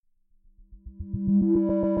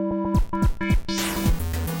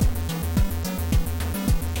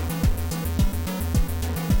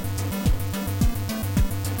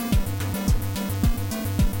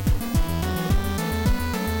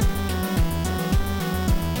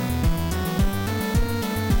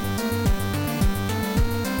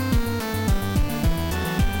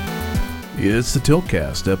It's the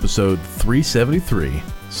Tiltcast, episode 373.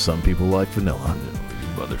 Some people like vanilla.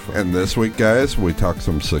 And this week, guys, we talk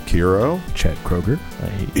some Sekiro, Chad Kroger,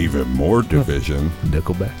 even more Division,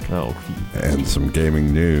 Nickelback, and some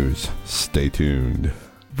gaming news. Stay tuned.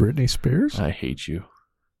 Britney Spears. I hate you,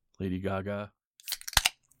 Lady Gaga.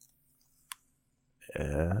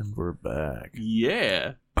 And we're back.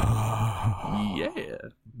 Yeah. Yeah.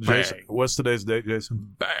 Jason, Bang. what's today's date,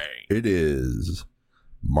 Jason? Bang. It is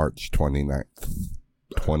March 29th,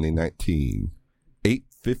 2019,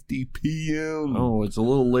 8:50 p.m. Oh, it's a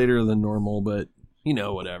little later than normal, but,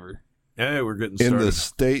 whatever. Hey, we're getting started. In the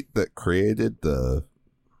state that created the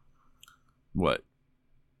What?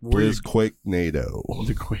 Blizzquake NATO.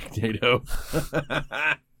 The quick NATO.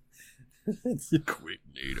 It's the quick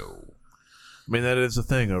NATO. I mean, that is a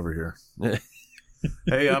thing over here.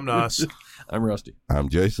 Hey, I'm Nos. I'm Rusty. I'm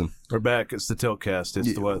Jason. We're back. It's the Tiltcast.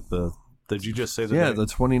 It's did you just say the Yeah, date? the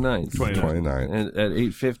 29th. 29th. And at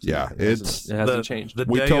 8:50. Yeah, it hasn't changed. The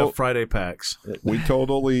We day told- of Friday packs. We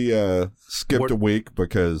totally skipped a week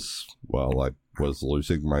because, well, I was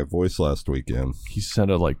losing my voice last weekend. He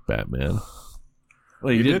sounded like Batman.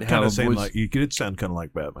 Well, You didn't did have kind a of sound voice. like you did sound kind of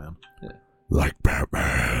like Batman. Like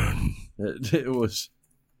Batman. It was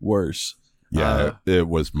worse. Yeah, it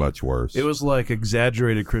was much worse. It was like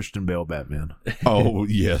exaggerated Christian Bale Batman. Oh,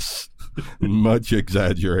 yes. Much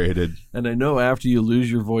exaggerated. And I know after you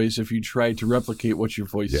lose your voice, if you try to replicate what your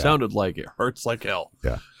voice sounded like, it hurts like hell.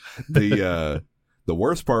 Yeah. The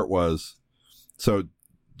worst part was, so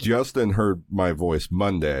Justin heard my voice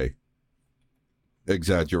Monday,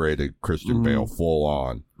 exaggerated Christian Bale full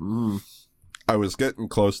on. Mm. I was getting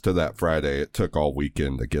close to that Friday. It took all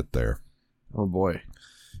weekend to get there. Oh, boy.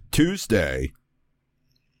 Tuesday,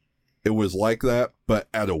 it was like that, but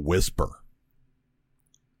at a whisper.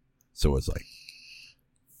 So it's like,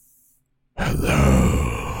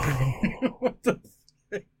 hello. What the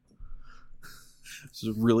fuck? This is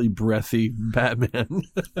a really breathy Batman.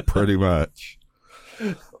 Pretty much.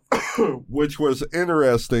 Which was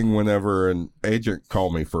interesting whenever an agent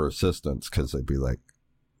called me for assistance, because they'd be like,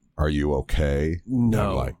 are you okay? No.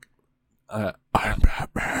 I'm like, I'm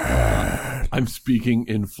Batman. I'm speaking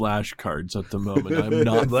in flashcards at the moment. I'm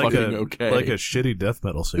not like fucking okay. Like a shitty death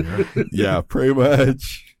metal singer. yeah, pretty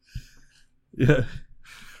much. Yeah.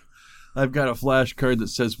 I've got a flashcard that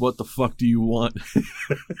says, what the fuck do you want?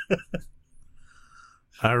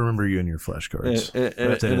 I remember you and your flashcards.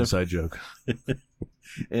 That's an inside joke.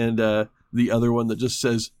 And the other one that just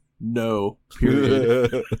says, no,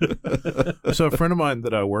 period. So a friend of mine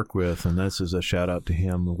that I work with, and this is a shout out to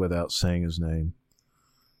him without saying his name.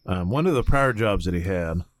 One of the prior jobs that he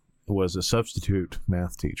had was a substitute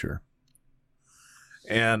math teacher.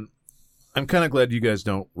 And I'm kind of glad you guys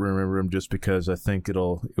don't remember him just because I think it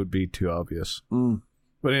would be too obvious. Mm.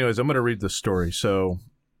 But anyways, I'm going to read this story. So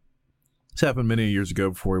this happened many years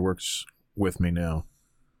ago before he works with me now.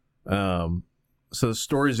 So the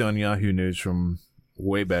story's on Yahoo News from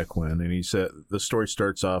way back when, and he said the story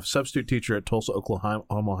starts off: substitute teacher at Tulsa,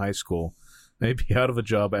 Oklahoma High School may be out of a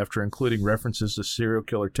job after including references to serial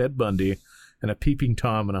killer Ted Bundy and a peeping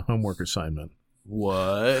Tom in a homework assignment.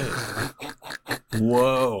 What?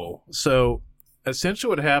 Whoa. So essentially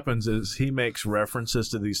what happens is he makes references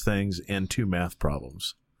to these things in two math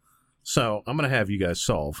problems. So I'm going to have you guys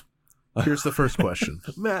solve. Here's the first question.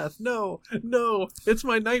 Math, no, it's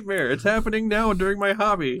my nightmare. It's happening now during my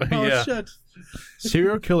hobby. Oh, Yeah. shit.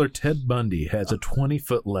 Serial killer Ted Bundy has a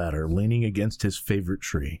 20-foot ladder leaning against his favorite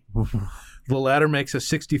tree. The ladder makes a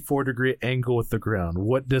 64-degree angle with the ground.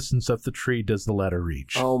 What distance of the tree does the ladder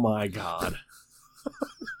reach? Oh, my God.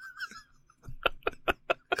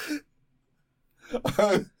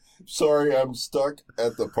 Sorry, I'm stuck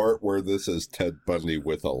at the part where this is Ted Bundy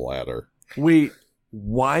with a ladder. Wait,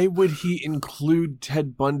 why would he include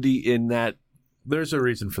Ted Bundy in that? There's a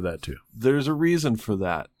reason for that, too. There's a reason for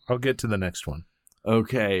that. I'll get to the next one.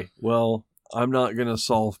 Okay, well, I'm not going to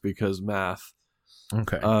solve because math.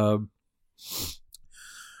 Okay.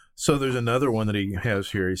 So there's another one that he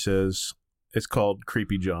has here. He says, it's called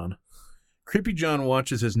Creepy John. Creepy John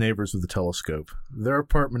watches his neighbors with a telescope. Their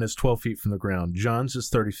apartment is 12 feet from the ground. John's is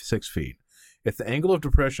 36 feet. If the angle of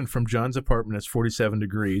depression from John's apartment is 47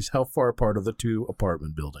 degrees, how far apart are the two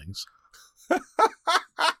apartment buildings?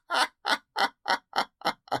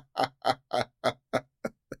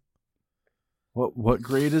 What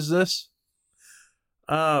grade is this?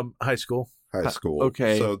 High school. High school.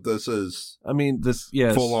 Okay. So this is I mean,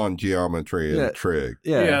 yes. full-on geometry and trig.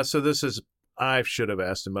 Yeah. So this is, I should have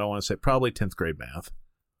asked him, but I want to say probably 10th grade math.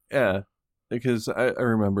 Yeah. Because I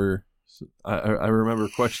remember I remember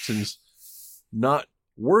questions not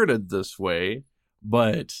worded this way,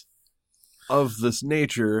 but of this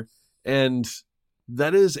nature, and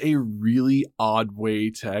that is a really odd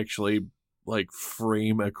way to actually like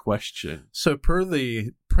frame a question. So per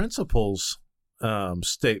the principal's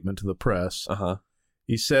statement to the press,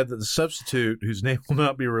 he said that the substitute, whose name will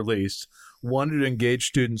not be released, wanted to engage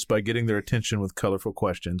students by getting their attention with colorful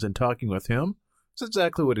questions, and talking with him is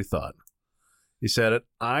exactly what he thought. He said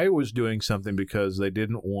I was doing something because they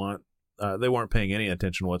weren't paying any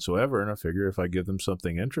attention whatsoever, and I figure if I give them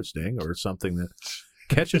something interesting or something that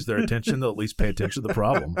catches their attention, they'll at least pay attention to the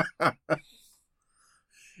problem.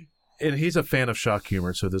 And he's a fan of shock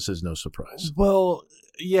humor, so this is no surprise. Well,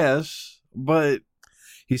 yes, but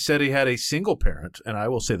he said he had a single parent, and I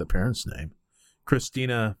will say the parent's name,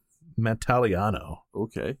 Christina Mataliano.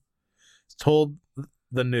 Okay. Told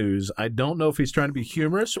the News, I don't know if he's trying to be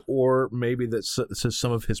humorous or maybe that's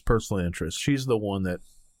some of his personal interests. She's the one that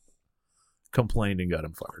complained and got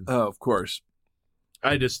him fired. Oh, of course.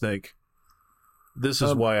 I just think this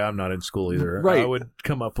is why I'm not in school either. Right. I would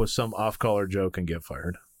come up with some off-color joke and get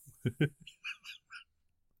fired.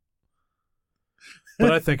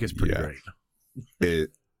 But I think it's pretty great.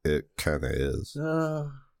 It kind of is.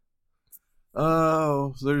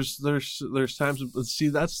 There's times. See,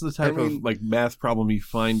 that's the type of like math problem you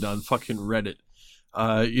find on fucking Reddit.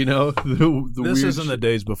 The this weird isn't the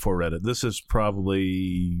days before Reddit. This is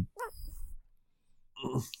probably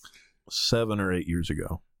 7 or 8 years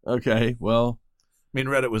ago. Okay, well, I mean,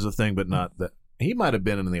 Reddit was a thing, but not that. He might have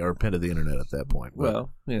been in the armpit of the internet at that point.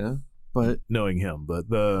 Well, yeah, but knowing him, but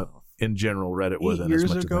in general, Reddit wasn't as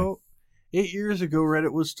much a thing. 8 years ago,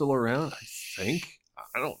 Reddit was still around. I think.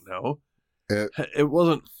 I don't know. It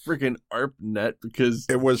wasn't freaking ARPANET because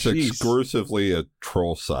it was exclusively a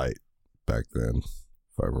troll site back then,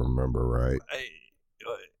 if I remember right.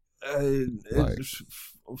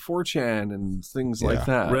 4chan and things like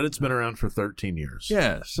that. Reddit's been around for 13 years.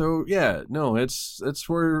 Yeah, so no, it's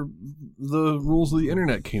where the rules of the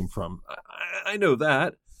internet came from. I know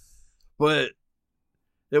that, but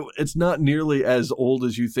it's not nearly as old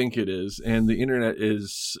as you think it is, and the internet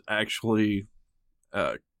is actually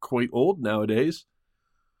quite old nowadays.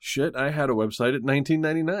 Shit, I had a website at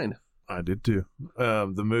 1999. I did too.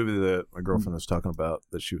 The movie that my girlfriend was talking about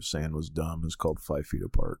that she was saying was dumb is called 5 Feet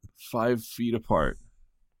Apart. 5 Feet Apart.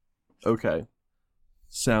 Okay.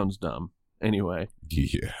 Sounds dumb. Anyway.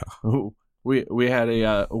 Yeah. We had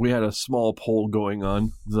a small poll going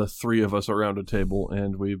on, the three of us around a table,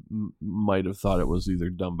 and we might have thought it was either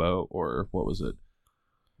Dumbo or what was it?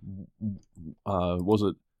 Was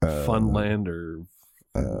it Funland or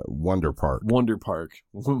Wonder Park? Wonder Park.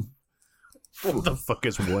 What the fuck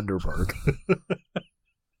is Wonder Park?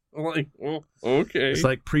 Like, well, okay. It's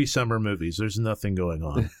like pre-summer movies. There's nothing going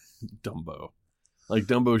on. Dumbo. Like,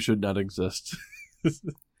 Dumbo should not exist.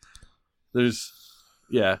 There's,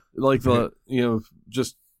 yeah, like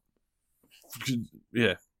just,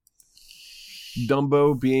 yeah.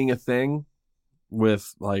 Dumbo being a thing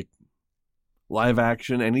with, like, live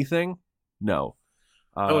action anything? No.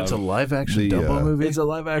 It's a live action Dumbo movie? It's a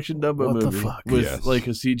live action Dumbo movie. What the fuck? With, like,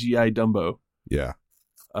 a CGI Dumbo. Yeah.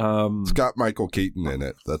 It's got Michael Keaton in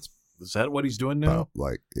it. Is that what he's doing now?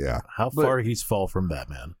 How far he's fall from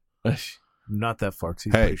Batman? Not that far, 'cause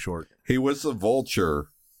he's pretty short. He was the Vulture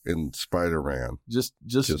in Spider-Man. Just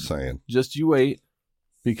saying. Just you wait,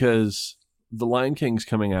 because The Lion King's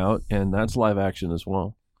coming out, and that's live action as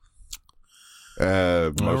well.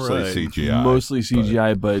 Mostly CGI. Mostly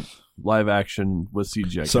CGI, but live action with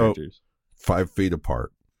CGI characters. 5 Feet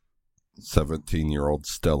Apart. 17-year-old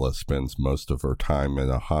Stella spends most of her time in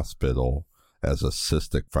a hospital as a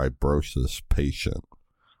cystic fibrosis patient.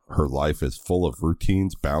 Her life is full of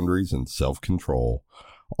routines, boundaries, and self-control,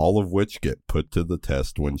 all of which get put to the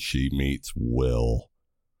test when she meets Will.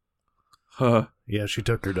 Huh. Yeah, she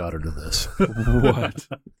took her daughter to this. What?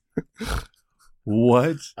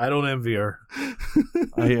 What? I don't envy her.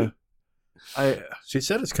 She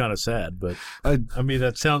said it's kind of sad, but I mean,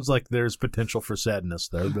 that sounds like there's potential for sadness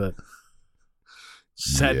there, but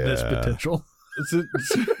sadness potential.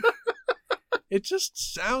 It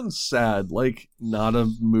just sounds sad, like not a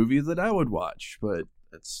movie that I would watch, but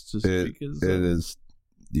it's just because it is.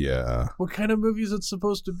 Yeah. What kind of movie is it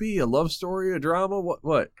supposed to be? A love story, a drama?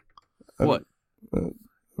 What?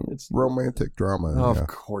 It's romantic drama. Oh, yeah. Of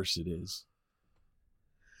course it is.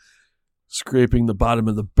 Scraping the bottom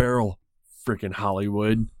of the barrel, freaking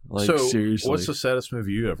Hollywood. Like, so, seriously. What's the saddest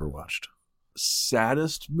movie you ever watched?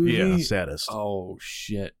 Saddest movie? Yeah, saddest. Oh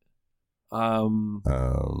shit.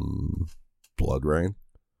 Blood Rain.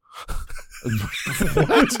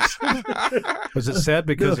 Was it sad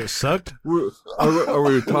because it sucked? Are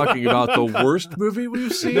we talking about the worst movie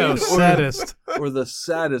we've seen? No, saddest. Or the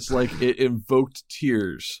saddest, like it invoked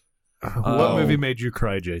tears. What movie made you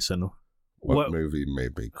cry, Jason? What movie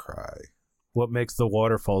made me cry? What makes the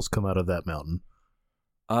waterfalls come out of that mountain?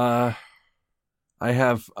 I'm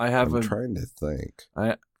trying to think.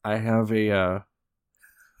 I have a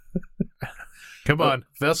Come on,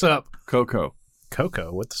 fess up. Coco.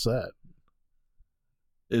 Coco, what's that?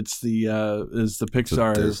 It's the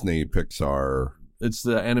Pixar, Disney Pixar. It's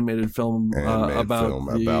the animated film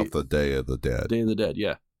about the Day of the Dead. Day of the Dead,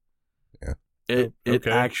 yeah. Yeah. It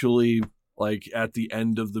actually, like, at the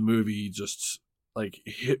end of the movie, just like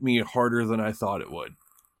hit me harder than I thought it would.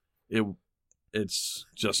 It's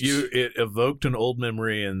just it evoked an old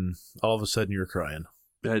memory, and all of a sudden you're crying.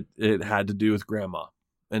 It had to do with Grandma,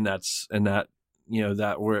 and that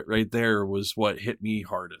right there was what hit me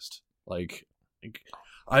hardest. Like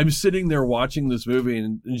I'm sitting there watching this movie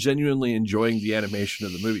and genuinely enjoying the animation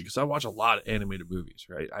of the movie, because I watch a lot of animated movies,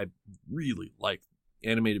 right? I really like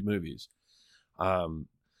animated movies,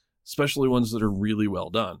 especially ones that are really well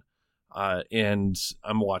done. And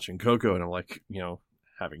I'm watching Coco, and I'm like,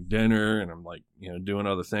 having dinner, and I'm like, doing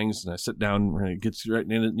other things, and I sit down, and it gets right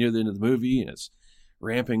near the end of the movie, and it's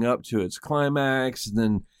ramping up to its climax, and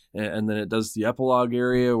then it does the epilogue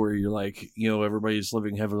area where you're like, everybody's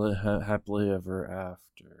living happily ever after.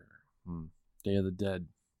 Day of the Dead.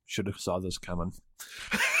 Should have saw this coming.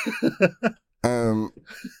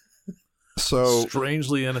 So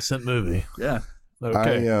strangely innocent movie. Yeah.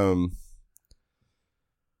 Okay.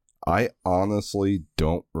 I honestly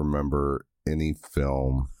don't remember any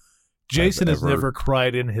film. Jason has never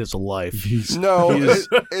cried in his life. It's not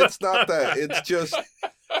that. It's just.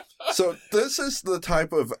 So this is the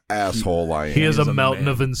type of asshole I am. He is a mountain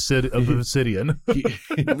of obsidian. He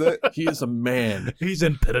is a man. He's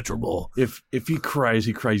impenetrable. If he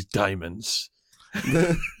cries diamonds.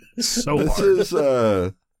 So this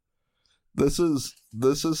hard. This is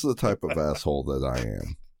the type of asshole that I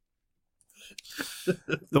am.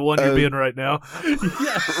 The one you're being right now.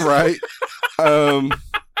 Yes. Right.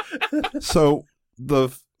 So the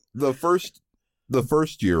first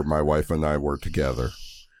year my wife and I were together,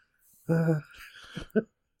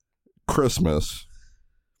 Christmas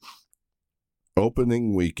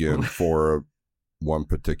opening weekend for one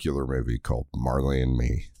particular movie called Marley and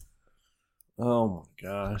Me. Oh my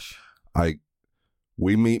gosh.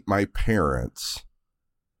 We meet my parents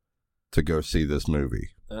to go see this movie.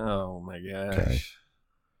 Oh my gosh. Okay.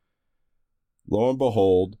 Lo and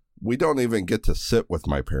behold, we don't even get to sit with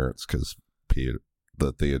my parents because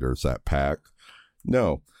the theater's that packed.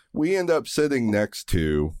 No, we end up sitting next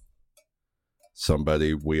to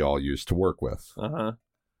somebody we all used to work with. Uh-huh.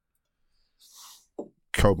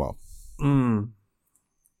 Como.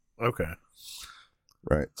 Okay.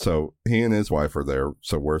 Right. So he and his wife are there.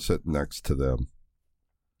 So we're sitting next to them.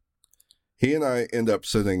 He and I end up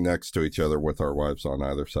sitting next to each other with our wives on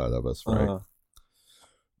either side of us. Right. Uh-huh.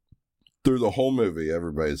 Through the whole movie,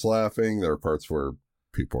 everybody's laughing. There are parts where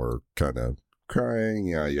people are kind of crying.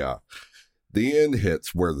 Yeah. The end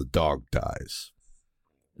hits where the dog dies.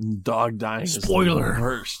 Dog dying. Spoiler. Is the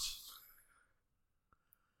worst.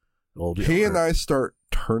 He and I start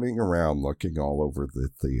turning around, looking all over the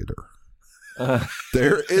theater.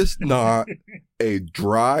 There is not a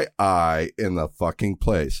dry eye in the fucking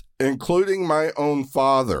place, including my own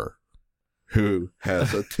father, who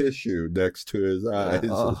has a tissue next to his eyes.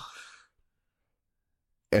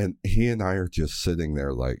 And he and I are just sitting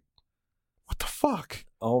there like, what the fuck?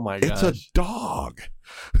 Oh my gosh. It's a dog.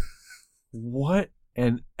 What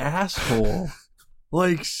an asshole.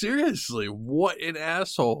 Like, seriously, what an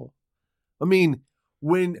asshole. I mean,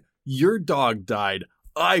 when your dog died,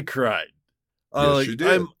 I cried. Yes, you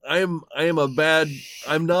did. I am not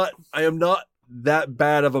that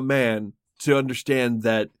bad of a man to understand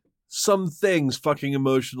that some things fucking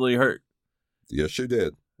emotionally hurt. Yes, you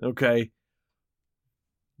did. Okay.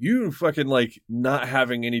 You fucking like not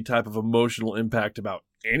having any type of emotional impact about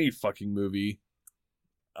any fucking movie.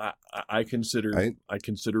 I consider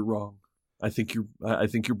wrong. I think you're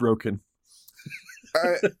broken.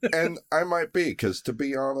 I might be, because to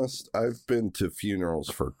be honest, I've been to funerals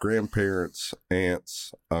for grandparents,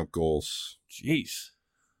 aunts, uncles. Jeez.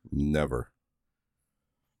 Never.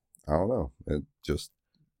 I don't know. It just,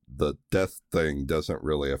 the death thing doesn't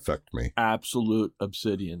really affect me. Absolute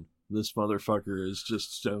obsidian. This motherfucker is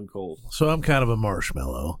just stone cold. So I'm kind of a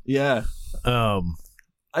marshmallow. Yeah.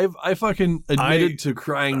 I fucking admitted to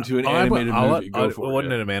crying to an animated movie. Go for it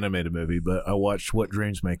wasn't an animated movie, but I watched What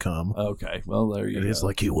Dreams May Come. Okay, well there you go. He's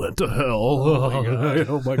like, he went to hell.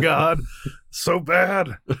 Oh my god, so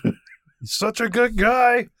bad. He's such a good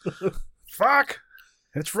guy. Fuck.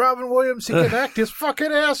 It's Robin Williams. He can act his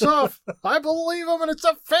fucking ass off. I believe him, and it's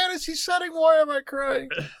a fantasy setting. Why am I crying?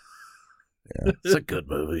 Yeah, it's a good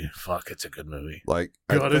movie. Fuck, it's a good movie. Like,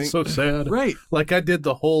 God, it's so sad. Right. Like, I did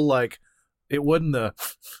the whole, like, it wasn't the,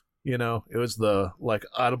 it was the, like,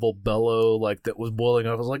 audible bellow, like, that was boiling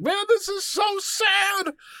off. I was like, man, this is so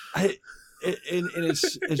sad. And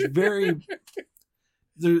it's very,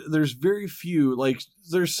 there's very few, like,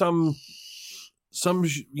 there's some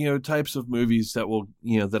types of movies that will,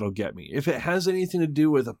 that'll get me. If it has anything to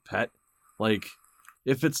do with a pet, like,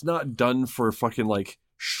 if it's not done for fucking, like,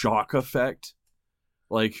 shock effect,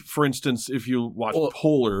 like, for instance, if you watch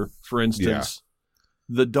Polar, for instance,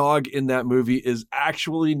 the dog in that movie is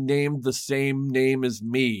actually named the same name as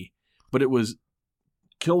me, but it was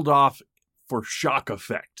killed off for shock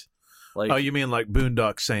effect. Like, oh, you mean like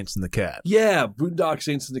Boondock Saints and the cat? Yeah, Boondock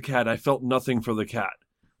Saints and the cat. I felt nothing for the cat.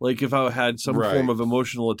 Like, if I had some form of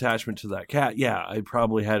emotional attachment to that cat, yeah, I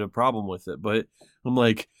probably had a problem with it. But I'm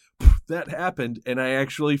like, that happened, and I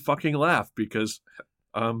actually fucking laughed because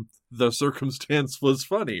the circumstance was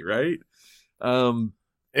funny, right?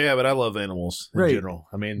 Yeah, but I love animals in general.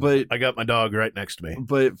 I mean, but I got my dog right next to me.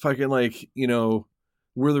 But fucking, like,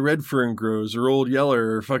 Where the Red Fern Grows, or Old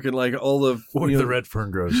Yeller, or fucking, like, all the... Where the Red Fern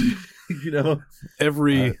Grows.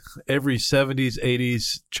 Every 70s,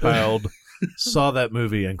 80s child saw that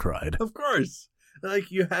movie and cried. Of course. Like,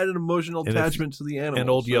 you had an emotional attachment to the animal. And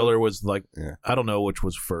Old Yeller was, like, I don't know which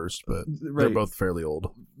was first, but they're both fairly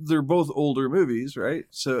old. They're both older movies, right?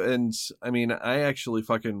 So, and, I mean, I actually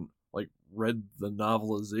fucking... like read the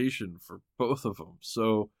novelization for both of them.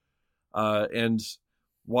 So, and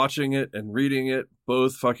watching it and reading it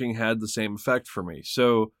both fucking had the same effect for me.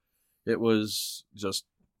 So it was just,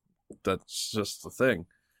 that's just the thing.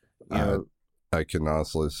 I can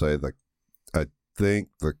honestly say that I think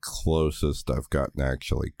the closest I've gotten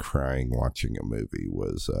actually crying watching a movie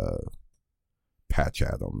was Patch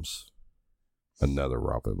Adams, another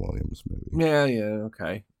Robin Williams movie. Yeah,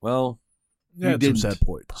 okay. Well, yeah, some sad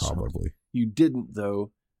point. Probably. You didn't,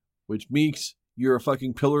 though, which means you're a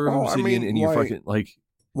fucking pillar of obsidian, and you fucking, like...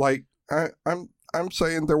 I'm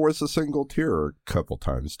saying there was a single tear a couple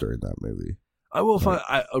times during that movie. I will find...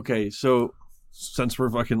 okay, so, since we're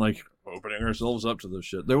fucking, like, opening ourselves up to this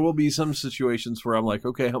shit, there will be some situations where I'm like,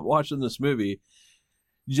 okay, I'm watching this movie,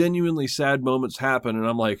 genuinely sad moments happen, and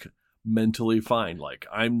I'm like... mentally fine. Like,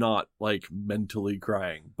 I'm not like mentally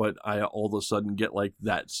crying, but I all of a sudden get like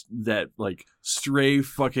that like stray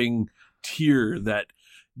fucking tear that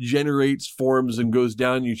generates, forms, and goes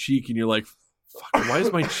down your cheek, and you're like, fuck, why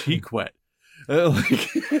is my cheek wet? Like,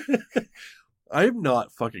 I'm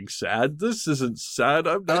not fucking sad. This isn't sad.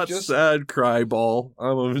 I'm not sad, cry ball.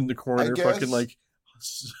 I'm in the corner fucking like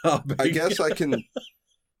sobbing. I guess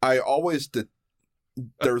I always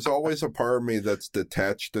there's always a part of me that's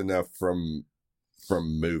detached enough from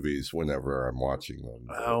movies whenever I'm watching them.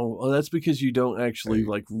 Oh, well, that's because you don't actually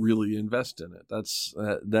like really invest in it. That's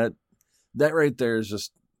that right there is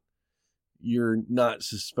just, you're not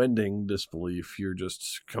suspending disbelief. You're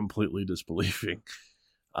just completely disbelieving.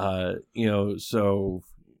 So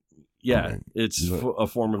yeah, it's a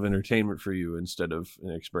form of entertainment for you instead of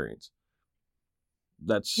an experience.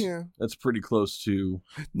 That's pretty close to...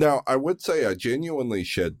 Now, I would say I genuinely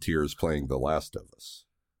shed tears playing The Last of Us.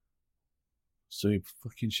 So he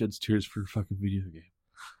fucking sheds tears for a fucking video game.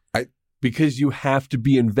 Because you have to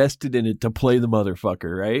be invested in it to play the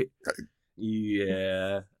motherfucker, right?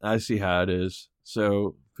 Yeah, I see how it is.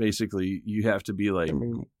 So basically, you have to be like...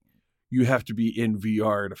 you have to be in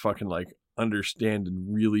VR to fucking like understand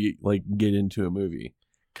and really like get into a movie.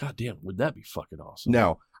 God damn, would that be fucking awesome?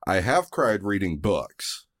 Now, I have cried reading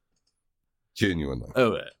books. Genuinely.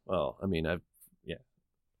 Oh, well, I mean, I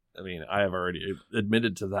have already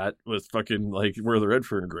admitted to that with fucking like Where the Red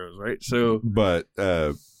Fern Grows, right? So, but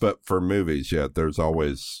for movies, there's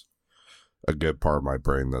always a good part of my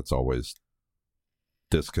brain that's always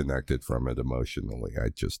disconnected from it emotionally. I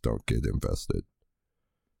just don't get invested.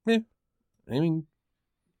 Yeah, I mean,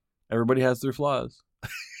 everybody has their flaws.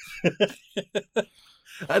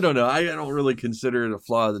 I don't know. I don't really consider it a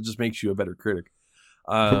flaw. That just makes you a better critic.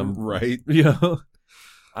 Right.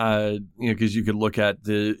 Because you could look at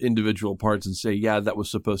the individual parts and say, yeah, that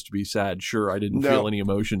was supposed to be sad. Sure, I didn't feel any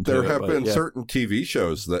emotion to it. There have been certain TV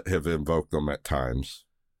shows that have invoked them at times.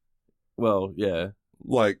 Well, yeah.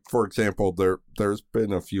 Like, for example, there's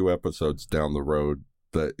been a few episodes down the road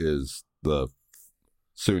that is the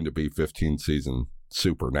soon to be 15 season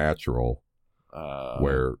Supernatural,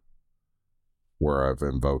 where I've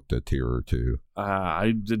invoked a tear or two.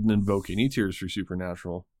 I didn't invoke any tears for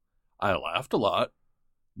Supernatural. I laughed a lot,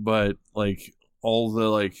 but like all the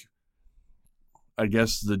like, I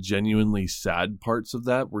guess the genuinely sad parts of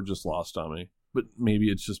that were just lost on me. But maybe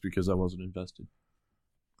it's just because I wasn't invested.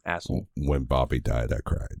 Asshole. When Bobby died, I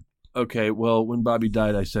cried. Okay, well, when Bobby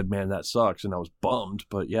died, I said, "Man, that sucks," and I was bummed.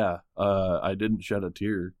 But yeah, I didn't shed a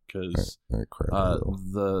tear because I cried a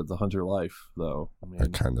little. the Hunter life, though. I mean, I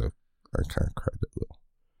kind of cried a little.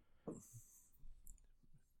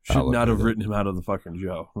 Should not have written him out of the fucking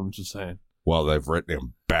show. I'm just saying. Well, they've written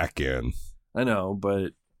him back in. I know,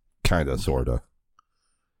 but kind of, sort of.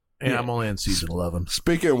 Yeah, I'm only in season 11.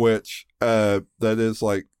 Speaking of which, that is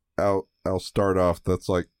like, I'll start off. That's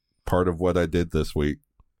like part of what I did this week.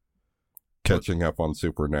 Catching up on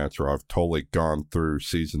Supernatural. I've totally gone through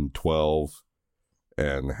season 12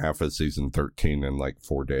 and half of season 13 in like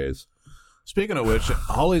 4 days. Speaking of which,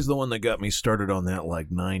 Holly's the one that got me started on that like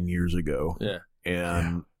 9 years ago. Yeah.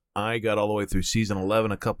 And I got all the way through season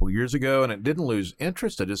 11 a couple years ago, and it didn't lose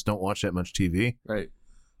interest. I just don't watch that much TV. Right.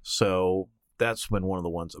 So that's been one of the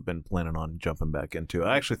ones I've been planning on jumping back into.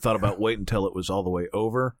 I actually thought about waiting until it was all the way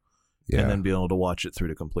over and then being able to watch it through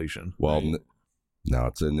to completion. Well, now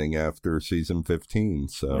it's ending after season 15.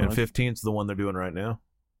 So. And 15's the one they're doing right now?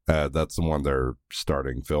 That's the one they're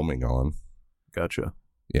starting filming on. Gotcha.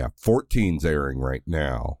 Yeah, 14's airing right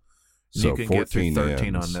now. So you can get through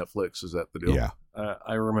 13 ends. on Netflix. Is that the deal? Yeah.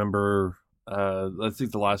 I remember, I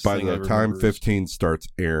think the last By thing the I time remember 15 starts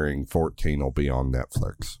airing, 14 will be on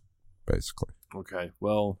Netflix, basically. Okay,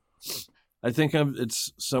 well, I think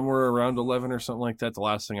it's somewhere around 11 or something like that. The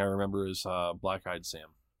last thing I remember is Black Eyed Sam.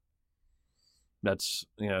 That's,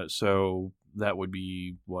 so that would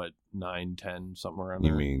be, what, 9, 10, something around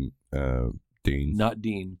there? You mean Dean? Not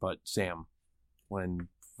Dean, but Sam. When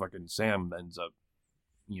fucking Sam ends up,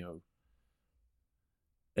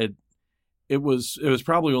 it was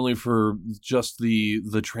probably only for just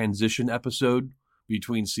the transition episode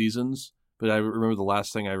between seasons. But I remember the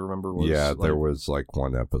last thing I remember was there was like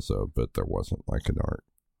one episode, but there wasn't like an arc.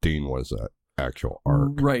 Dean was an actual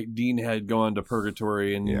arc, right? Dean had gone to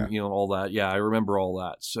purgatory and all that. Yeah, I remember all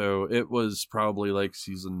that. So it was probably like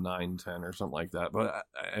season 9, 10 or something like that. But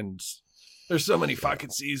and there's so many fucking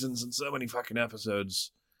seasons and so many fucking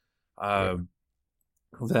episodes that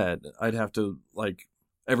I'd have to like.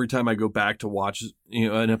 Every time I go back to watch,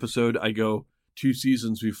 an episode, I go 2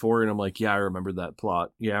 seasons before, and I'm like, yeah, I remember that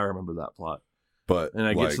plot. Yeah, I remember that plot. But and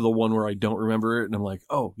I get to the one where I don't remember it, and I'm like,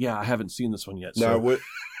 oh yeah, I haven't seen this one yet. So. No,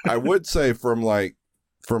 I would say from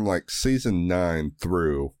season 9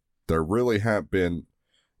 through, there really have been,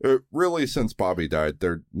 really since Bobby died,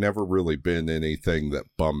 there never really been anything that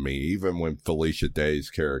bummed me. Even when Felicia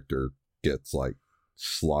Day's character gets like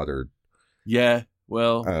slaughtered. Yeah,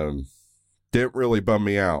 well. Didn't really bum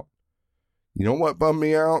me out. You know what bummed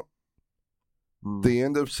me out? The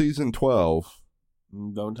end of season 12.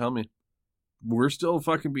 Don't tell me. We're still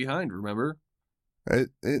fucking behind, remember?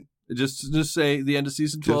 Just say the end of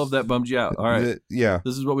season 12, that bummed you out. All right. Yeah.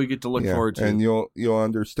 This is what we get to look forward to. And you'll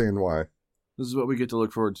understand why. This is what we get to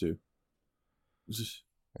look forward to. Just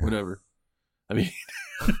whatever. I mean.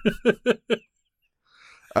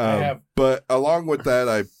 But along with that,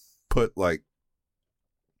 I put like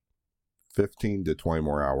 15 to 20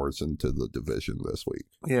 more hours into the division this week.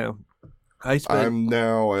 Yeah. I'm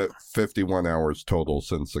now at 51 hours total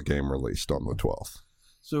since the game released on the 12th.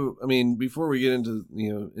 So, I mean, before we get into,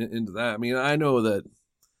 into that, I mean, I know that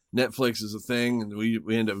Netflix is a thing and we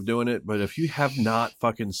end up doing it, but if you have not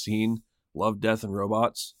fucking seen Love, Death, and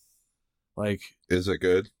Robots, like... Is it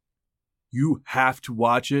good? You have to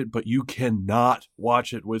watch it, but you cannot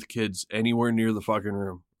watch it with kids anywhere near the fucking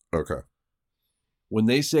room. Okay. When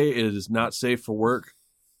they say it is not safe for work,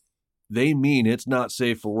 they mean it's not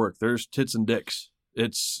safe for work. There's tits and dicks.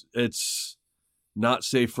 It's not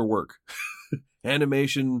safe for work.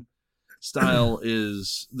 Animation style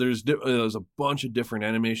is there's a bunch of different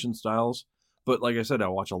animation styles, but like I said, I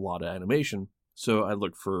watch a lot of animation, so I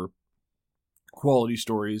look for quality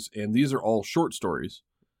stories, and these are all short stories.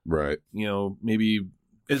 Right. Maybe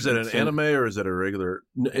is it an anime or is it a regular?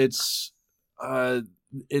 It's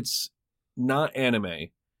not anime.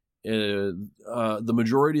 The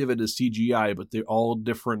majority of it is CGI, but they're all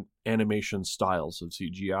different animation styles of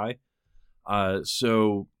CGI.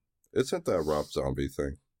 So isn't that a Rob Zombie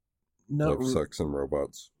thing? No, Love, Sex, and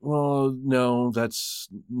Robots. Well, no, that's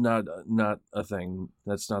not a thing.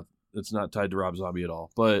 It's not tied to Rob Zombie at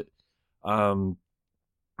all. But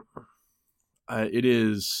it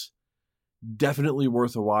is definitely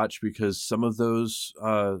worth a watch because some of those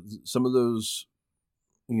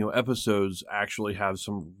episodes actually have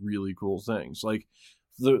some really cool things. Like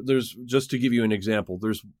there's, just to give you an example,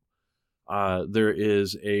 there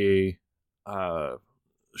is a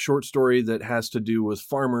short story that has to do with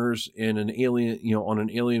farmers in an alien, on an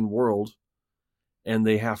alien world, and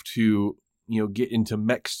they have to, get into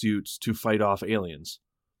mech suits to fight off aliens,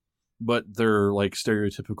 but they're like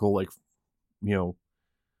stereotypical, like,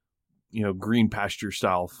 green pasture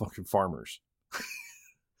style fucking farmers.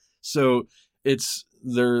 So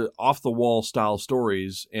they're off the wall style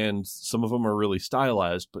stories, and some of them are really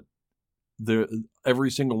stylized, but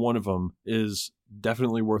every single one of them is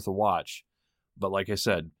definitely worth a watch. But like I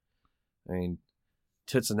said, I mean,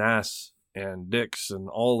 tits and ass and dicks and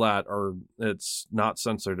all that it's not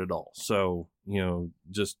censored at all. So,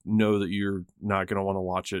 just know that you're not going to want to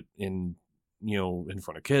watch it in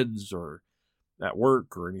front of kids or at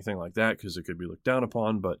work or anything like that, because it could be looked down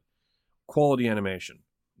upon. But quality animation,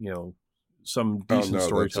 some decent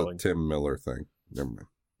storytelling. That's a Tim Miller thing. Never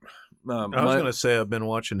mind. I was going to say, I've been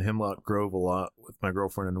watching Hemlock Grove a lot with my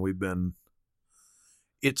girlfriend, and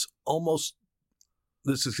it's almost,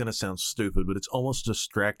 this is going to sound stupid, but it's almost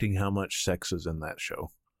distracting how much sex is in that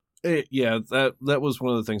show. That was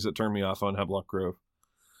one of the things that turned me off on Hemlock Grove.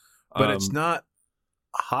 But it's not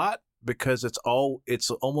hot, because it's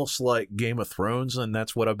almost like Game of Thrones, and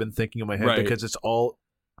that's what I've been thinking in my head, right. Because it's all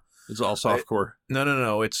softcore.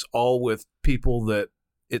 No. It's all with people that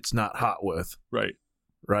it's not hot with.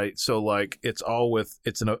 Right. So like it's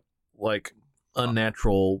like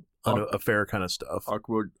unnatural affair kind of stuff.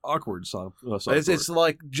 Awkward song. It's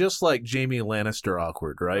like just like Jaime Lannister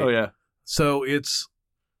awkward, right? Oh yeah. So it's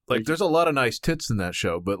like there's a lot of nice tits in that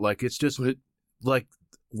show, but like it's just like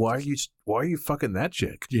why are you fucking that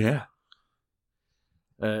chick? Yeah.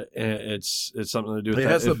 It's something to do with it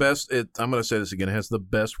that. Has the best. I'm going to say this again. It has the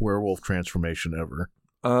best werewolf transformation ever.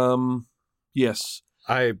 Yes.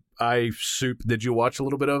 Did you watch a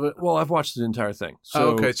little bit of it? Well, I've watched the entire thing. So,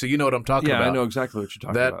 okay, so you know what I'm talking about. Yeah, I know exactly what you're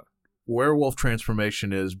talking about. Werewolf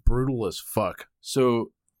transformation is brutal as fuck.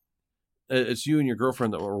 So it's you and your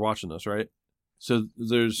girlfriend that were watching this, right? So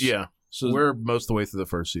there's So we're most of the way through the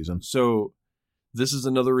first season. So this is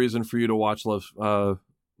another reason for you to watch Love,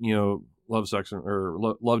 Sex,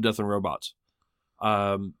 or Love, Death, and Robots.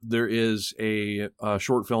 There is a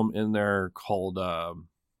short film in there called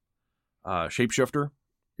Shapeshifter.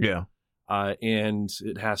 Yeah. And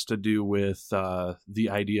it has to do with the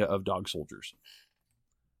idea of dog soldiers,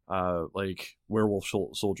 like werewolf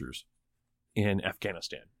soldiers in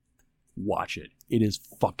Afghanistan. Watch it. It is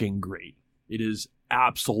fucking great. It is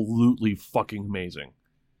absolutely fucking amazing.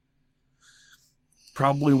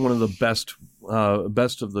 Probably one of the best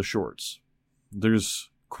of the shorts. There's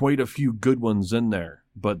quite a few good ones in there,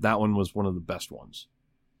 but that one was one of the best ones.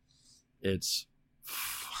 It's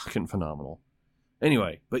fucking phenomenal.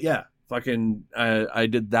 Anyway, but yeah, fucking, I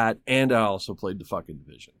did that, and I also played the fucking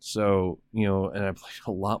Division. So, and I played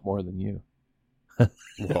a lot more than you.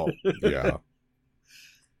 Well, yeah.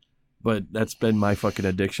 But that's been my fucking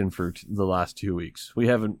addiction for the last 2 weeks. We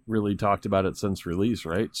haven't really talked about it since release,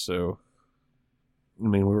 right? So, I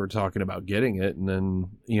mean, we were talking about getting it, and then,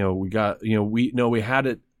 we had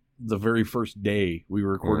it the very first day. We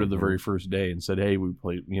recorded the very first day and said, hey, we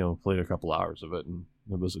played a couple hours of it, and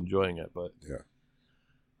I was enjoying it. But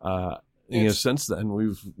since then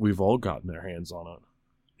we've all gotten their hands on it.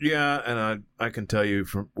 Yeah, and I can tell you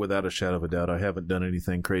without a shadow of a doubt, I haven't done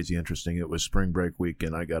anything crazy interesting. It was spring break week,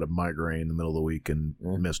 and I got a migraine in the middle of the week and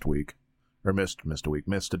missed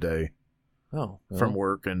a day. Oh, from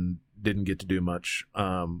work, and didn't get to do much.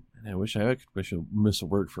 I wish I could miss a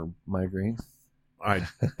work for migraine. I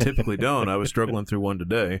typically don't. I was struggling through one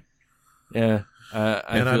today. Yeah,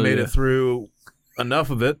 I made it through enough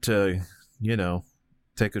of it to,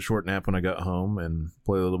 take a short nap when I got home and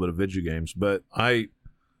play a little bit of video games. But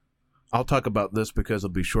I'll talk about this because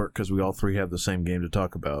it'll be short because we all three have the same game to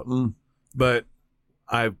talk about. But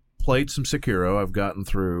I've played some Sekiro. I've gotten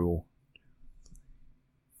through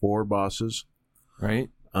 4 bosses. Right.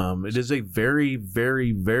 It is a very,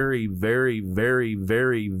 very, very, very, very,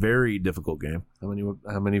 very, very difficult game.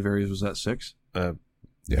 How many varies was that? 6?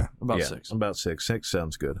 Yeah. About 6. About 6. 6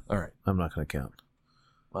 sounds good. All right. I'm not going to count.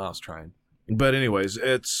 Well, I was trying. But anyways,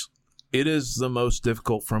 it is the most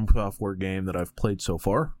difficult From Software game that I've played so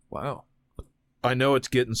far. Wow. I know it's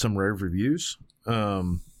getting some rave reviews.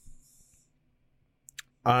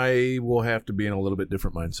 I will have to be in a little bit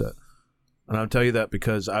different mindset. And I'll tell you that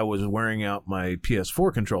because I was wearing out my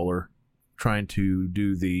PS4 controller trying to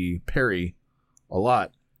do the parry a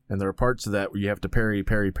lot. And there are parts of that where you have to parry,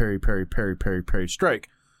 strike.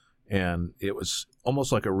 and it was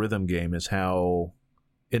almost like a rhythm game is how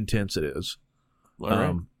intense it is. All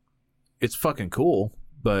right. It's fucking cool,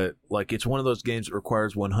 but like it's one of those games that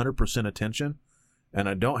requires 100% attention, and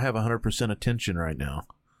I don't have 100% attention right now,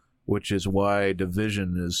 which is why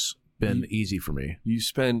Division has been easy for me. You've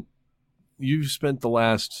spent the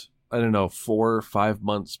last, I don't know, 4 or 5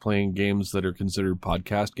 months playing games that are considered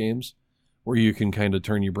podcast games, where you can kind of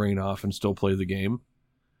turn your brain off and still play the game.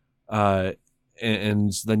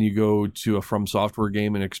 And then you go to a From Software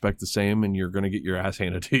game and expect the same, and you're going to get your ass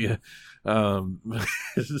handed to you.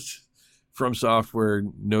 From Software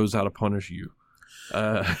knows how to punish you.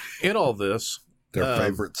 In all this, Their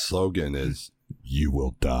favorite slogan is, "You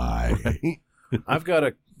will die." Right? I've got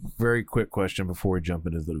a very quick question before we jump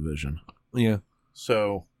into the Division. Yeah.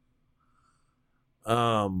 So,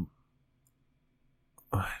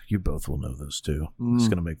 you both will know this too. It's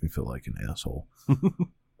going to make me feel like an asshole.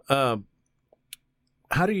 How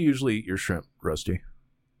do you usually eat your shrimp, Rusty?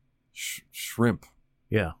 Shrimp.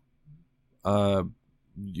 Yeah. How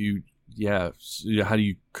do you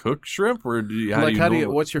cook shrimp, or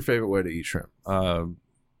what's your favorite way to eat shrimp? I'm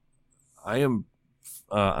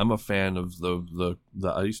a fan of the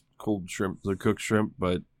iced cold shrimp, the cooked shrimp,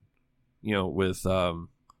 but with the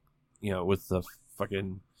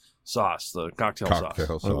fucking sauce, the cocktail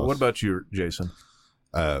sauce. What about you, Jason?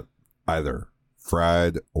 Either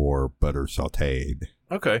fried or butter sautéed.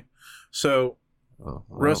 Okay, so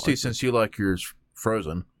Rusty, like since you like yours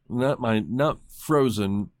frozen, not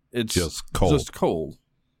frozen, it's just cold. Just cold.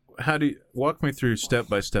 How do you walk me through step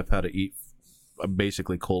by step how to eat a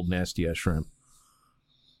basically cold, nasty ass shrimp?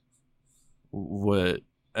 What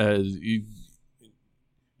you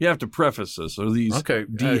have to preface this. Are these okay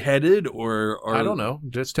deheaded or I don't know.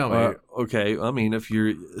 Just tell me. Okay, I mean, if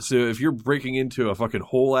you're breaking into a fucking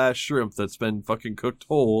whole ass shrimp that's been fucking cooked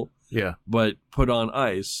whole, yeah, but put on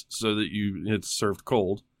ice so that it's served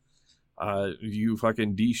cold. You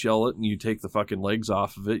fucking deshell it and you take the fucking legs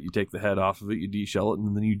off of it, you take the head off of it, you deshell it,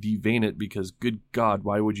 and then you devein it because, good God,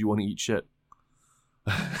 why would you want to eat shit?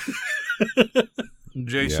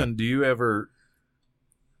 Jason, do you ever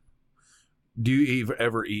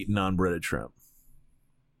eat non-breaded shrimp?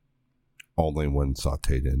 Only when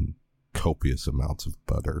sautéed in copious amounts of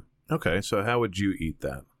butter. Okay, so how would you eat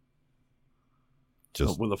that?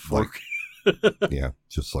 Just with a fork. Yeah,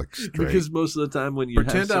 just like straight. Because most of the time when you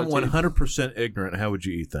pretend I'm 100% ignorant, how would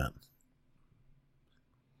you eat that?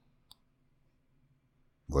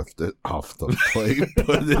 Lift it off the plate,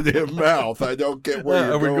 put it in mouth. I don't get where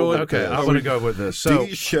you're going. Okay, I'm going to go with this. So,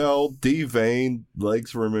 deshelled, deveined,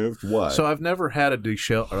 legs removed. What? So I've never had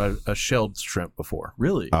a shelled shrimp before.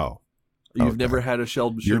 Really? Oh, you've never had a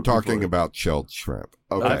shelled shrimp? You're talking before? about shelled shrimp.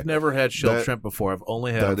 Okay, I've never had shelled shrimp before. I've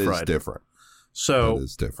only had them fried. That is different. So that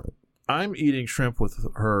is different. I'm eating shrimp with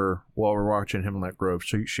her while we're watching Hemlock Grove.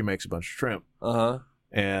 So she makes a bunch of shrimp.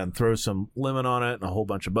 And throws some lemon on it and a whole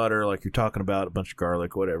bunch of butter, like you're talking about, a bunch of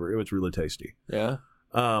garlic, whatever. It was really tasty. Yeah.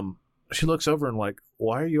 She looks over and like,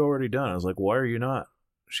 why are you already done? I was like, why are you not?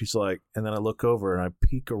 She's like, and then I look over and I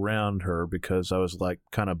peek around her because I was like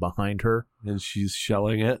kind of behind her. And she's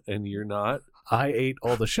shelling it and you're not? I ate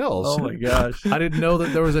all the shells. Oh my gosh. I didn't know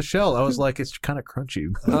that there was a shell. I was like, it's kind of crunchy.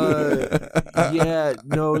 Yeah,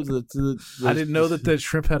 no. I didn't know that the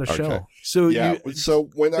shrimp had a shell. So yeah, so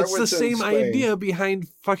when I was it's the same Spain, idea behind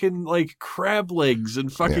fucking like crab legs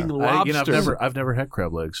and fucking lobster. I've never had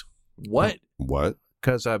crab legs. What? What?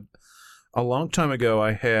 Because a long time ago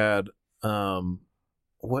I had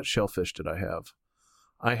what shellfish did I have?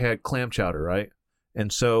 I had clam chowder, right?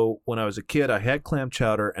 And so when I was a kid, I had clam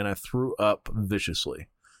chowder and I threw up viciously.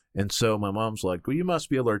 And so my mom's like, well, you must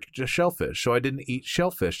be allergic to shellfish. So I didn't eat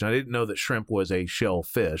shellfish. And I didn't know that shrimp was a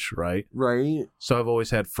shellfish, right? Right. So I've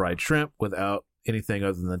always had fried shrimp without anything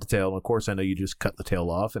other than the tail. And of course, I know you just cut the tail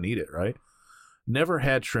off and eat it, right? Never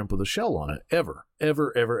had shrimp with a shell on it, ever.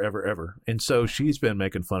 And so she's been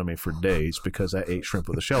making fun of me for days because I ate shrimp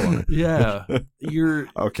with a shell on it. Yeah.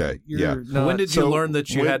 Okay. When did you learn that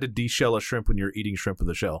you had to deshell a shrimp when you're eating shrimp with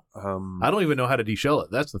a shell? I don't even know how to deshell it.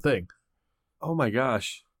 That's the thing. Oh my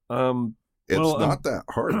gosh. It's not that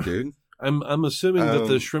hard, dude. I'm assuming that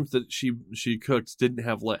the shrimp that she cooked didn't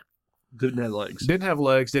have legs. Didn't have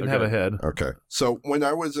legs. Didn't have a head. Okay. So when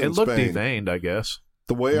I was in Spain, it looked deveined, I guess.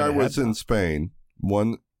 The way I was in Spain,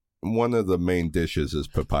 one of the main dishes is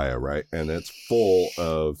papaya, right? And it's full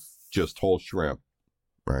of just whole shrimp,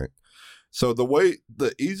 right? So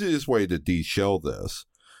the easiest way to deshell this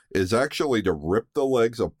is actually to rip the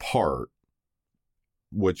legs apart,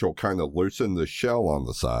 which will kind of loosen the shell on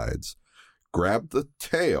the sides, grab the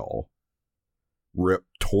tail, rip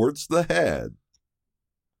towards the head,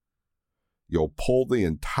 you'll pull the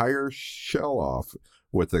entire shell off,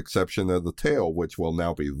 with the exception of the tail, which will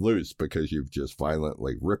now be loose because you've just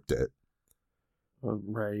violently ripped it.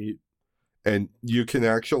 Right. And you can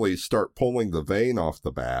actually start pulling the vein off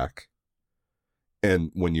the back.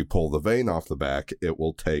 And when you pull the vein off the back, it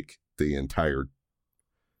will take the entire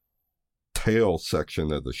tail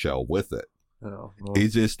section of the shell with it. Oh, well,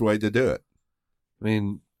 Easiest way to do it. I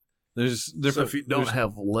mean, there's different. So if you don't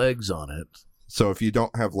have legs on it, So if you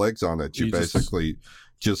don't have legs on it, you You basically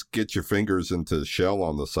just get your fingers into the shell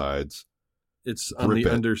on the sides. It's on grip the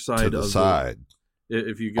it underside to the of side.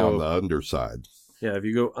 If you On go, the underside. yeah, if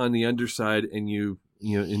you go on the underside and you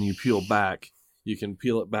peel back, you can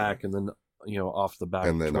peel it back and then off the back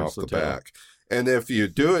And then towards off the tail. back. And if you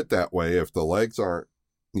do it that way, if the legs aren't,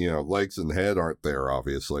 legs and head aren't there,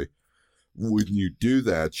 obviously, when you do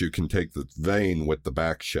that, you can take the vein with the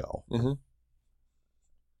back shell. Mm-hmm.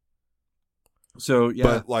 So yeah,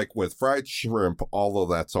 But like with fried shrimp, all of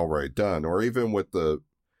that's already done. Or even with the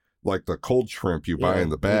cold shrimp you buy in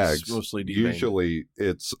the it's bags, mostly deveined. usually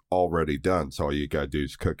it's already done. So all you got to do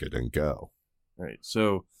is cook it and go. Right.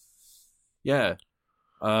 So yeah.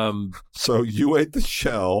 So you ate the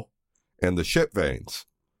shell and the shit veins.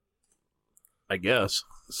 I guess.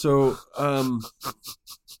 So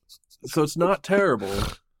so it's not terrible.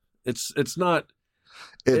 It's not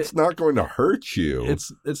It's not going to hurt you.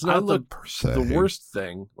 it's I not look per se. the worst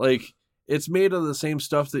thing. Like, it's made of the same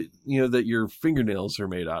stuff that that your fingernails are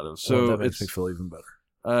made out of. So that makes it's me feel even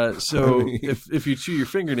better. so I mean- if you chew your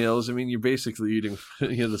fingernails, I mean, you're basically eating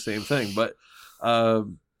the same thing. But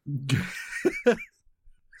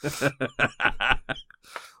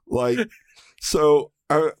Like, so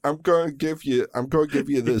I'm going to give you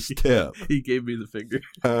this tip. he gave me the finger.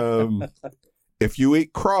 If you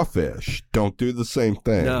eat crawfish, don't do the same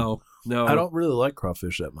thing. No. I don't really like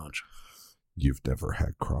crawfish that much. You've never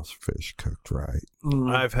had crawfish cooked right.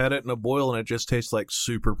 I've had it in a boil and it just tastes like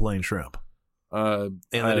super plain shrimp. And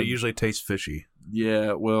then it usually tastes fishy.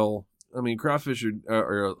 Yeah, well, I mean, crawfish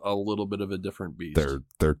are a little bit of a different beast.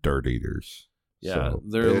 They're dirt eaters. Yeah, So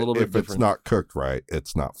they're a little bit if it's different. not cooked right,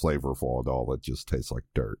 it's not flavorful at all. It just tastes like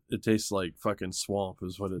dirt. It tastes like fucking swamp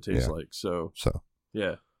is what it tastes Yeah. like. So, So,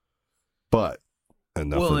 yeah. but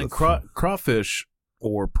enough Well, of and the crawfish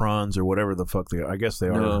or prawns or whatever the fuck they are. I guess they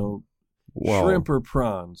are. No, Well, shrimp or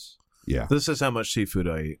prawns. yeah. This is how much seafood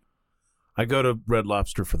I eat. I go to Red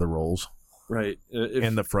Lobster for the rolls Right.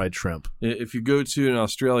 and the fried shrimp. If you go to an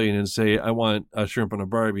Australian and say, I want a shrimp and a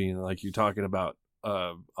Barbie, and like you're talking about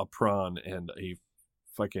a prawn and a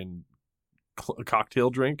fucking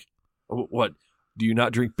cocktail drink, what? Do you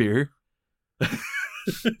not drink beer?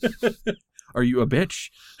 Are you a bitch?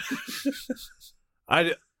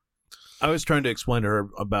 I was trying to explain to her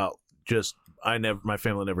about my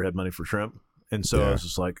family never had money for shrimp. And so I was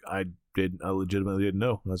just like, I legitimately didn't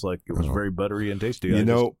know. I was like, it was very buttery and tasty. It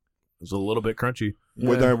was a little bit crunchy.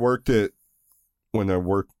 When I worked in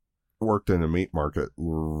a meat market,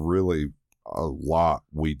 really a lot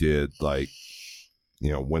we did, like,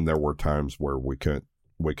 when there were times where we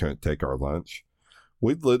couldn't take our lunch,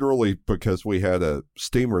 we'd literally, because we had a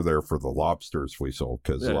steamer there for the lobsters we sold,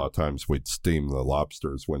 because a lot of times we'd steam the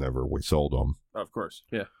lobsters whenever we sold them. Of course.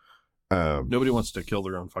 Yeah. Nobody wants to kill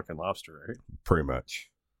their own fucking lobster, right? Pretty much.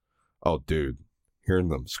 Oh, dude, hearing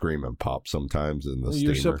them scream and pop sometimes in the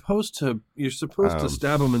You're steamer. supposed to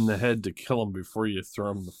stab them in the head to kill them before you throw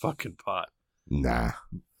them in the fucking pot. Nah.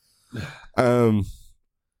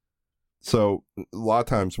 So a lot of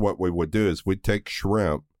times what we would do is we'd take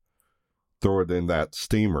shrimp, throw it in that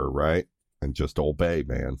steamer, right? And just obey,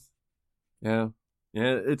 man. Yeah.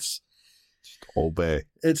 Yeah, it's Obey.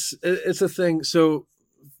 it's a thing. So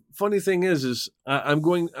funny thing is I'm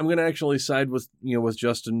going to actually side with with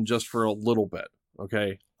Justin just for a little bit.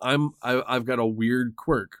 Okay. I've got a weird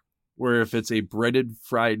quirk where if it's a breaded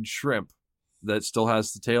fried shrimp that still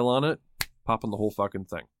has the tail on it, popping the whole fucking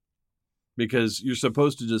thing. Because you're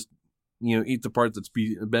supposed to just eat the part that's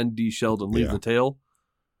been deshelled and leave the tail.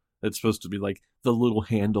 It's supposed to be like the little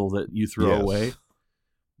handle that you throw away.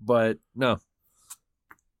 But no.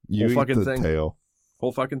 You Whole eat fucking the thing. tail.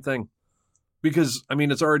 Whole fucking thing. Because, I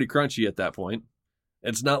mean, it's already crunchy at that point.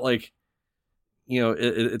 It's not like,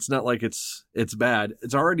 it's not like it's bad.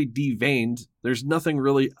 It's already deveined. There's nothing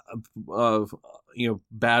really,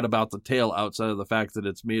 bad about the tail outside of the fact that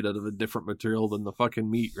it's made out of a different material than the fucking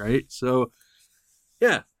meat, right? So,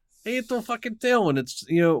 yeah, I eat the fucking tail when it's,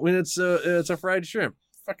 it's a fried shrimp.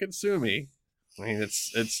 Fucking sue me. I mean,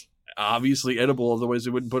 it's obviously edible, otherwise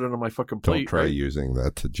they wouldn't put it on my fucking plate. Don't try right? using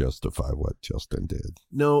that to justify what Justin did.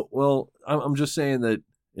 No, well, I'm just saying that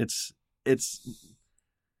it's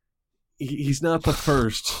he's not the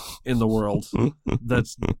first in the world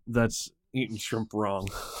that's eating shrimp wrong.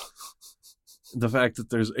 The fact that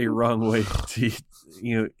there's a wrong way to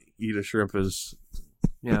eat a shrimp is,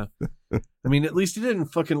 yeah. I mean, at least he didn't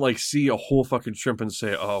fucking like see a whole fucking shrimp and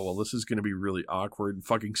say, "Oh, well, this is going to be really awkward," and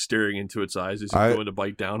fucking staring into its eyes as he's going to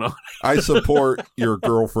bite down on it. I support your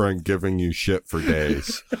girlfriend giving you shit for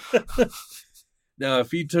days. Now,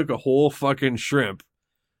 if he took a whole fucking shrimp,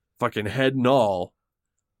 fucking head and all,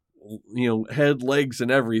 head, legs,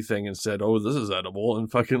 and everything, and said, "Oh, this is edible,"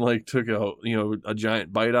 and fucking like took a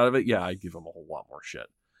giant bite out of it, yeah, I'd give him a whole lot more shit.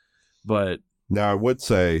 But now, I would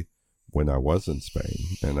say, when I was in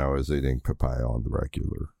Spain and I was eating papaya on the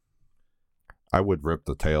regular, I would rip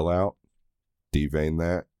the tail out, devein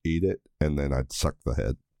that, eat it, and then I'd suck the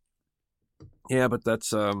head. Yeah, but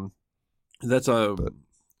that's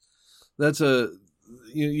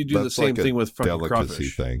you do the same thing with fucking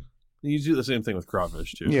crawfish. Thing. You do the same thing with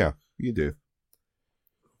crawfish too. Yeah, you do.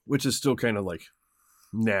 Which is still kind of like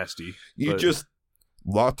nasty. A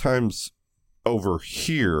lot of times over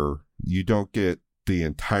here, you don't get the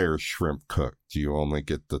entire shrimp cooked. You only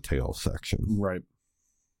get the tail section. Right.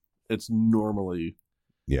 It's normally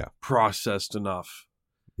processed enough.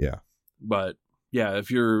 Yeah. But yeah, if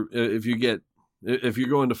you're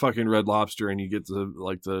going to fucking Red Lobster and you get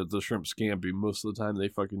the shrimp scampi, most of the time they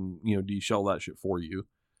fucking de-shell that shit for you.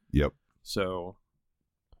 Yep. So,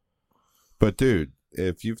 but dude,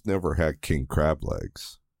 if you've never had king crab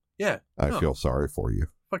legs, I feel sorry for you.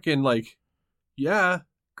 Fucking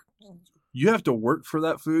you have to work for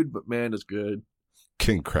that food, but man, it's good.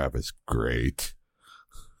 King crab is great.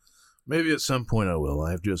 Maybe at some point I will.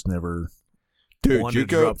 I've just never. Dude, you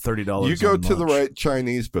go drop $30. You go to the right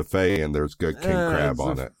Chinese buffet and there's good king crab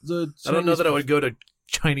on it. I don't know that I would go to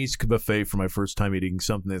Chinese buffet for my first time eating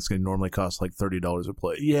something that's going to normally cost like $30 a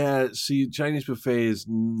plate. Yeah, see, Chinese buffets,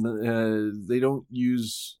 they don't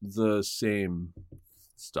use the same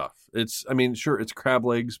stuff. Sure, it's crab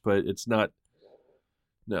legs, but it's not.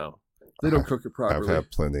 No, they don't cook it properly. I've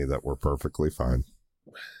had plenty that were perfectly fine.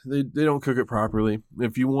 They don't cook it properly.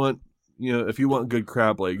 If you want good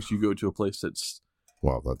crab legs, you go to a place that's.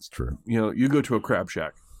 Well, that's true. You go to a crab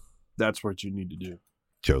shack. That's what you need to do.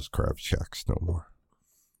 Joe's Crab Shack's no more.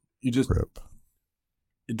 You just Rip.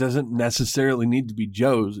 It doesn't necessarily need to be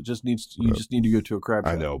Joe's. You just need to go to a crab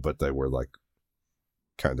shack. I know, but they were like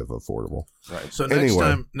kind of affordable. Right. So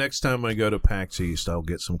next time I go to PAX East, I'll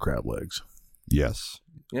get some crab legs. Yes.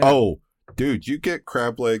 Yeah. Oh, dude, you get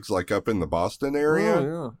crab legs like up in the Boston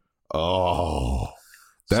area? Oh,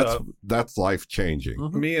 yeah. That's life changing.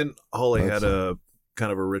 Mm-hmm. Me and Holly had a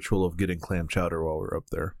kind of a ritual of getting clam chowder while we were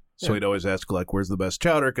up there. So we'd always ask, like, where's the best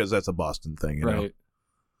chowder? Because that's a Boston thing, you know?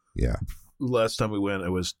 Yeah. Last time we went,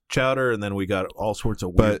 it was chowder, and then we got all sorts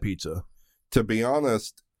of weird pizza. To be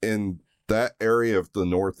honest, in that area of the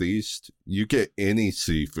Northeast, you get any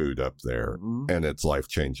seafood up there, and it's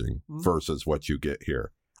life-changing versus what you get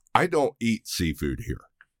here. I don't eat seafood here.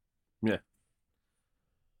 Yeah.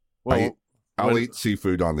 Well, I'll eat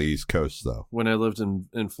seafood on the East Coast, though. When I lived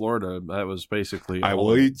in Florida, that was basically I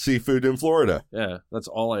will eat seafood in Florida. Yeah, that's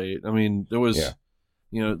all I ate. I mean, there was,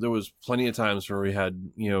 there was plenty of times where we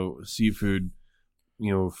had, seafood,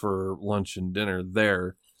 for lunch and dinner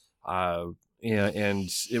there. And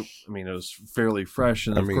it was fairly fresh.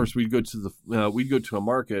 And of course, we'd go to a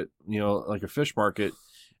market, like a fish market,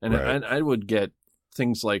 and I would get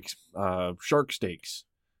things like shark steaks.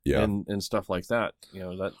 Yeah. And stuff like that.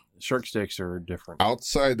 That shark steaks are different.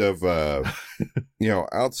 Outside of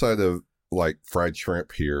like fried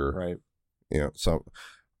shrimp here. Right. So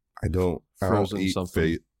I don't eat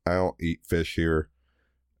fish. I don't eat fish here.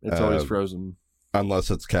 It's always frozen. Unless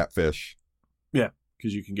it's catfish. Yeah,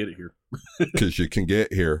 because you can get it here. Because you can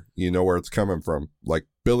get here. You know where it's coming from. Like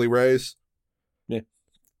Billy Ray's. Yeah.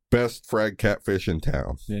 Best fried catfish in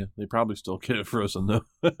town. Yeah, they probably still get it frozen though.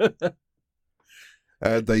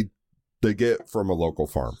 They get from a local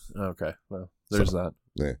farm. Okay, well, there's that.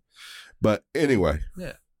 Yeah, but anyway,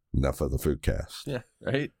 yeah. Enough of the food cast. Yeah,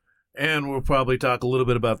 right. And we'll probably talk a little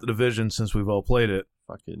bit about the Division since we've all played it.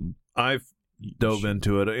 I've dove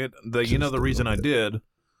into it. The reason I did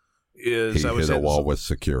is I was hit a wall with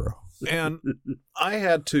Sekiro, and I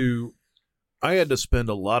had to spend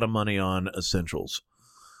a lot of money on essentials.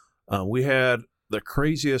 We had the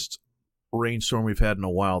craziest rainstorm we've had in a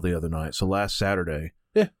while the other night. So last Saturday.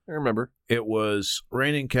 Yeah, I remember. It was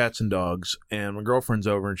raining cats and dogs, and my girlfriend's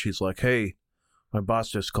over, and she's like, "Hey, my boss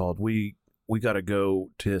just called. We got to go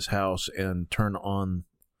to his house and turn on.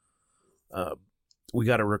 We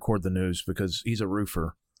got to record the news because he's a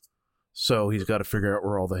roofer, so he's got to figure out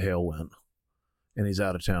where all the hail went, and he's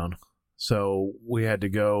out of town. So we had to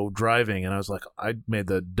go driving, and I was like, I made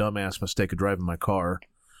the dumbass mistake of driving my car,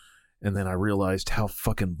 and then I realized how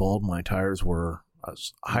fucking bald my tires were. I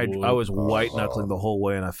was white knuckling the whole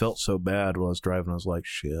way, and I felt so bad while I was driving. I was like,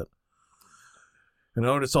 shit. And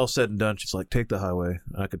when it's all said and done, she's like, take the highway.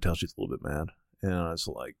 And I could tell she's a little bit mad. And I was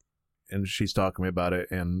like, and she's talking to me about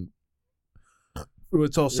it. And when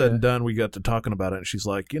it's all said and done, we got to talking about it. And she's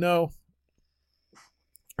like, I know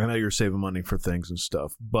you're saving money for things and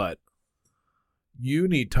stuff, but you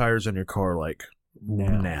need tires in your car like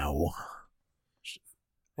now.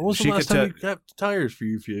 When was the last time you got tires for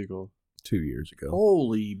your vehicle? 2 years ago.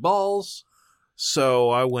 Holy balls. So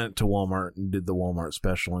I went to Walmart and did the Walmart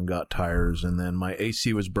special and got tires, and then my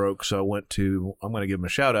AC was broke, so I went to, I'm going to give him a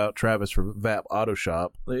shout out, Travis for VAP Auto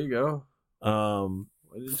Shop. There you go.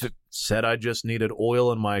 Said I just needed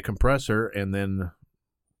oil in my compressor, and then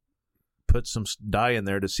put some dye in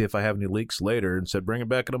there to see if I have any leaks later, and said bring it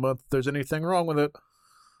back in a month if there's anything wrong with it,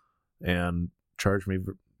 and charged me,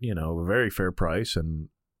 a very fair price, and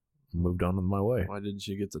moved on with my way. Why didn't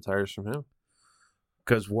you get the tires from him?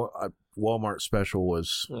 Because Walmart special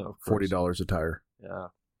was $40 a tire. Yeah.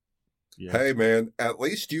 Hey, man, at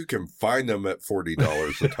least you can find them at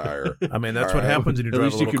 $40 a tire. I mean, that's what happens when you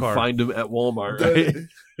drive a little car. At least you can find them at Walmart, right?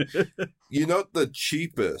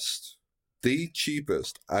 The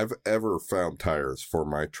cheapest I've ever found tires for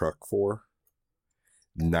my truck for,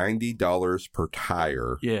 $90 per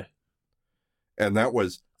tire. Yeah. And that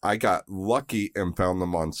was, I got lucky and found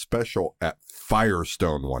them on special at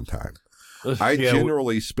Firestone one time. I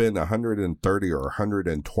generally spend $130 or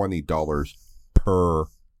 $120 per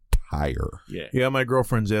tire. Yeah, my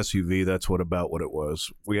girlfriend's SUV, that's what it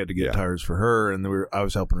was. We had to get tires for her, and I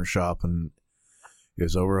was helping her shop, and it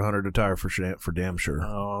was over $100 a tire for damn sure.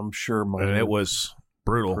 Oh, I'm sure mine. And it was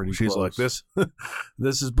brutal. She's like, this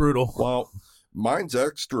is brutal. Well, mine's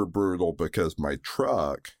extra brutal because my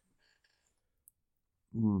truck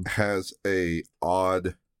has a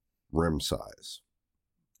odd rim size.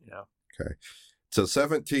 Yeah. Okay. It's a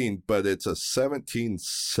 17, but it's a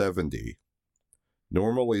 1770.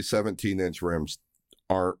 Normally 17-inch rims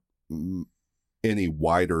aren't any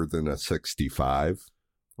wider than a 65.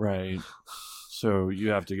 Right. So you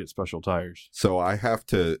have to get special tires. So I have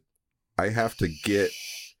to get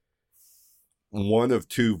one of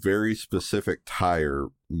two very specific tire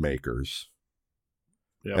makers.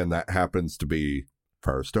 Yep. And that happens to be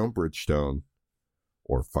Firestone, Bridgestone,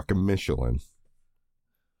 or fucking Michelin.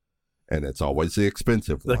 And it's always the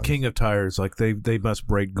expensive one. The king of tires, like they must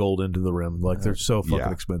break gold into the rim. Like they're so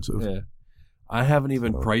fucking expensive. Yeah. I haven't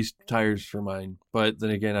even priced tires for mine, but then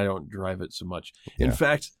again, I don't drive it so much. Yeah. In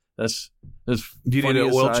fact, that's Do you need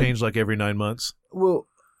an oil change like every 9 months? Well,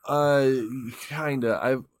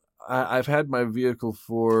 kinda. I've had my vehicle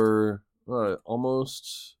for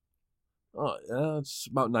almost. It's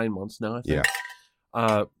about 9 months now, I think.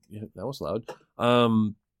 Yeah. That was loud.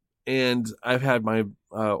 And I've had my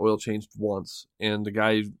oil changed once, and the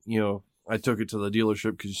guy, I took it to the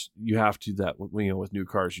dealership because you have to that, with new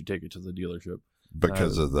cars, you take it to the dealership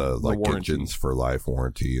because of the warranty. engines for life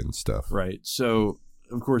warranty and stuff. Right. So,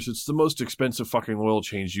 of course, it's the most expensive fucking oil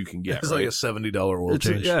change you can get. It's like a $70 oil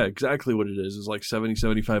change. Yeah, exactly what it is. It's like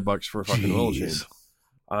 $75 for a fucking oil change.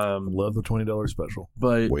 Love the $20 special.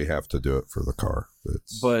 But we have to do it for the car.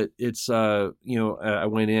 But it's I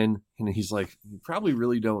went in and he's like, you probably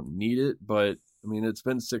really don't need it, but I mean it's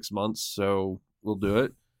been 6 months, so we'll do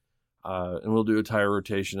it. And we'll do a tire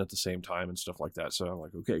rotation at the same time and stuff like that. So I'm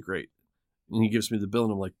like, okay, great. And he gives me the bill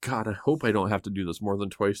and I'm like, God, I hope I don't have to do this more than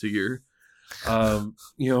twice a year.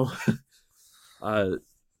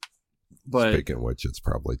 But speaking of which, it's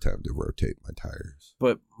probably time to rotate my tires.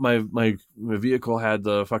 But my vehicle had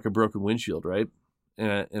the fucking broken windshield, right?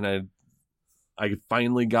 And I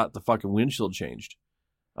finally got the fucking windshield changed.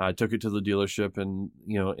 I took it to the dealership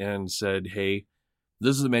and said, hey,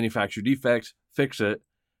 this is a manufacturer defect, fix it.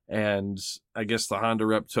 And I guess the Honda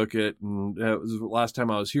rep took it, and it was the last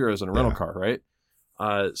time I was here, I was in a rental car, right?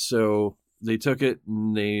 So they took it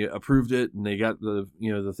and they approved it and they got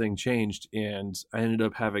the thing changed, and I ended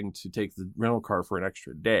up having to take the rental car for an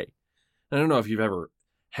extra day. I don't know if you've ever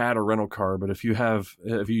had a rental car, but if you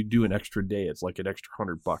do an extra day, it's like an extra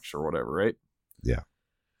 $100 or whatever, right? Yeah.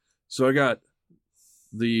 So I got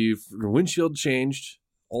the windshield changed,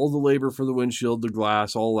 all the labor for the windshield, the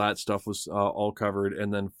glass, all that stuff was all covered,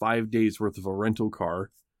 and then 5 days worth of a rental car,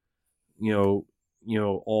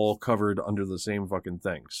 all covered under the same fucking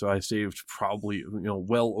thing. So I saved probably,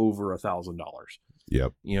 well over $1,000.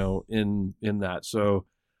 Yep. In that. So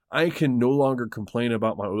I can no longer complain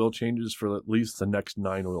about my oil changes for at least the next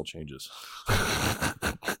 9 oil changes.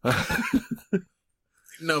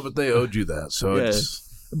 No, but they owed you that, so Yeah. it's...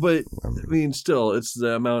 But I mean, still, it's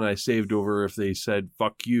the amount I saved over if they said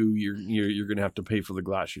 "fuck you," you're going to have to pay for the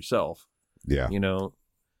glass yourself. Yeah, You know.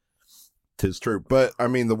 'tis true. But I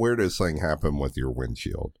mean, the weirdest thing happened with your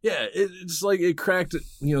windshield. Yeah, it's like it cracked,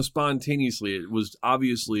 spontaneously. It was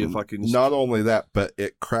obviously a fucking... Not only that, but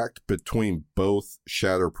it cracked between both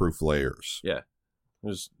shatterproof layers. Yeah.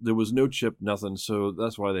 There was no chip, nothing, so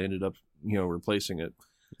that's why they ended up, replacing it.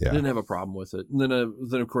 Yeah. Didn't have a problem with it. And then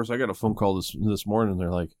of course, I got a phone call this morning. They're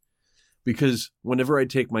like, because whenever I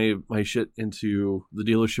take my shit into the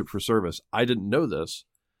dealership for service, I didn't know this.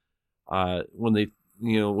 When they...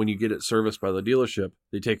 when you get it serviced by the dealership,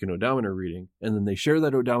 they take an odometer reading, and then they share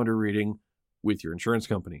that odometer reading with your insurance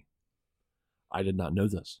company. I did not know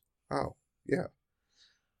this. Oh, yeah.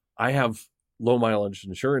 I have low mileage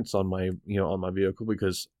insurance on my vehicle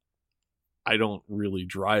because I don't really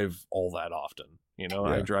drive all that often.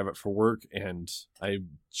 I drive it for work, and I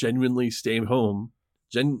genuinely stay home.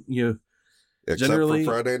 Except Generally-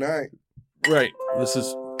 for Friday night. Right. This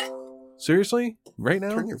is seriously right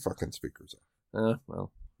now. Turn your fucking speakers off.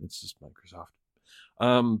 Well, it's just Microsoft.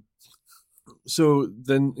 So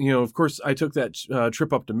then, of course, I took that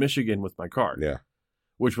trip up to Michigan with my car. Yeah.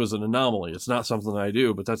 Which was an anomaly. It's not something I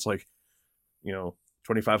do, but that's like,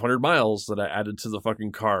 2,500 miles that I added to the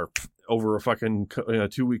fucking car over a fucking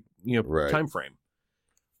 2-week, Right. time frame.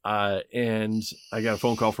 And I got a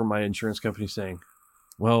phone call from my insurance company saying,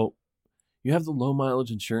 well, you have the low mileage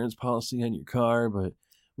insurance policy on your car, but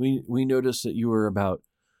we noticed that you were about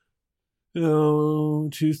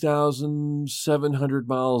 2,700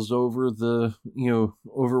 miles over the,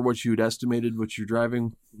 over what you'd estimated what your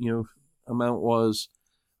driving, amount was,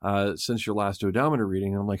 since your last odometer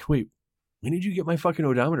reading. And I'm like, wait, when did you get my fucking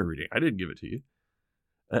odometer reading? I didn't give it to you.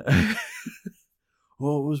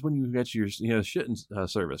 Well, it was when you got your, shit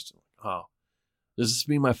serviced. Oh, does this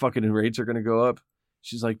mean my fucking rates are going to go up?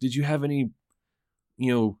 She's like, did you have any,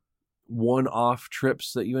 one-off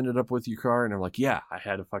trips that you ended up with your car? And I'm like, yeah, I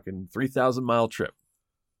had a fucking 3,000-mile trip.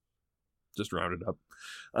 Just rounded up.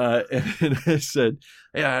 And I said,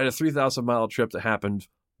 yeah, I had a 3,000-mile trip that happened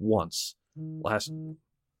once.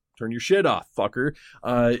 Turn your shit off, fucker.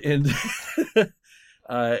 And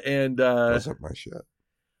Wasn't my shit.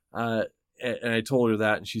 And I told her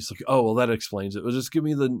that, and she's like, oh, well, that explains it. Well, just give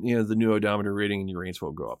me the, the new odometer reading, and your rates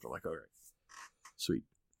won't go up. I'm like, all right, sweet.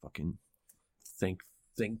 Fucking thank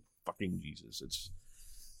fucking Jesus. It's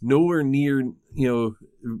nowhere near,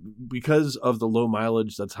 because of the low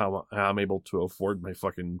mileage, that's how I'm able to afford my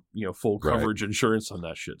fucking, full coverage insurance on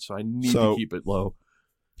that shit. So I need to keep it low.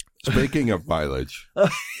 Speaking of mileage,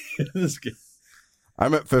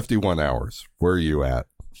 I'm at 51 hours. Where are you at?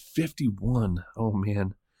 51. Oh,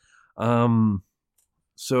 man.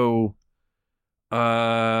 So,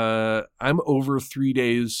 I'm over 3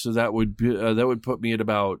 days, so that would be, that would put me at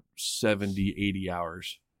about 70, 80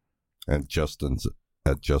 hours. And Justin's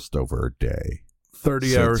at just over a day.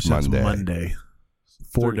 30 hours since Monday.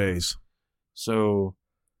 4 days. So,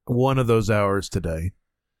 one of those hours today.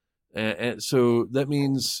 And so that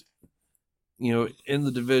means, in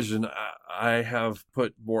the division, I have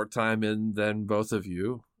put more time in than both of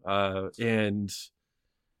you, and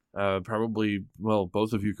probably, well,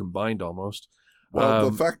 both of you combined almost. Well,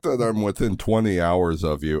 the fact that I'm within 20 hours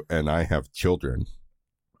of you and I have children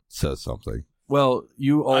says something. Well,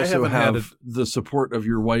 you also haven't had have the support of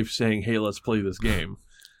your wife saying, hey, let's play this game.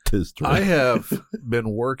 'Tis true. I have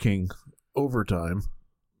been working overtime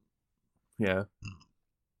Yeah.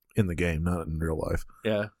 in the game, not in real life.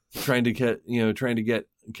 Yeah. Trying to catch. No,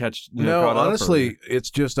 caught up, honestly, it's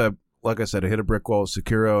just like I said, I hit a brick wall with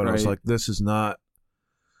Sekiro, and I was Right. like, this is not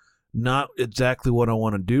exactly what I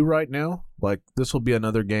want to do right now. Like, this will be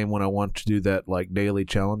another game when I want to do that, like, daily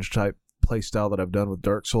challenge type play style that I've done with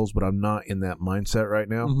Dark Souls, but I'm not in that mindset right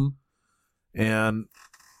now. Mm-hmm. And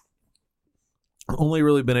only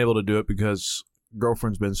really been able to do it because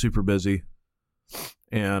girlfriend's been super busy,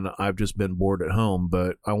 and I've just been bored at home.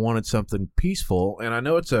 But I wanted something peaceful, and I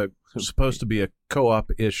know it's supposed to be a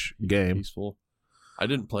co-op-ish game. Peaceful. I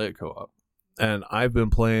didn't play it co-op. And I've been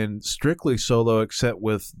playing strictly solo, except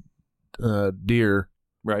with Deer.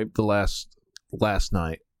 Right. The last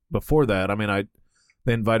night. Before that, I mean,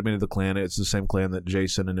 they invited me to the clan. It's the same clan that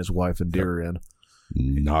Jason and his wife and Deer are in.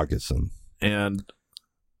 Noggeson. And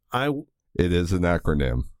It is an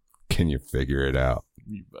acronym. Can you figure it out?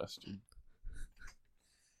 You bastard.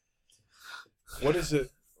 What is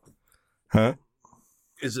it? Huh?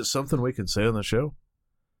 Is it something we can say on the show?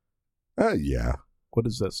 Yeah. What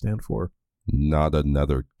does that stand for? Not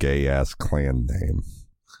another gay-ass clan name.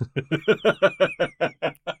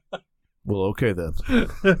 Well, okay then.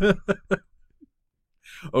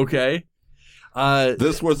 Okay.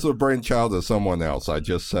 This was the brainchild of someone else. I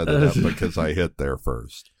just set it up because I hit there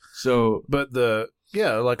first. So, But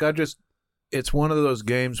it's one of those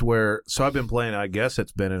games where, so I've been playing, I guess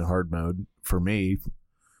it's been in hard mode for me,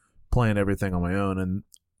 playing everything on my own. And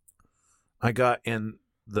I got in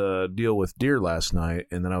the deal with Deer last night,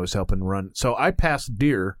 and then I was helping run. So I passed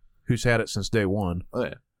Deer, who's had it since day one. oh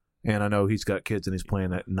yeah. And I know he's got kids and he's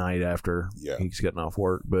playing at night after he's getting off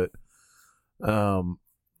work. But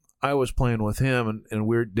I was playing with him, and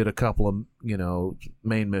we did a couple of,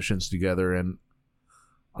 main missions together. And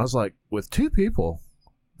I was like, with two people,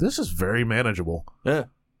 this is very manageable. Yeah.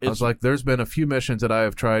 I was like, there's been a few missions that I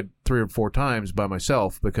have tried 3 or 4 times by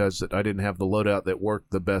myself because I didn't have the loadout that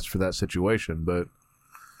worked the best for that situation. But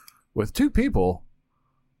with 2 people,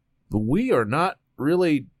 we are not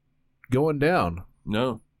really going down.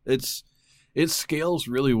 No. It scales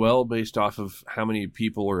really well based off of how many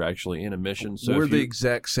people are actually in a mission. So we're the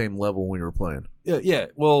exact same level when we were playing. Yeah.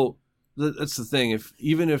 Well, that's the thing.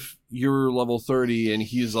 Even if you're level 30 and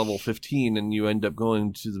he's level 15, and you end up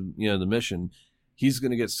going to the mission, he's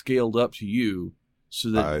going to get scaled up to you. So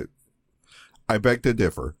that I beg to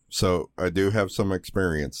differ. So I do have some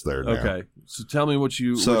experience there now. Okay. So tell me what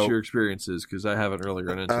your experience is, because I haven't really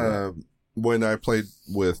run into it. When I played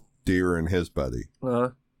with Deer and his buddy,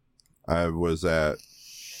 I was at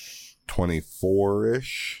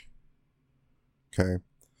 24-ish. Okay.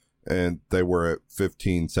 And they were at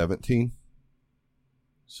 15, 17.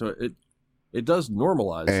 So it does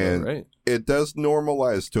normalize, though, right? It does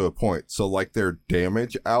normalize to a point. So, like, their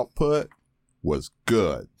damage output was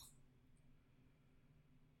good.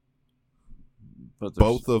 But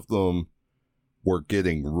both of them were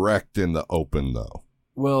getting wrecked in the open, though.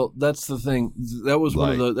 Well, that's the thing. That was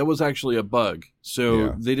that was actually a bug. So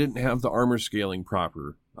they didn't have the armor scaling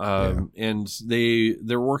proper, and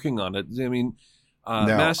they're working on it. I mean,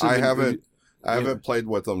 now I haven't played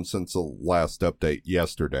with them since the last update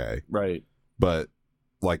yesterday, right? But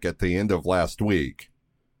like at the end of last week,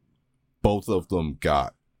 both of them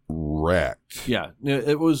got wrecked. Yeah,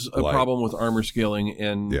 it was a problem with armor scaling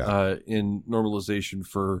and in normalization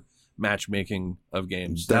for matchmaking of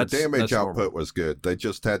games. Their damage output was good. They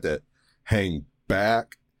just had to hang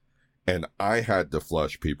back, and I had to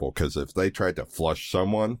flush people because if they tried to flush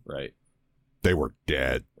someone, right, they were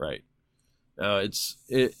dead. Right. It's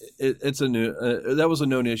a new that was a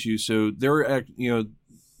known issue. So there's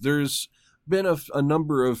been a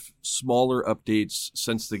number of smaller updates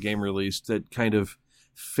since the game released that kind of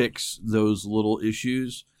fix those little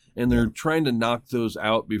issues. And they're trying to knock those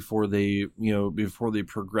out before they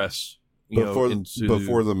progress. Before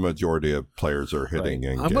the majority of players are hitting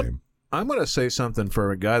in game. I'm going to say something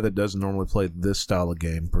for a guy that doesn't normally play this style of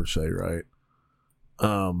game per se, right?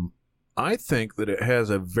 I think that it has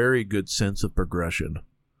a very good sense of progression.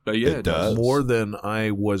 It does. More than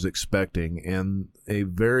I was expecting, and a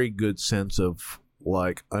very good sense of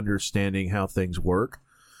like understanding how things work.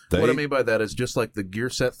 What I mean by that is just like the gear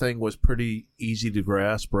set thing was pretty easy to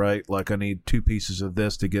grasp, right? Like I need 2 pieces of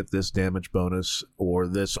this to get this damage bonus or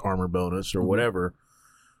this armor bonus or whatever.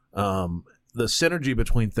 The synergy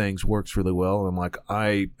between things works really well, and like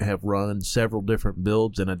I have run several different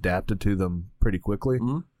builds and adapted to them pretty quickly.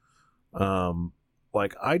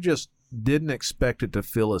 Like I just didn't expect it to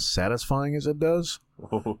feel as satisfying as it does.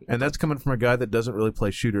 And that's coming from a guy that doesn't really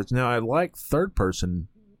play shooters. Now I like third-person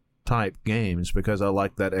type games because I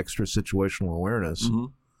like that extra situational awareness,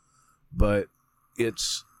 but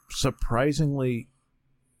it's surprisingly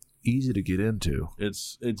easy to get into.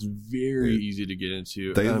 It's very easy to get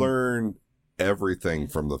into. They learn everything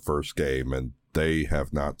from the first game, and they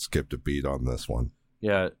have not skipped a beat on this one.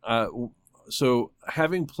 Yeah. So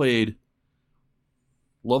having played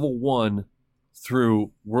level 1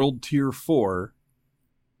 through World Tier 4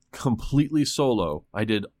 completely solo, I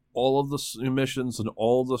did all of the missions and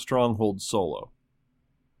all of the strongholds solo.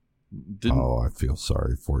 I feel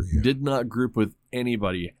sorry for you. Did not group with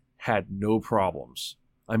anybody. Had no problems.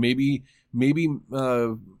 I maybe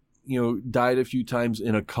died a few times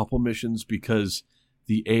in a couple missions because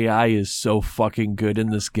the AI is so fucking good in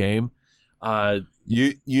this game.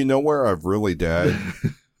 You know where I've really died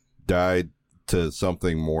to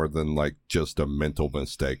something more than like just a mental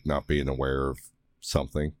mistake, not being aware of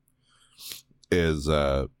something, is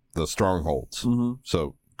the strongholds.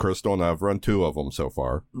 So Crystal and I've run 2 of them so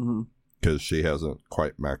far because she hasn't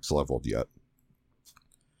quite max leveled yet,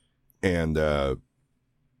 and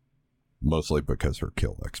mostly because her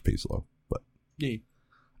kill XP is low. But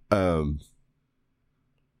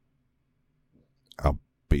I'll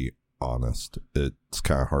be honest, it's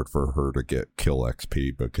kind of hard for her to get kill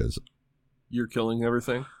XP because you're killing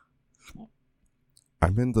everything.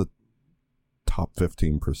 I'm in the top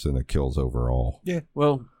 15% of kills overall. Yeah.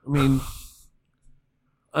 Well, I mean,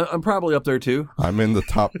 I'm probably up there too. I'm in the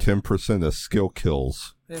top 10% of skill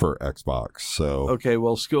kills for Xbox. So okay,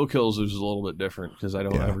 well, skill kills is a little bit different because I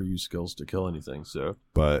don't ever use skills to kill anything. So,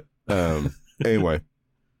 but anyway,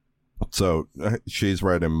 so she's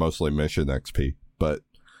right in mostly mission XP. But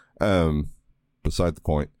beside the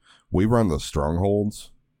point, we run the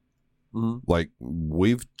strongholds. mm-hmm. Like,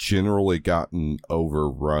 we've generally gotten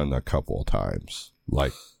overrun a couple of times.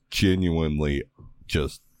 Like, genuinely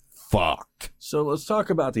just fucked. So let's talk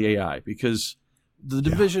about the AI, because the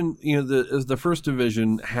division, the first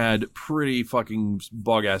division had pretty fucking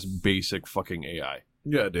bug-ass basic fucking AI.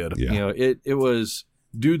 Yeah, it did. Yeah. It was,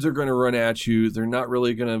 dudes are going to run at you. They're not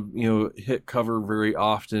really going to, hit cover very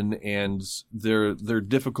often, and their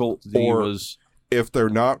difficulty was... If they're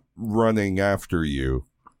not running after you,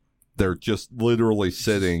 they're just literally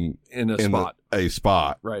sitting in a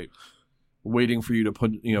spot. Right. Waiting for you to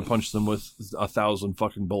punch them with 1,000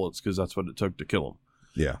 fucking bullets, because that's what it took to kill them.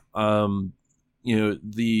 Yeah.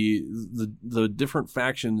 The different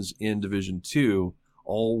factions in Division 2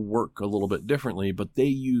 all work a little bit differently, but they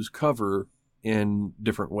use cover in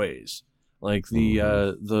different ways. Like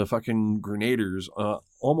the fucking grenadiers,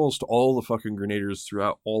 almost all the fucking grenadiers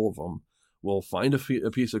throughout all of them will find a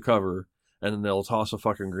piece of cover, and then they'll toss a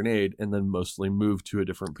fucking grenade and then mostly move to a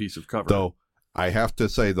different piece of cover. Though I have to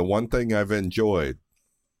say, the one thing I've enjoyed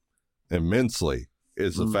immensely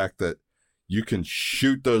is the fact that you can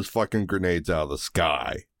shoot those fucking grenades out of the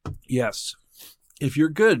sky. Yes. If you're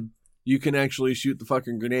good, you can actually shoot the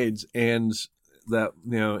fucking grenades, and that,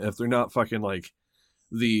 if they're not fucking like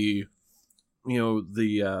the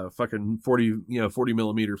fucking 40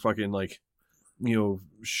 millimeter fucking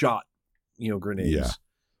shot, grenades. Yeah.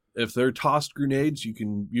 If they're tossed grenades, you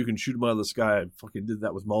can shoot them out of the sky. I fucking did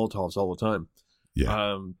that with Molotovs all the time.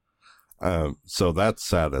 Yeah. So that's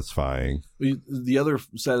satisfying. The other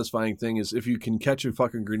satisfying thing is if you can catch a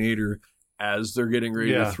fucking grenader as they're getting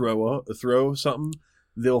ready to throw something,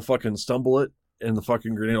 they'll fucking stumble it, and the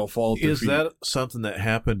fucking grenade will fall at their feet. Is that something that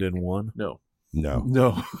happened in 1? No.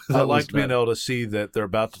 I liked being able to see that they're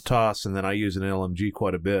about to toss, and then I use an LMG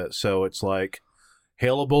quite a bit. So it's like,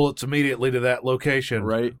 hail of bullets immediately to that location.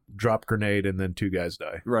 Right. Drop grenade, and then 2 guys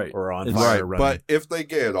die. Right. Or on fire running. But if they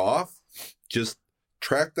get off, just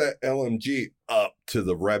track that LMG up to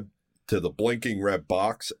the blinking red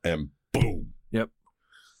box, and boom. Yep.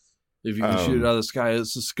 If you can shoot it out of the sky,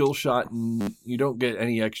 it's a skill shot, and you don't get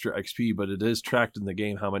any extra XP, but it is tracked in the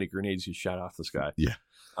game how many grenades you shot off the sky. Yeah.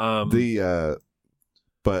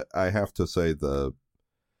 But I have to say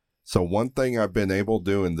so one thing I've been able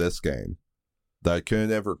to do in this game that I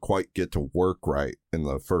couldn't ever quite get to work right in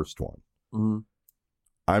the first one. Mm-hmm.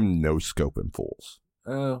 I'm no scoping fools.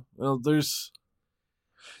 Well, there's...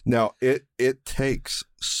 Now, it takes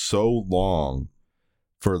so long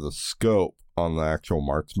for the scope on the actual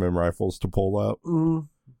marksman rifles to pull up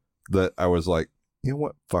that I was like, you know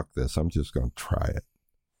what? Fuck this. I'm just going to try it.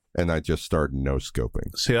 And I just started no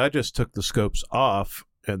scoping. See, I just took the scopes off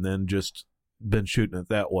and then just been shooting it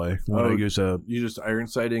that way. When I use you just iron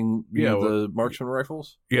sighting the marksman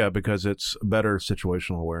rifles? Yeah, because it's better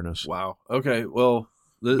situational awareness. Wow. Okay, well...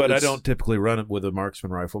 But I don't typically run it with a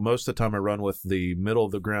marksman rifle. Most of the time I run with the middle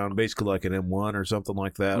of the ground, basically like an M1 or something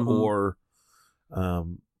like that. Mm-hmm. Or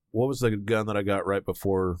what was the gun that I got right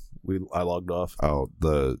before I logged off? Oh,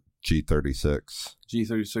 the G36.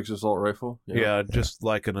 G36 assault rifle? Yeah, just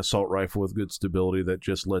like an assault rifle with good stability that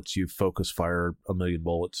just lets you focus fire 1,000,000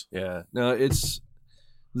 bullets. Yeah. No, it's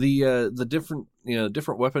the different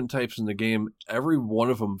different weapon types in the game. Every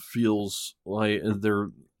one of them feels like they're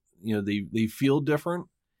they feel different.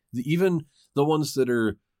 Even the ones that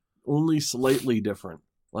are only slightly different,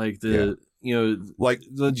 like like the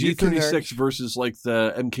G36 versus like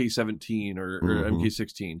the MK17 or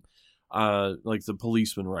MK16, like the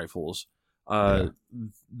policeman rifles.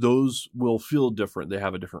 Those will feel different. They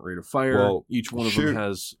have a different rate of fire. Well, each one of them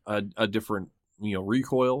has a different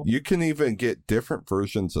recoil. You can even get different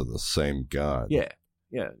versions of the same gun. Yeah.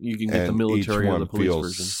 You can get the military or the police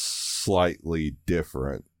version. Slightly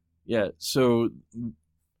different. Yeah. So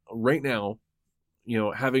right now,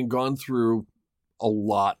 having gone through a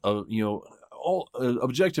lot of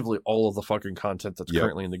objectively all of the fucking content that's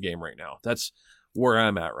currently in the game right now. That's where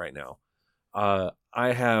I'm at right now.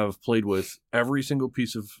 I have played with every single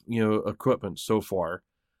piece of equipment so far,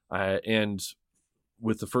 and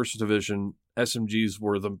with the first division, SMGs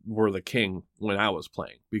were the king when I was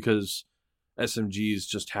playing, because SMGs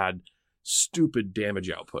just had stupid damage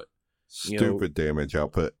output. Damage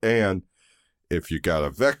output, and if you got a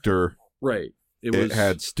vector, right, it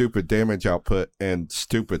had stupid damage output and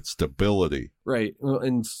stupid stability. Right,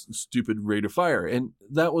 and stupid rate of fire. And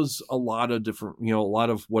that was a lot of different, a lot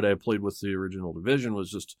of what I played with the original Division was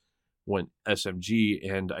just went SMG,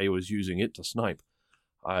 and I was using it to snipe.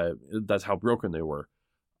 That's how broken they were.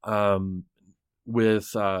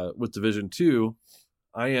 With Division 2,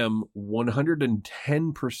 I am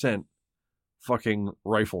 110% fucking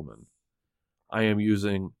rifleman. I am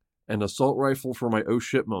using an assault rifle for my oh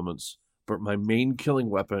shit moments, but my main killing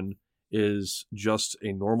weapon is just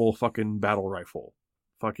a normal fucking battle rifle.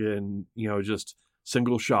 Fucking, just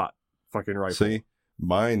single shot fucking rifle. See,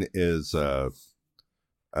 mine is a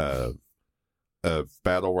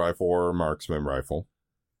battle rifle or a marksman rifle.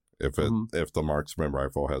 If the marksman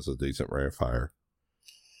rifle has a decent rate of fire.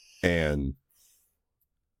 And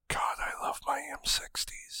God, I love my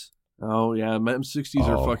M60s. Oh yeah, my M60s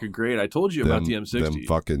are fucking great. I told you about the M60. Them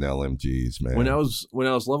fucking LMGs, man. When I was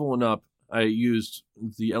leveling up, I used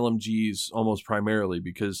the LMGs almost primarily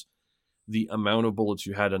because the amount of bullets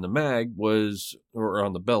you had in the mag was, or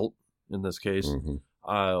on the belt in this case,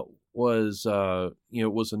 was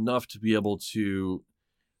enough to be able to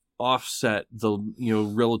offset the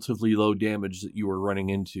relatively low damage that you were running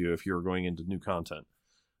into if you were going into new content.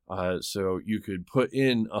 So you could put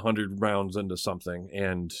in 100 rounds into something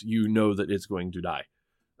and that it's going to die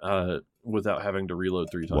without having to reload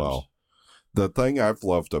 3 times. Well, the thing I've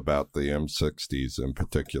loved about the M60s in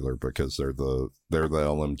particular, because they're the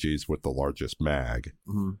LMGs with the largest mag,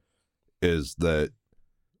 is that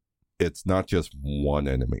it's not just one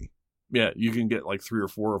enemy. Yeah, you can get like 3 or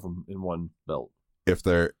 4 of them in one belt.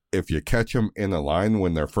 If you catch them in a line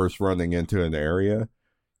when they're first running into an area,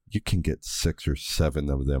 you can get 6 or 7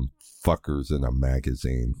 of them fuckers in a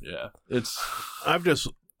magazine. Yeah,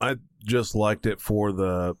 I just liked it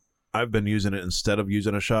for I've been using it instead of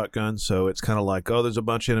using a shotgun, so it's kind of like, oh, there's a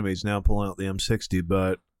bunch of enemies, now pulling out the M60,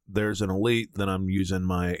 but there's an elite, then I'm using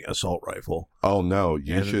my assault rifle. Oh no,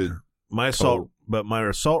 my assault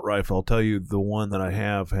rifle, I'll tell you, the one that I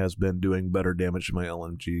have has been doing better damage to my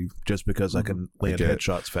LMG just because I can land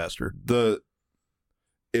headshots faster.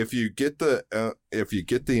 If you get the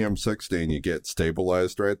M60 and you get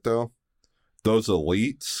stabilized right though, those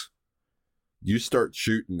elites, you start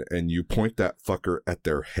shooting and you point that fucker at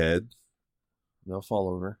their head, they'll fall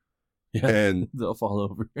over. Yeah, and they'll fall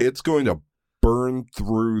over. It's going to burn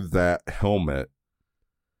through that helmet,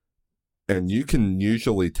 and you can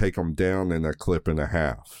usually take them down in a clip and a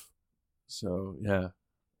half. So yeah,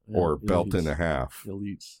 or belt and a half.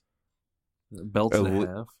 Elites, belts and a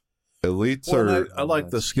half. Elites are. I like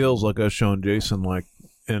the skills, like I was showing Jason.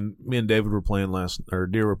 And me and David were playing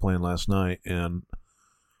Deer were playing last night, and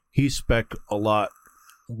he spec'd a lot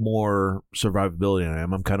more survivability than I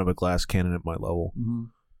am. I'm kind of a glass cannon at my level,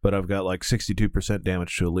 but I've got like 62%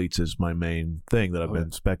 damage to elites is my main thing that I've been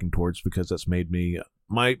spec'ing towards because that's made me.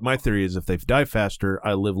 My theory is if they die faster,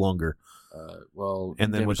 I live longer.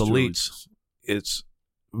 And then with elites, it's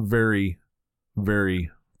very,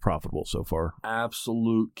 very profitable so far.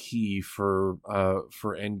 Absolute key for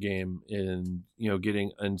endgame in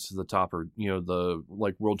getting into the top, or the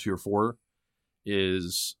like World Tier 4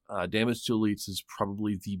 is damage to elites is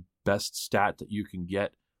probably the best stat that you can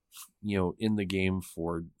get in the game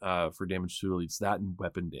for damage to elites, that and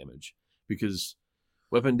weapon damage, because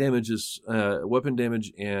weapon damage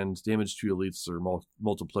and damage to elites are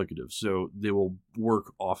multiplicative, so they will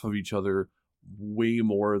work off of each other way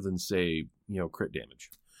more than say crit damage.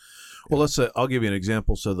 Well, let's say I'll give you an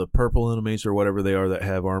example. So the purple enemies or whatever they are that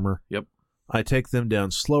have armor. Yep. I take them down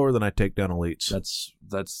slower than I take down elites.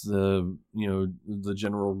 That's the the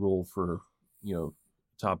general rule for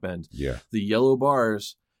top end. Yeah. The yellow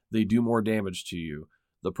bars, they do more damage to you.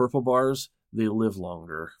 The purple bars, they live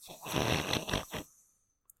longer.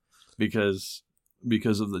 Because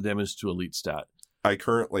of the damage to elite stat. I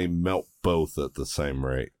currently melt both at the same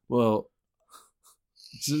rate. Well,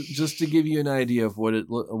 just to give you an idea of what it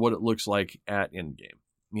looks like at endgame.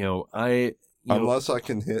 Unless I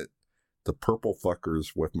can hit the purple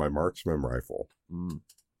fuckers with my marksman rifle,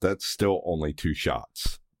 that's still only 2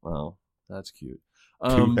 shots. Well, that's cute. 2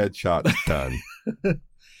 headshots done.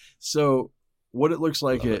 So, what it looks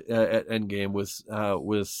like at endgame with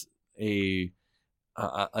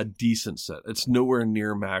a decent set. It's nowhere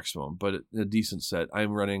near maximum, but a decent set.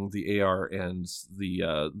 I'm running the AR and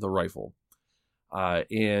the rifle,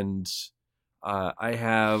 and I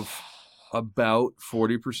have about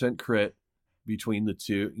 40% crit between the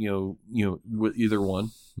two. With either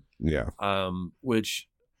one. Yeah. Which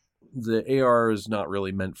the AR is not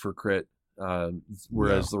really meant for crit,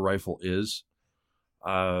 whereas the rifle is.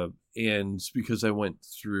 And because I went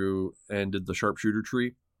through and did the sharpshooter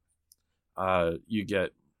tree, You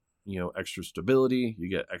get, extra stability, you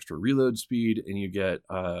get extra reload speed, and you get,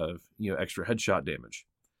 extra headshot damage.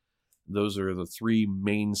 Those are the 3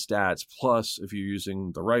 main stats. Plus, if you're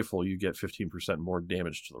using the rifle, you get 15% more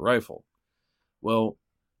damage to the rifle. Well,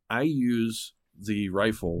 I use the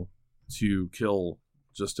rifle to kill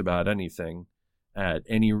just about anything at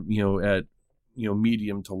any,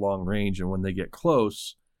 medium to long range. And when they get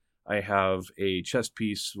close, I have a chest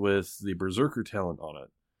piece with the Berserker talent on it.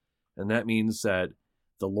 And that means that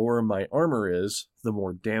the lower my armor is, the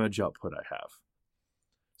more damage output I have.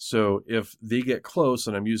 So if they get close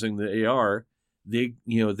and I'm using the AR,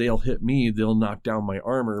 they'll hit me, they'll knock down my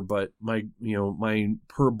armor, but my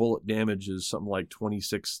per bullet damage is something like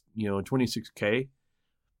 26K.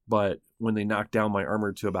 But when they knock down my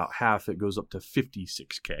armor to about half, it goes up to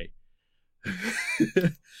 56K.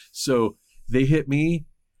 So they hit me,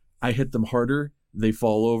 I hit them harder, they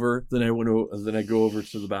fall over, then I go over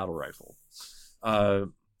to the battle rifle.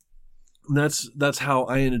 That's how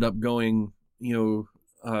I ended up going, and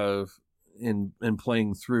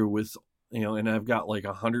playing through with, and I've got like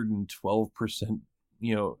 112%,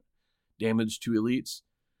 damage to elites.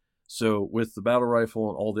 So with the battle rifle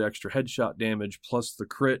and all the extra headshot damage plus the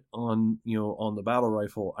crit on the battle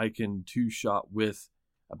rifle, I can 2-shot with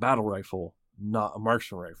a battle rifle, not a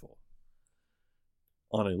marksman rifle,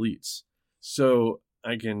 on elites. So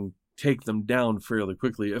I can take them down fairly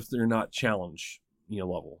quickly if they're not challenge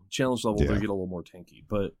level. Challenge level, they get a little more tanky.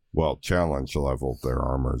 But challenge level, their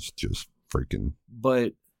armor's just freaking.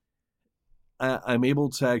 But I'm able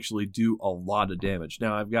to actually do a lot of damage.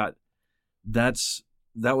 Now I've got that's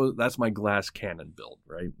my glass cannon build,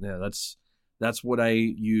 right? Yeah, that's what I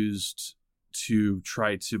used to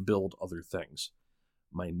try to build other things.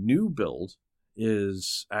 My new build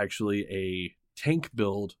is actually a tank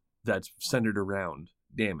build that's centered around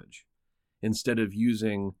damage. Instead of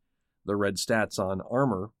using the red stats on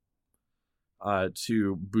armor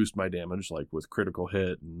to boost my damage, like with critical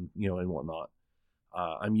hit and and whatnot,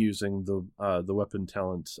 I'm using the weapon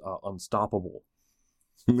talent Unstoppable.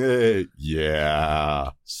 Yeah.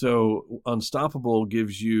 So Unstoppable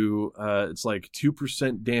gives you it's like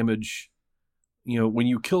 2% damage. When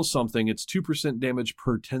you kill something, it's 2% damage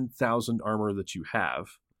per 10,000 armor that you have.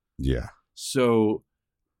 Yeah. So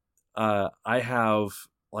I have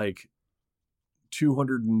like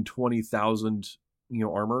 220,000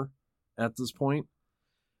 armor at this point.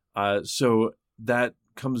 So that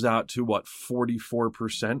comes out to what,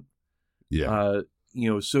 44%? Yeah.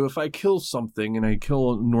 So if I kill something and I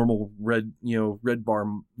kill a normal red bar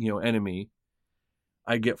enemy,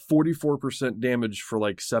 I get 44% damage for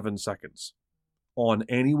like 7 seconds on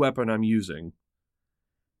any weapon I'm using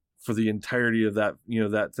for the entirety of that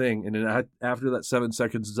that thing. And then after that 7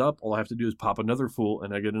 seconds is up, all I have to do is pop another full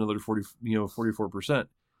and I get another 44%.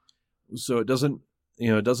 So it doesn't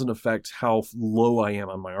affect how low I am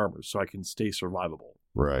on my armor, so I can stay survivable.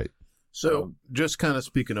 Right. So just kind of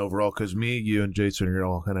speaking overall, because me, you, and Jason are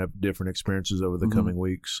all kind of have different experiences over the coming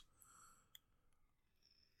weeks.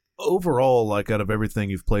 Overall, like out of everything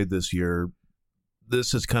you've played this year,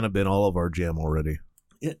 this has kind of been all of our jam already.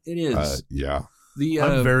 It is. Yeah.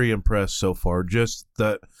 I'm very impressed so far. Just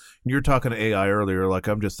that you're talking to AI earlier, like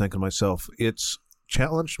I'm just thinking to myself, it's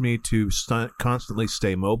challenged me to constantly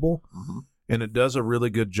stay mobile, and it does a really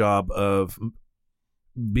good job of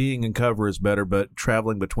being in cover is better, but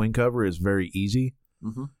traveling between cover is very easy,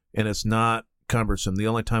 and it's not cumbersome. The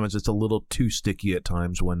only time is it's a little too sticky at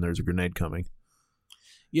times when there's a grenade coming.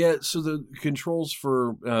 Yeah, so the controls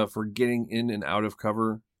for getting in and out of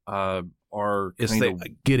cover are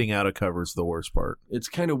getting out of cover is the worst part. It's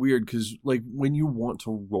kind of weird because like when you want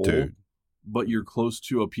to roll, but you're close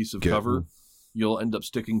to a piece of cover, you'll end up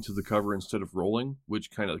sticking to the cover instead of rolling,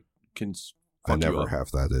 which kind of can. I never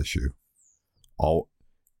have that issue.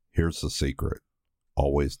 Here's the secret: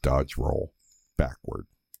 always dodge roll backward.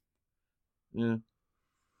 Yeah,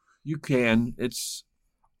 you can. It's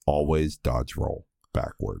always dodge roll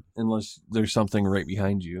backward, unless there's something right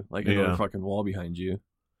behind you, like another fucking wall behind you.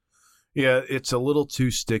 Yeah, it's a little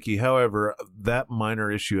too sticky. However, that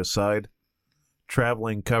minor issue aside,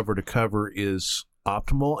 traveling cover to cover is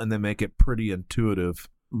optimal, and they make it pretty intuitive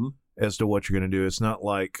as to what you're going to do. It's not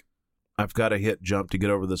like I've got to hit jump to get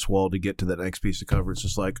over this wall to get to that next piece of cover. It's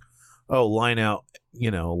just like, line out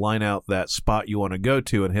that spot you want to go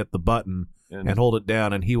to and hit the button and hold it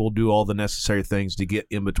down, and he will do all the necessary things to get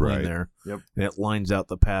in between there. Yep. And it lines out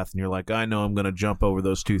the path, and you're like, I know I'm going to jump over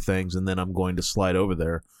those two things, and then I'm going to slide over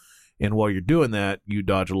there. And while you're doing that, you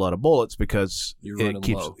dodge a lot of bullets because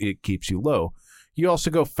it keeps you low. You also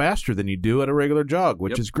go faster than you do at a regular jog,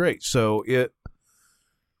 which is great. So it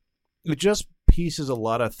just pieces a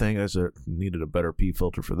lot of things. I needed a better pee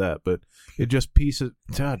filter for that, but it just pieces.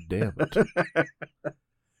 God damn it!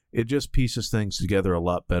 It just pieces things together a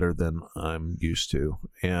lot better than I'm used to,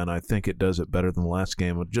 and I think it does it better than the last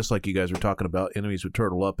game. Just like you guys were talking about, enemies would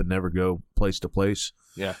turtle up and never go place to place.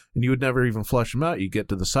 Yeah, and you would never even flush them out. You get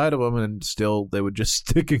to the side of them, and still they would just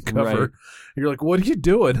stick and cover. Right. You're like, what are you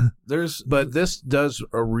doing? But this does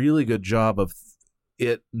a really good job of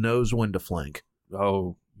it knows when to flank.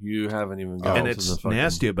 Oh, you haven't even gone and to it's the fucking...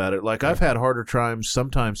 nasty about it. Like, I've had harder times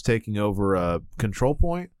sometimes taking over a control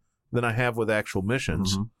point than I have with actual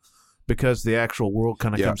missions. Mm-hmm. Because the actual world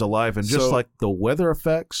kind of comes alive. And just like the weather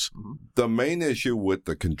effects. The main issue with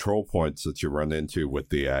the control points that you run into with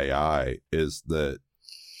the AI is that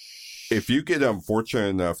if you get unfortunate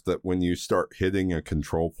enough that when you start hitting a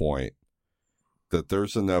control point, that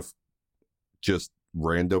there's enough just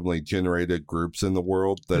randomly generated groups in the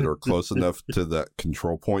world that are close enough to that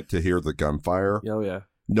control point to hear the gunfire. Oh, yeah.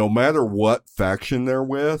 No matter what faction they're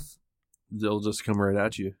with, they'll just come right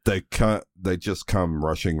at you. They just come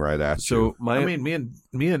rushing right at you. I mean,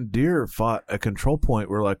 me and Deer fought a control point.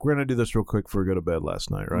 We're like, we're gonna do this real quick before we go to bed last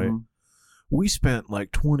night, right? Mm-hmm. We spent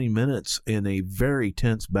like 20 minutes in a very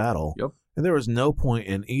tense battle. Yep. And there was no point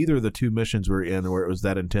in either of the two missions we were in where it was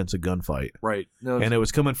that intense a gunfight. Right. No, and it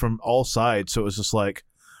was coming from all sides, so it was just like,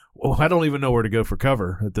 well, I don't even know where to go for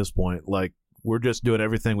cover at this point. Like, we're just doing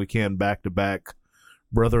everything we can back to back.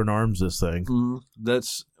 Brother in arms, this thing.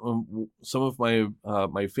 That's some of my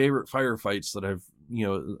my favorite firefights that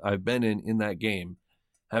I've been in that game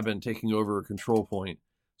have been taking over a control point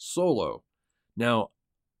solo. Now,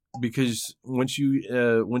 because once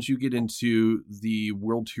you get into the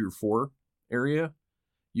World Tier 4 area,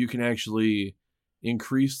 you can actually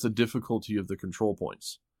increase the difficulty of the control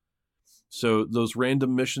points. So those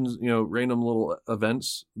random missions, random little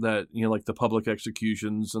events that, like the public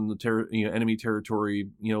executions and the enemy territory,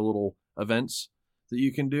 little events that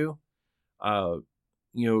you can do,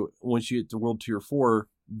 once you get to World Tier 4,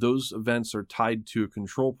 those events are tied to a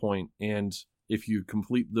control point. And if you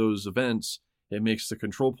complete those events, it makes the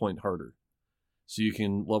control point harder. So you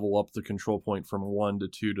can level up the control point from 1 to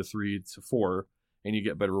 2 to 3 to 4, and you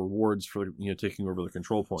get better rewards for, taking over the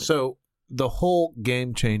control point. So the whole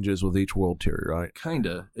game changes with each world tier, right?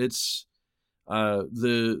 Kinda. It's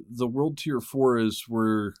the World Tier 4 is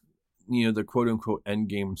where the quote unquote end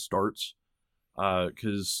game starts,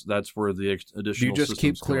 because that's where the additional. You just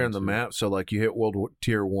keep clearing the map. So like you hit World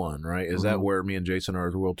Tier 1, right? Is that where me and Jason are?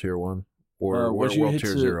 Is World Tier 1 or World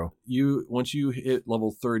Tier 0? Once you hit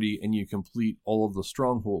level 30 and you complete all of the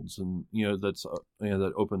strongholds, and that's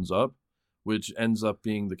that opens up, which ends up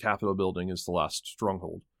being the Capitol building is the last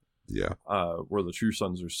stronghold. Yeah. Where the True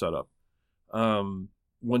Sons are set up.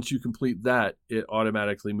 Once you complete that, it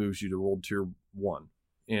automatically moves you to World Tier 1.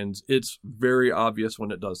 And it's very obvious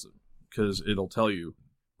when it does it, because it'll tell you,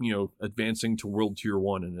 advancing to World Tier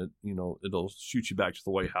 1, and it'll shoot you back to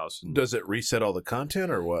the White House. And, does it reset all the content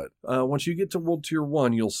or what? Once you get to World Tier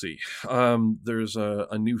 1, you'll see. There's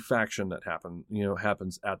a new faction that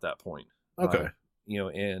happens at that point. Okay.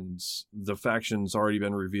 And the faction's already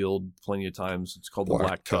been revealed plenty of times. It's called the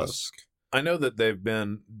Black Tusk. I know that they've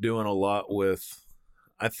been doing a lot with,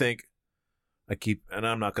 and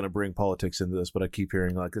I'm not going to bring politics into this, but I keep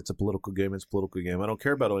hearing like, it's a political game. I don't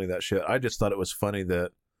care about any of that shit. I just thought it was funny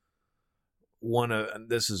that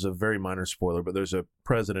this is a very minor spoiler, but there's a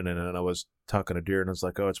president in it, and I was talking to Deer, and I was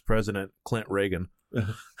like, oh, it's President Clint Reagan.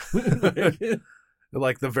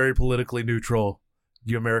 Like the very politically neutral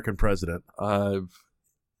American president.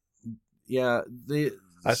 Yeah,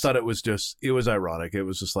 I thought it was ironic. It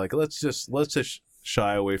was just like, let's just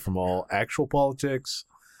shy away from all actual politics,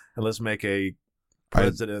 and let's make a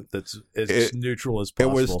president that's as neutral as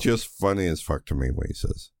possible. It was just funny as fuck to me when he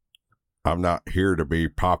says, I'm not here to be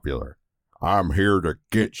popular. I'm here to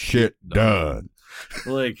get shit done.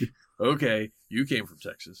 Like, okay, you came from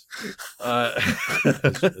Texas.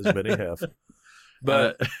 As many have.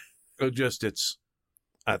 But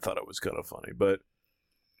I thought it was kind of funny. But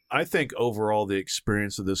I think overall the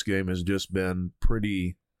experience of this game has just been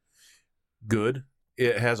pretty good.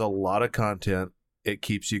 It has a lot of content. It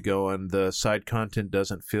keeps you going. The side content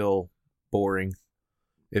doesn't feel boring.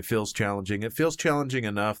 It feels challenging. It feels challenging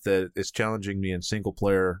enough that it's challenging me in single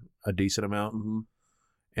player a decent amount. Mm-hmm.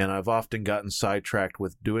 And I've often gotten sidetracked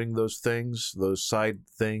with doing those side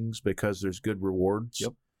things, because there's good rewards.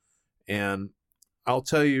 Yep. And I'll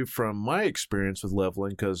tell you from my experience with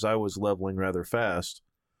leveling, because I was leveling rather fast.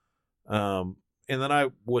 And then I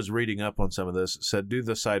was reading up on some of this. It said do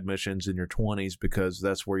the side missions in your 20s, because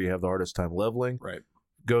that's where you have the hardest time leveling. Right.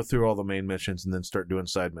 go through all the main missions and then start doing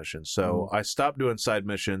side missions. So I stopped doing side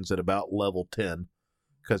missions at about level 10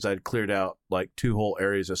 because I'd cleared out like 2 whole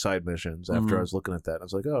areas of side missions after I was looking at that. I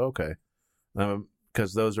was like, oh, okay.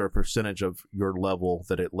 Because those are a percentage of your level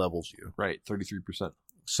that it levels you. Right, 33%.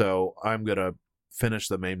 So I'm going to finish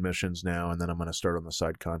the main missions now, and then I'm going to start on the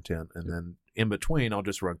side content. And then in between, I'll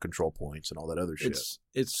just run control points and all that other shit.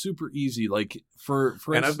 It's super easy. Like, for and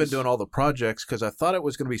instance, I've been doing all the projects because I thought it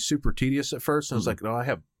was going to be super tedious at first. And I was like, no, I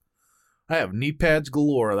have knee pads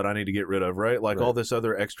galore that I need to get rid of, right? Like all this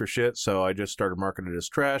other extra shit. So I just started marketing it as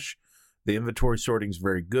trash. The inventory sorting is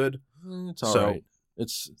very good. It's all right.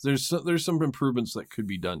 There's some improvements that could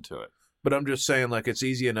be done to it. But I'm just saying, like, it's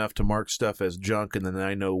easy enough to mark stuff as junk, and then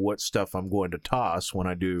I know what stuff I'm going to toss when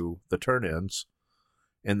I do the turn-ins.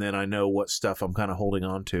 And then I know what stuff I'm kind of holding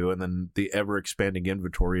on to, and then the ever-expanding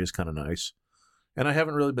inventory is kind of nice. And I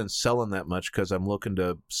haven't really been selling that much because I'm looking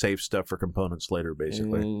to save stuff for components later,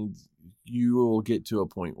 basically. And you will get to a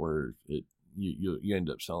point where you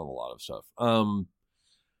end up selling a lot of stuff.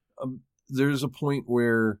 There's a point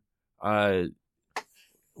where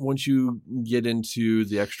once you get into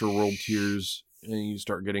the extra world tiers and you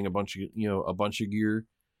start getting a bunch of gear,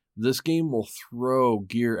 this game will throw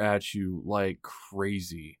gear at you like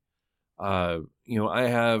crazy. I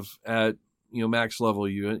have at max level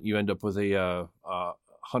you end up with a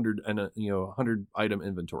 100 and 100 item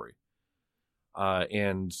inventory,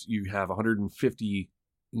 and you have 150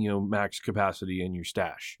 max capacity in your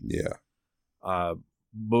stash. Yeah.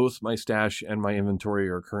 Both my stash and my inventory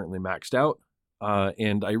are currently maxed out.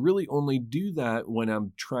 And I really only do that when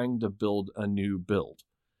I'm trying to build a new build,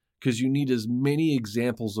 because you need as many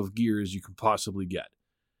examples of gear as you can possibly get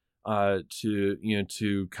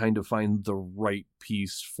to kind of find the right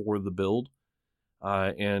piece for the build.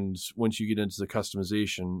 And once you get into the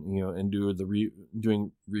customization, and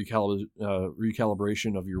doing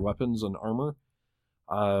recalibration of your weapons and armor,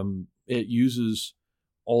 it uses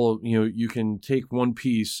all you can take one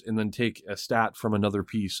piece and then take a stat from another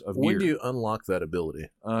piece of gear. When do you unlock that ability?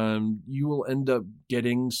 You will end up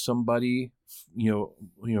getting somebody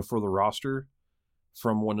for the roster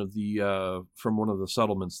from one of the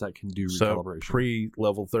settlements that can do recalibration. So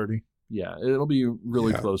pre-level 30? Yeah, it'll be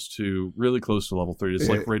really close to level 30. It's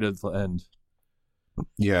like right at the end.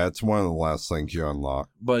 Yeah, it's one of the last things you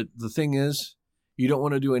unlock. But the thing is, you don't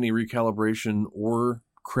want to do any recalibration or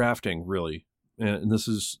crafting, really. And this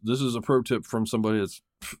is a pro tip from somebody that's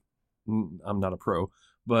I'm not a pro,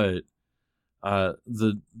 but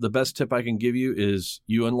the best tip I can give you is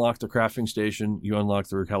you unlock the crafting station, you unlock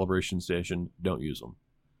the recalibration station, don't use them.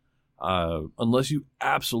 Unless you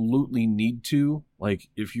absolutely need to, like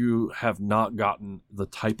if you have not gotten the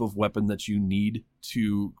type of weapon that you need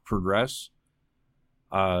to progress,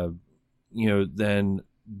 then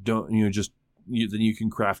don't, then you can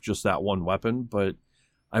craft just that one weapon. But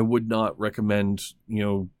I would not recommend,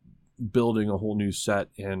 building a whole new set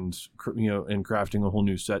and crafting a whole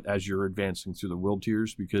new set as you're advancing through the world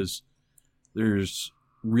tiers, because there's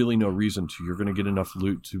really no reason to. You're going to get enough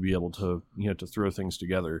loot to be able to, to throw things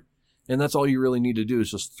together. And that's all you really need to do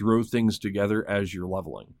is just throw things together as you're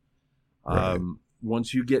leveling. Right.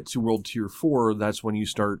 Once you get to World Tier 4, that's when you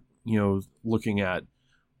start, looking at,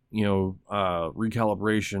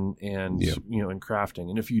 recalibration and, and crafting.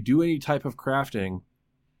 And if you do any type of crafting,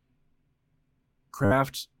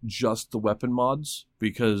 craft just the weapon mods,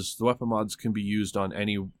 because the weapon mods can be used on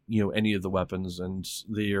any of the weapons, and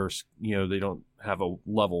they are, they don't have a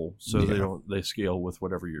level, so they scale with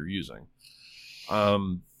whatever you're using.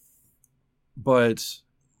 But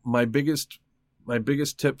my biggest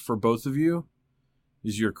tip for both of you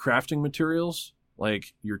is your crafting materials,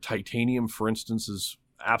 like your titanium, for instance, is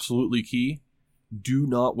absolutely key. Do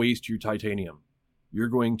not waste your titanium. You're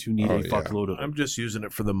going to need a fuckload of it. I'm just using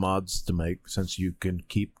it for the mods to make, since you can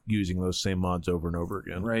keep using those same mods over and over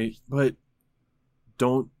again. Right, but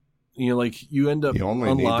don't, you end up You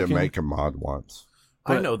only need to make a mod once.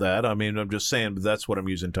 But, I know that. I mean, I'm just saying, but that's what I'm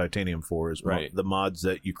using titanium for, is right. The mods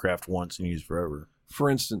that you craft once and use forever. For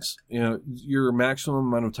instance, your maximum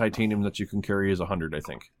amount of titanium that you can carry is 100, I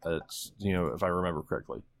think. That's, if I remember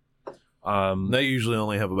correctly. They usually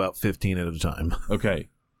only have about 15 at a time. Okay.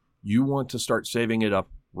 You want to start saving it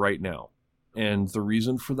up right now. And the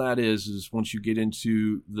reason for that is once you get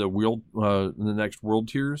into the next world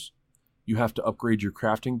tiers, you have to upgrade your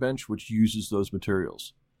crafting bench, which uses those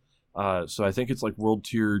materials. So I think it's like world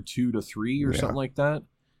tier 2 to 3 or something like that.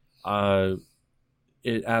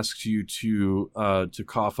 It asks you to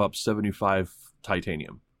cough up 75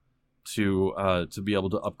 titanium to be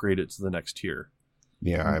able to upgrade it to the next tier.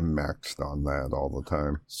 Yeah, I'm maxed on that all the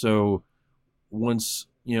time. So once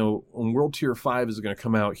when World Tier 5 is going to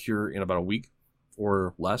come out here in about a week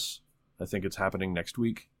or less. I think it's happening next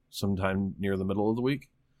week, sometime near the middle of the week.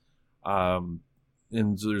 And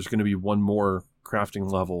there's going to be one more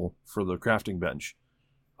crafting level for the crafting bench.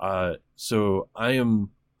 So I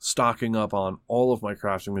am stocking up on all of my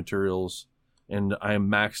crafting materials, and I am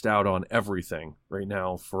maxed out on everything right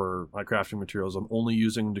now for my crafting materials. I'm only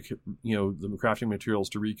using the crafting materials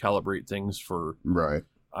to recalibrate things for Right.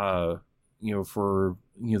 for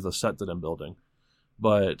the set that I'm building.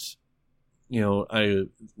 But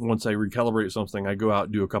once I recalibrate something, I go out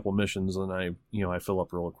and do a couple missions, and I fill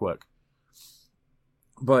up real quick.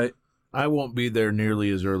 But I won't be there nearly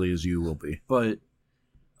as early as you will be. But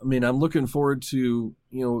I mean, I'm looking forward to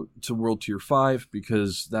to World Tier 5,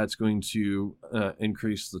 because that's going to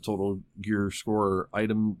increase the total gear score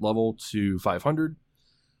item level to 500.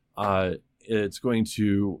 It's going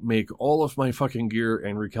to make all of my fucking gear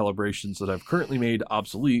and recalibrations that I've currently made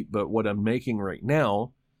obsolete, but what I'm making right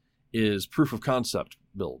now is proof of concept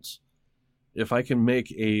builds. If I can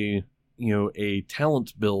make a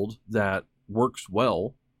talent build that works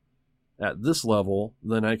well at this level,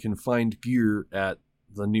 then I can find gear at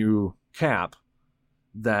the new cap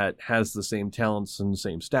that has the same talents and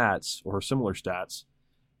same stats or similar stats,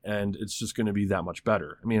 and it's just going to be that much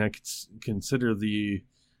better. I mean, I could consider the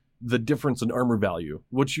difference in armor value.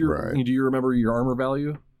 What's your? Right. Do you remember your armor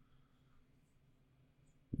value?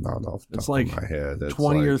 Not off the It's top like of my head. It's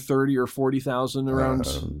 20 or 30 or 40,000 around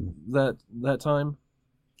that time.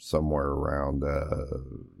 Somewhere around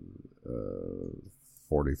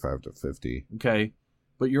 45 to 50. Okay,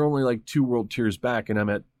 but you're only like 2 world tiers back, and I'm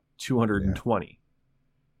at 220.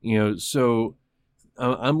 So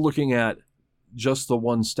I'm looking at just the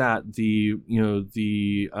one stat.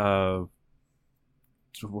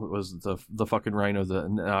 What was it? The fucking rhino?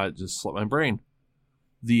 It just slipped my brain.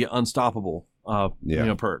 The unstoppable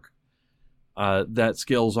perk that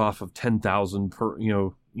scales off of 10,000 per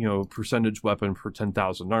percentage weapon per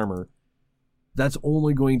 10,000 armor. That's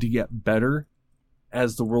only going to get better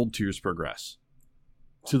as the world tiers progress,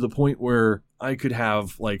 to the point where I could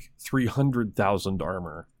have like 300,000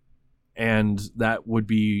 armor, and that would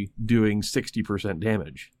be doing 60%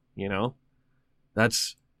 damage.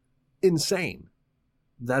 That's insane.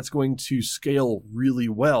 That's going to scale really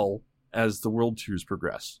well as the world tiers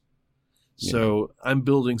progress. Yeah. So I'm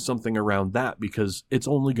building something around that, because it's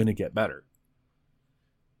only going to get better.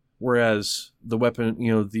 Whereas the weapon,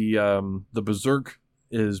 the Berserk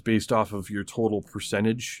is based off of your total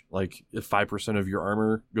percentage. Like if 5% of your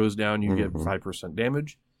armor goes down, you get 5%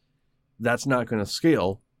 damage. That's not going to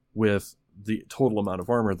scale with the total amount of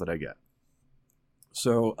armor that I get.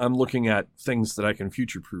 So I'm looking at things that I can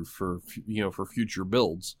future-proof for future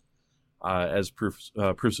builds as proofs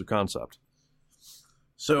of concept.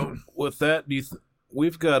 So with that,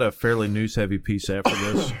 we've got a fairly news-heavy piece after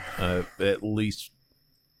this, at least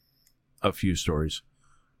a few stories.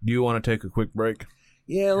 Do you want to take a quick break?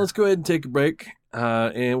 Yeah, let's go ahead and take a break,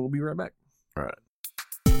 and we'll be right back. All right.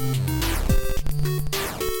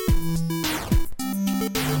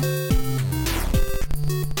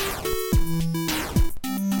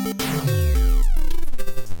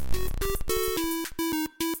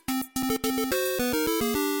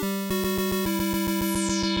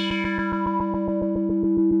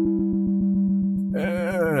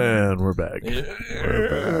 And we're back. We're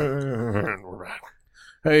back.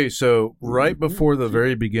 Hey, so right before the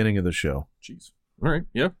very beginning of the show, Jeez. All right.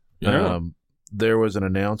 Yeah. there was an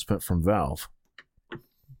announcement from Valve.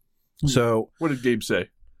 So, What did Gabe say?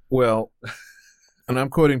 well, and I'm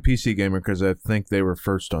quoting PC Gamer because I think they were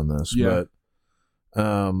first on this, Yeah.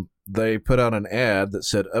 but they put out an ad that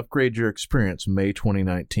said, upgrade your experience May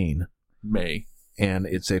 2019. May. And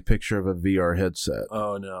it's a picture of a VR headset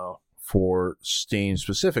Oh, no. for Steam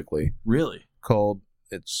specifically, Really? called,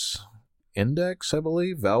 it's Index, I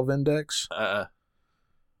believe, Valve Index.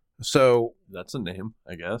 So, That's a name,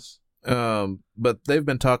 I guess. but they've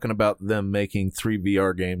been talking about them making 3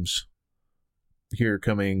 VR games here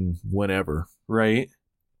coming whenever. Right.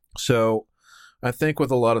 So I think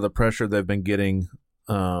with a lot of the pressure they've been getting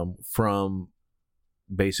from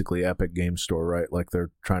basically Epic Game Store, right? Like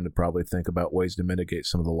they're trying to probably think about ways to mitigate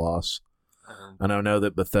some of the loss. And I know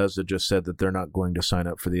that Bethesda just said that they're not going to sign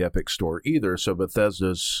up for the Epic Store either. So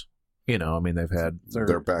Bethesda's, they've had...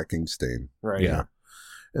 They're backing Steam. Right. Yeah.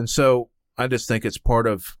 And so I just think it's part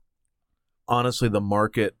of, honestly, the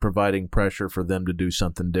market providing pressure for them to do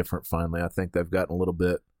something different finally. I think they've gotten a little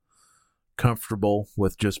bit comfortable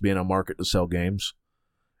with just being a market to sell games.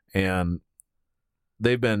 And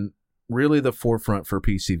they've been really the forefront for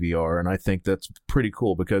PC VR, and I think that's pretty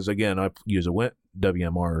cool because, again, I use a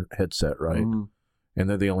WMR headset, right? Mm. and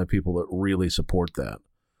they're the only people that really support that.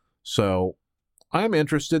 So I'm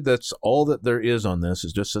interested. That's all that there is on this.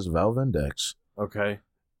 It just says Valve Index. Okay.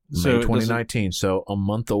 May 2019, so a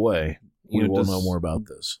month away. We will know more about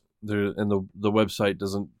this. And the website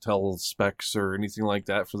doesn't tell specs or anything like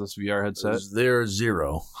that for this VR headset? There's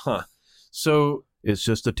zero. Huh. So it's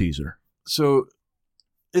just a teaser. So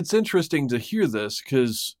it's interesting to hear this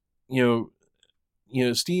because,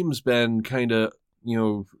 Steam's been kind of,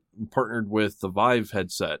 partnered with the Vive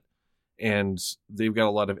headset, and they've got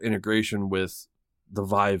a lot of integration with the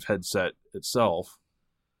Vive headset itself,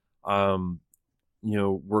 working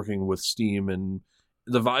with Steam, and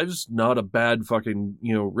the Vive's not a bad fucking,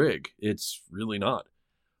 rig. It's really not.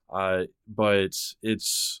 But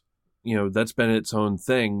it's, that's been its own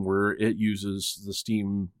thing where it uses the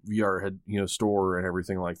Steam VR head, store and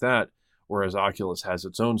everything like that, whereas Oculus has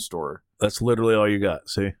its own store. That's literally all you got.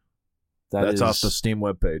 See? That's off the Steam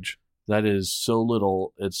webpage. That is so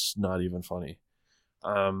little, it's not even funny.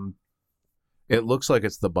 It looks like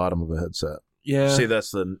it's the bottom of a headset. Yeah. See,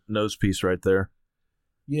 that's the nose piece right there.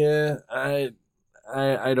 Yeah, I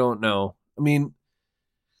don't know. I mean,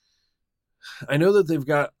 I know that they've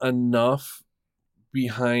got enough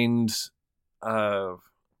behind. They've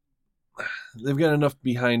got enough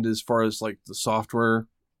behind as far as like the software,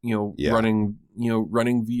 running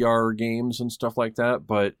VR games and stuff like that.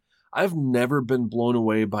 But I've never been blown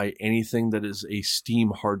away by anything that is a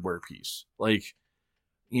Steam hardware piece. Like,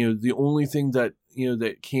 the only thing that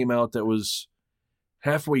that came out that was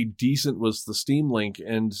halfway decent was the Steam Link,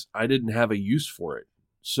 and I didn't have a use for it.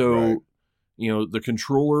 So, right. The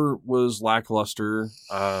controller was lackluster,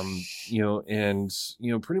 and,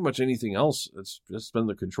 pretty much anything else, it's just been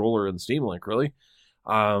the controller and the Steam Link, really.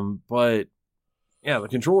 But, yeah, the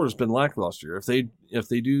controller's been lackluster. If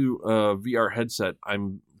they do a VR headset,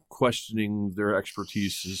 I'm questioning their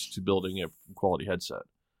expertise as to building a quality headset.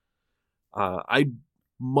 I'd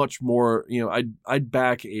much more, I'd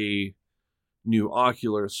back a new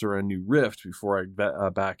Oculus or a new Rift before I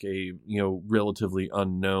back a relatively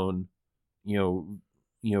unknown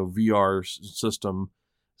VR system.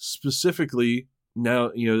 Specifically,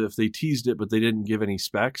 now if they teased it but they didn't give any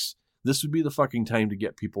specs, this would be the fucking time to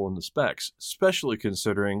get people in the specs, especially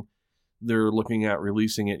considering they're looking at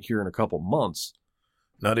releasing it here in a couple months.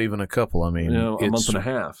 Not even a couple. I mean, a month and a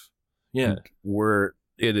half. Yeah, where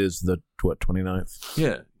it is the 29th.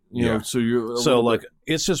 Yeah. So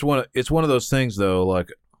it's just it's one of those things though.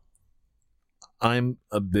 Like, I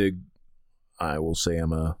will say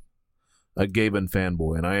I'm a Gaben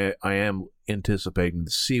fanboy, and I am anticipating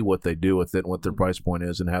to see what they do with it, and what their price point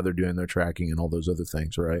is, and how they're doing their tracking and all those other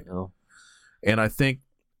things, right? Oh. And I think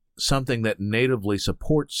something that natively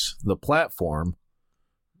supports the platform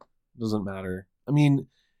doesn't matter. I mean,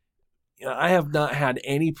 I have not had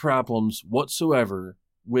any problems whatsoever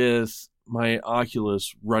with my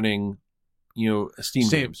Oculus running, Steam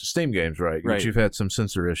games. Steam games, right? Right. You've had some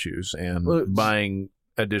sensor issues and buying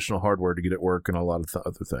additional hardware to get it work and a lot of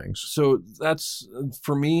other things. So that's,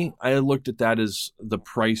 for me, I looked at that as the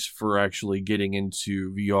price for actually getting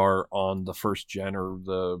into VR on the first gen or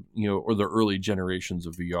the early generations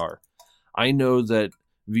of VR. I know that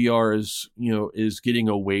VR is getting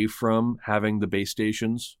away from having the base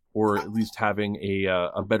stations, or at least having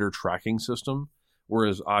a better tracking system,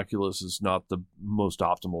 whereas Oculus is not the most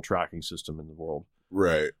optimal tracking system in the world.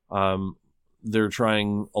 Right. They're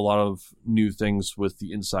trying a lot of new things with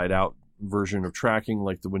the inside-out version of tracking,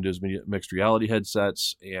 like the Windows mixed reality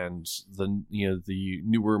headsets and the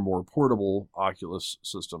newer, more portable Oculus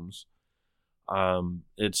systems.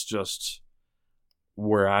 It's just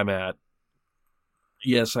where I'm at.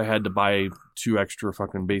 Yes, I had to buy 2 extra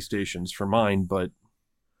fucking base stations for mine, but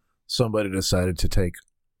somebody decided to take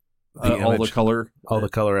all the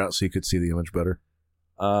color out so you could see the image better.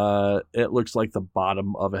 It looks like the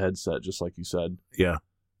bottom of a headset, just like you said. Yeah.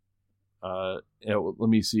 Let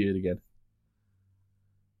me see it again.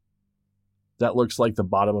 That looks like the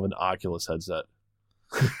bottom of an Oculus headset.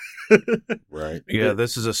 Right. Yeah,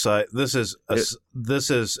 this is a site. This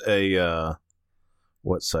is a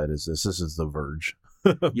what site is this? This is The Verge.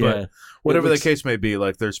 Yeah. Whatever the case may be,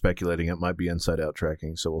 like, they're speculating it might be inside out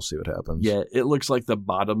tracking, so we'll see what happens. Yeah, it looks like the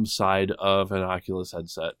bottom side of an Oculus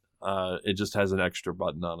headset. It just has an extra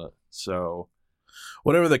button on it. So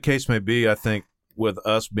whatever the case may be, I think with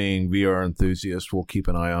us being VR enthusiasts, we'll keep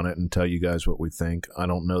an eye on it and tell you guys what we think. I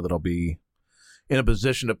don't know that I'll be in a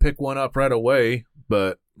position to pick one up right away,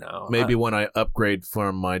 but maybe when I upgrade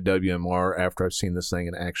from my WMR after I've seen this thing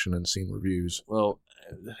in action and seen reviews. Well,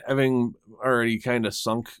 having already kind of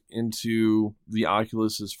sunk into the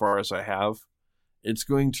Oculus as far as I have, it's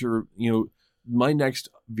going to, my next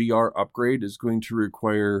VR upgrade is going to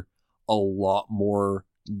require a lot more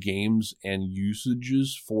games and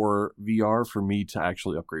usages for VR for me to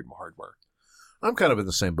actually upgrade my hardware. I'm kind of in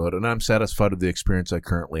the same boat, and I'm satisfied with the experience I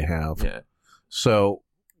currently have. Yeah. So,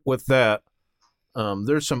 with that,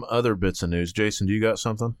 there's some other bits of news. Jason, do you got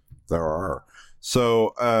something? There are.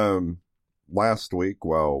 So, last week,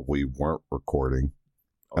 while we weren't recording,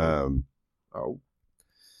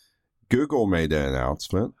 Google made an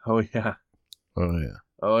announcement. Oh, yeah. Oh, yeah.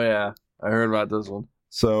 Oh, yeah. I heard about this one.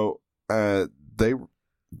 So, they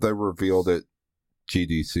revealed at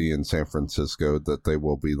GDC in San Francisco that they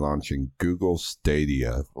will be launching Google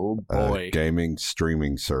Stadia, Oh, boy. a gaming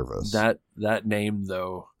streaming service. That name,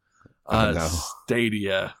 though. I know.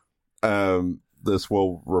 Stadia. This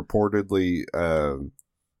will reportedly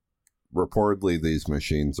these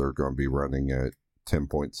machines are going to be running at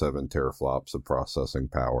 10.7 teraflops of processing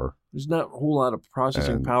power. There's not a whole lot of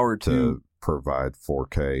processing and power to provide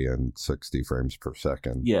 4K and 60 frames per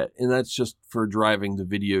second. Yeah, and that's just for driving the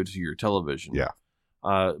video to your television. Yeah.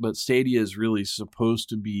 But Stadia is really supposed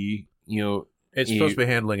to be, It's supposed to be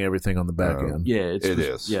handling everything on the back end. Yeah, it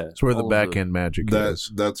is. Yeah, It's where the back end magic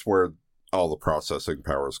is. That's where all the processing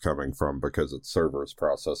power is coming from, because it's servers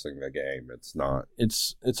processing the game. It's not.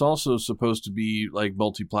 It's also supposed to be like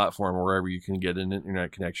multi-platform, wherever you can get an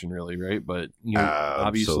internet connection, really, right? But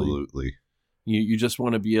obviously, absolutely. You just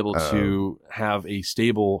want to be able to have a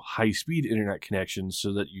stable, high-speed internet connection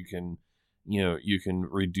so that you can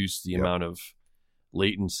reduce the amount of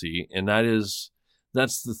latency, and that's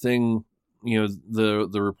the thing. The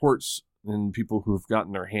reports and people who've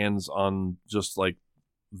gotten their hands on just like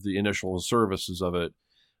the initial services of it,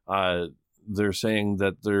 they're saying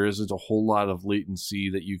that there isn't a whole lot of latency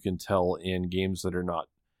that you can tell in games that are not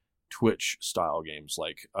Twitch style games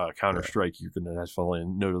like Counter-Strike. You're going to definitely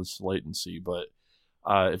notice latency, but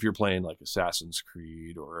if you're playing like Assassin's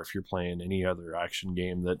Creed, or if you're playing any other action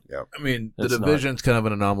game that I mean, The Division's kind of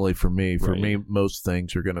an anomaly for me. For Right. me, most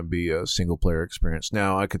things are going to be a single player experience.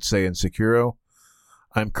 Now, I could say in Sekiro,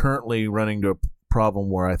 I'm currently running into a problem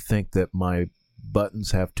where I think that my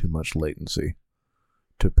buttons have too much latency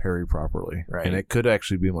to parry properly. Right. And it could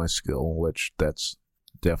actually be my skill, which that's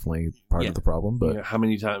definitely part of the problem. But how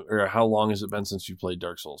many times or how long has it been since you played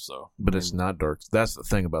Dark Souls, though? but it's not Dark. That's the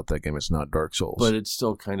thing about that game. It's not Dark Souls. But it's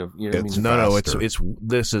still kind of It's It's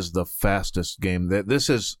this is the fastest game.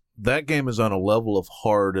 That game is on a level of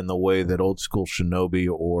hard in the way that old school Shinobi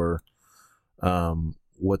or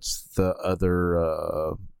what's the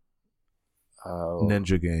other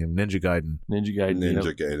Ninja game? Ninja Gaiden. Ninja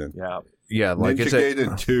Gaiden. Yeah, Like Ninja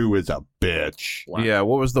Gaiden 2 is a bitch. Black. Yeah,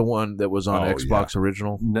 what was the one that was on Xbox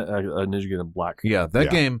original? Ninja Gaiden Black. Yeah,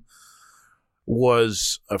 that game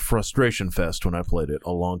was a frustration fest when I played it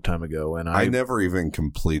a long time ago, and I never even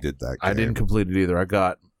completed that game. I didn't complete it either. I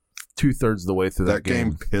got 2/3 of the way through that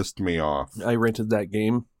game. Pissed me off. I rented that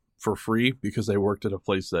game for free because I worked at a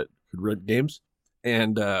place that could rent games,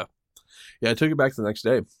 and I took it back the next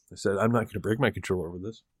day. I said, I'm not going to break my controller over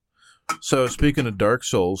this. So speaking of Dark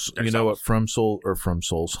Souls, you know what From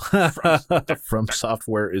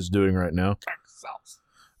Software is doing right now?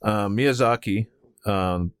 Miyazaki,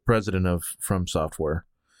 president of From Software,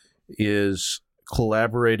 is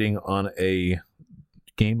collaborating on a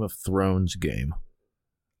Game of Thrones game.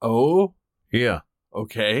 Oh? Yeah.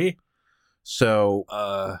 Okay. So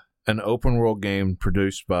an open world game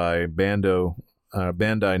produced by Bandai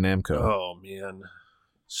Namco. Oh, man.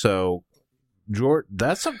 So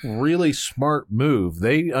that's a really smart move.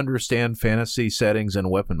 They understand fantasy settings and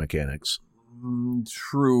weapon mechanics.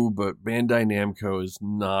 True, but Bandai Namco is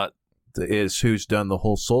not... Is who's done the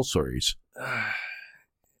whole Soul series.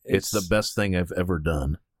 It's the best thing I've ever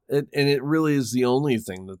done. And it really is the only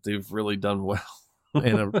thing that they've really done well.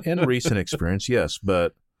 in a recent experience, yes,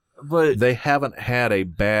 but they haven't had a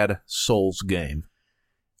bad Souls game.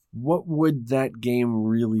 What would that game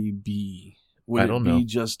really be? Would I don't it be know.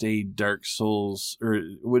 just a Dark Souls, or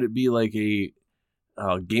would it be like a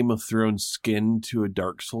Game of Thrones skin to a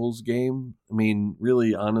Dark Souls game? I mean,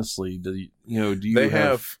 really, honestly, do you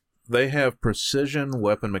have? They have precision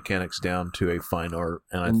weapon mechanics down to a fine art,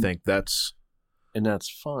 and I think that's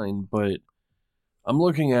fine. But I'm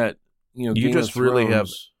looking at you Game just of really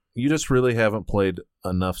Thrones. you just really haven't played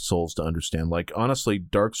enough Souls to understand. Like honestly,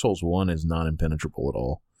 Dark Souls 1 is not impenetrable at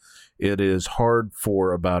all. It is hard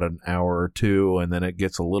for about an hour or two, and then it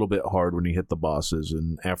gets a little bit hard when you hit the bosses,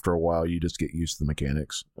 and after a while, you just get used to the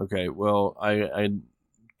mechanics. Okay, well, I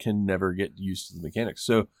can never get used to the mechanics.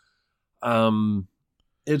 So,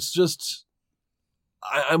 it's just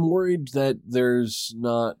I'm worried that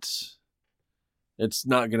it's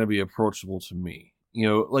not going to be approachable to me. You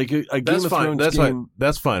know, like a Game That's of fine. Thrones That's game. fine.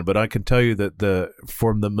 That's fine. But I can tell you that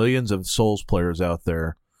from the millions of Souls players out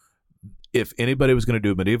there, if anybody was going to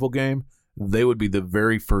do a medieval game, they would be the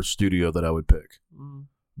very first studio that I would pick.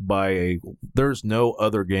 There's no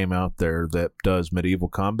other game out there that does medieval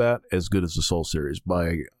combat as good as the Soul series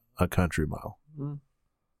by a country mile.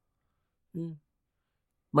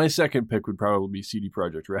 My second pick would probably be CD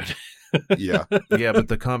Projekt Red. Yeah. Yeah, but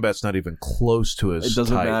the combat's not even close to as It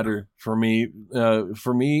doesn't tight. matter for me.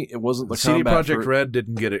 It wasn't the CD combat Projekt Red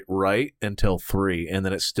didn't get it right until 3, and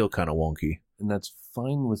then it's still kind of wonky. and that's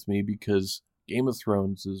fine with me because Game of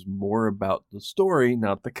Thrones is more about the story,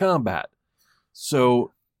 not the combat.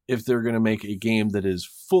 So if they're gonna make a game that is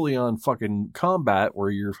fully on fucking combat, where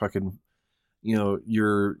you're fucking, you know,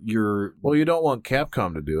 you're Well, you don't want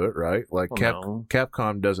Capcom to do it, right? Like Well, no.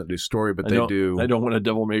 Capcom doesn't do story, but I they don't- do. I don't want a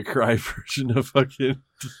Devil May Cry version of fucking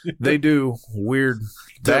They do weird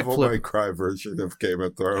Devil May backflip. Cry version of Game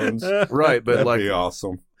of Thrones. Right, but That'd like be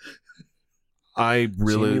awesome. I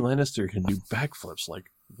really, Jamie Lannister can do backflips like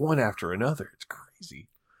one after another. It's crazy.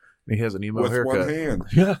 he has an emo With haircut, one hand.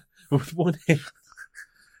 Yeah, with one hand,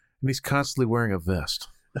 and he's constantly wearing a vest.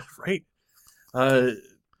 right?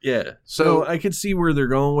 Yeah. So- So I could see where they're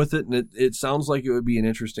going with it, and it sounds like it would be an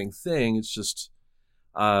interesting thing. It's just,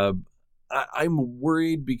 I'm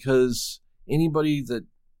worried because anybody that,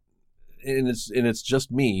 and it's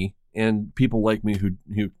just me and people like me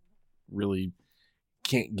who really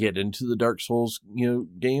can't get into the Dark Souls,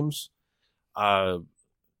 games.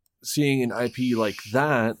 Seeing an IP like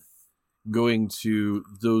that going to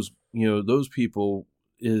those people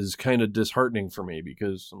is kind of disheartening for me,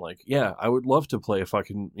 because I'm like, yeah, I would love to play a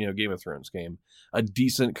fucking, Game of Thrones game, a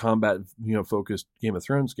decent combat, focused Game of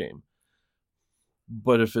Thrones game.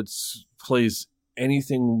 But if it's plays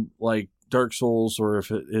anything like Dark Souls, or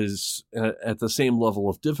if it is at the same level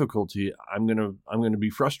of difficulty, I'm gonna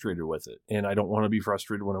be frustrated with it, and I don't want to be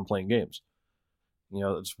frustrated when I'm playing games.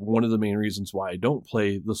 That's one of the main reasons why I don't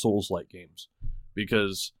play the Souls-like games,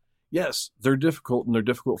 because yes, they're difficult, and they're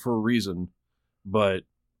difficult for a reason, but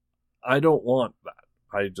I don't want that.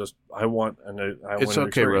 I want, and I It's want an okay,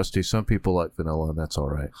 experience. Rusty. Some people like vanilla, and that's all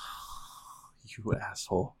right. You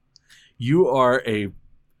asshole. You are a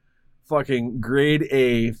fucking grade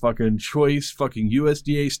A fucking choice fucking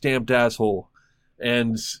USDA stamped asshole.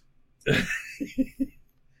 And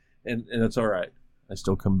and that's all right. I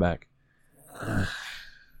still come back.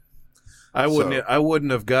 I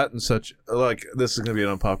wouldn't have gotten such, like, this is going to be an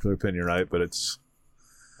unpopular opinion, right? But it's,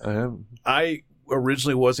 I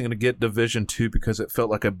originally wasn't going to get Division 2 because it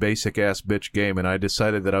felt like a basic ass bitch game, and I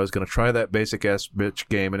decided that I was going to try that basic ass bitch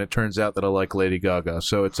game, and it turns out that I like Lady Gaga,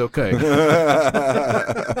 so it's okay.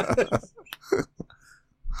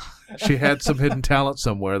 She had some hidden talent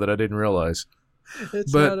somewhere that I didn't realize.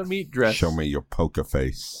 It's But- not a meat dress. Show me your poker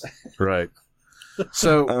face. Right.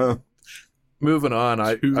 So, moving on,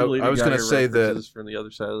 I Lady was going to Gaga say that, references from the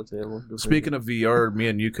other side of the table. Go speaking of VR, me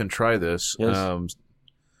and you can try this. Yes.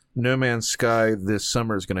 No Man's Sky this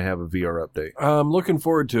summer is going to have a VR update. I'm looking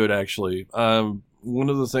forward to it, actually. One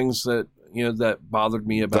of the things that that bothered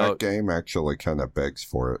me That about game actually kind of begs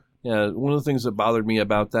for it. one of the things that bothered me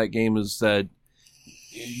about that game is that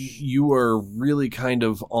you are really kind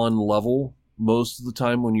of on level most of the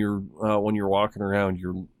time when you're walking around.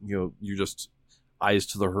 You're just eyes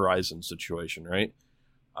to the horizon situation, right?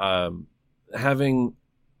 Having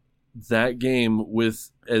that game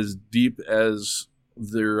with as deep as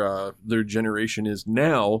their generation is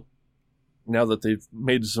now that they've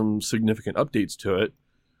made some significant updates to it,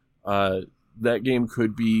 that game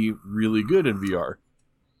could be really good in VR.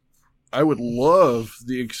 I would love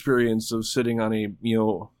the experience of sitting on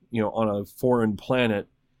on a foreign planet,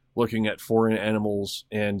 looking at foreign animals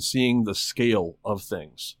and seeing the scale of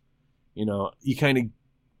things. You kind of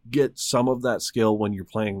get some of that scale when you're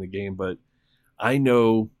playing the game, but I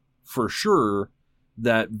know for sure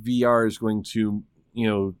that VR is going to,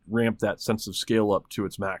 ramp that sense of scale up to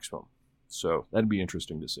its maximum. So that'd be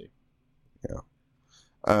interesting to see.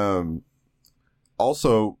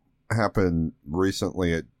 Also happened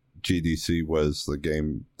recently at GDC was the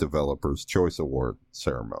Game Developers Choice Award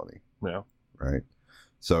ceremony, Yeah. right?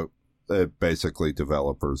 So basically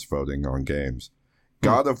developers voting on games.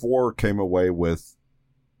 God of War came away with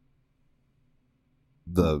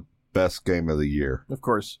the best game of the year. Of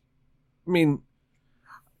course. I mean,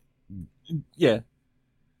 yeah.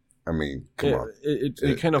 I mean, come on.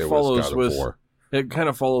 It kind of was follows God of with War. it kind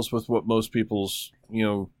of follows with what most people's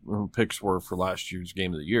picks were for last year's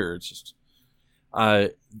game of the year. It's just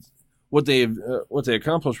what they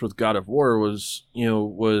accomplished with God of War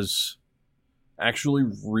was actually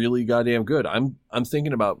really goddamn good. I'm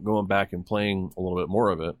thinking about going back and playing a little bit more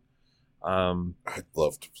of it. I'd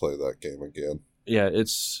love to play that game again. Yeah,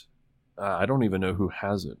 it's I don't even know who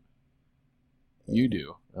has it. You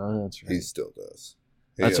do. That's right. He still does.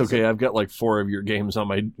 That's okay. I've got like 4 of your games on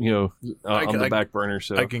my, on the back burner.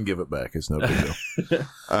 So I can give it back. It's no big deal.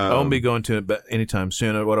 I won't be going to it anytime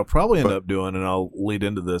soon. What I'll probably end up doing, and I'll lead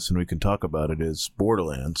into this and we can talk about it, is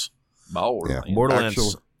Borderlands. Borderlands.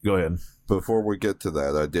 Actually, go ahead. Before we get to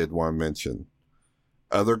that, I did want to mention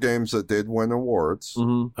other games that did win awards.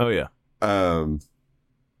 Mm-hmm. Oh, yeah.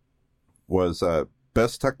 Was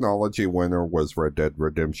best technology winner was Red Dead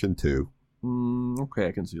Redemption 2. Okay,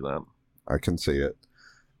 I can see that. I can see it.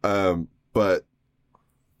 But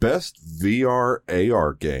best VR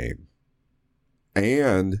AR game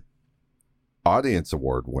and audience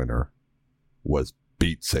award winner was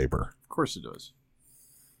Beat Saber. Of course it does.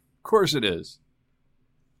 Of course it is.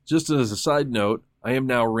 Just as a side note, I am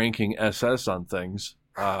now ranking SS on things,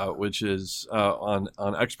 which is on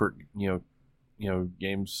expert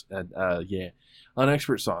games on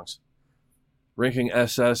expert songs. Ranking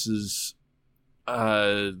SS is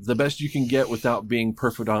the best you can get without being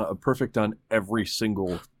perfect on every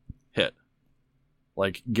single hit,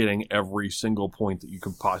 like getting every single point that you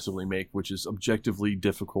can possibly make, which is objectively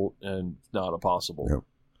difficult and not possible.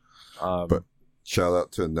 Yep. But shout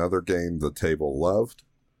out to another game the table loved.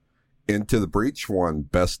 Into the Breach won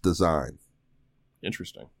best design.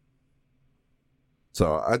 Interesting.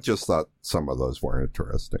 So I just thought some of those were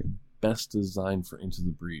interesting. Best design for Into the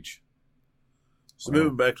Breach. So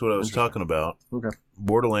moving back to what I was talking about, okay.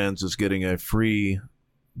 Borderlands is getting a free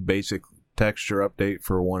basic texture update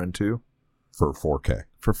for 1 and 2. For 4K.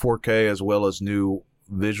 For 4K, as well as new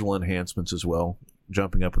visual enhancements as well,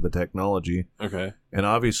 jumping up with the technology. Okay. And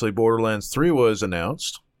obviously Borderlands 3 was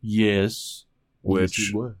announced. Yes. Which yes,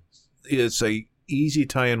 it was. Is a easy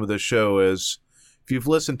tie-in with the show. As if you've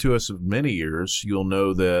listened to us for many years, you'll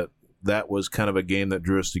know that was kind of a game that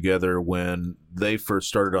drew us together when they first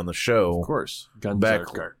started on the show. Of course.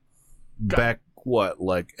 Back what,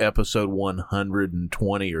 like episode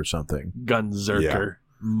 120 or something. Gunzerker. Yeah.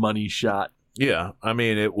 Money Shot. Yeah. I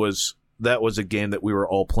mean, that was a game that we were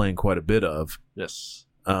all playing quite a bit of. Yes.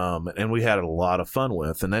 And we had a lot of fun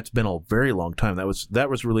with, and that's been a very long time. That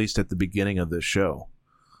was released at the beginning of this show.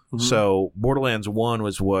 Mm-hmm. So Borderlands 1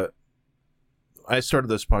 was what I started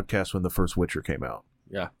this podcast when the first Witcher came out.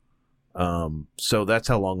 Yeah. So that's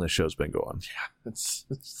how long this show's been going. Yeah.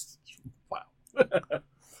 It's wow.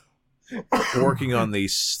 Working on the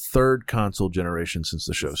third console generation since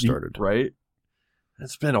the show started. Right.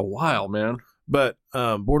 It's been a while, man. But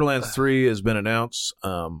Borderlands 3 has been announced.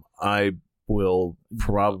 I will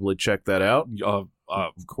probably check that out.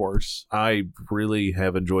 Of course. I really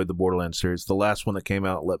have enjoyed the Borderlands series. The last one that came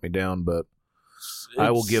out let me down, but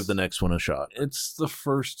I will give the next one a shot. It's the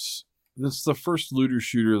first looter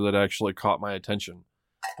shooter that actually caught my attention.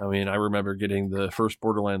 I mean, I remember getting the first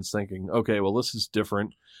Borderlands thinking, okay, well, this is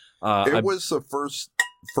different. It was the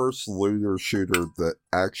first looter shooter that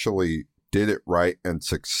actually did it right and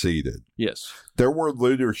succeeded. Yes. There were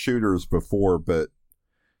looter shooters before, but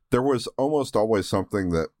there was almost always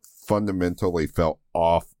something that fundamentally felt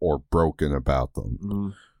off or broken about them. Mm-hmm.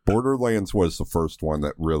 Borderlands was the first one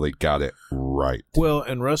that really got it right. Well,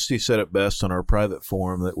 and Rusty said it best on our private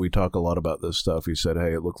forum that we talk a lot about this stuff. He said,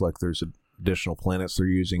 hey, it looked like there's additional planets they're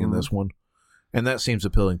using in this one. And that seems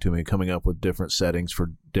appealing to me, coming up with different settings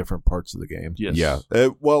for different parts of the game. Yes. Yeah.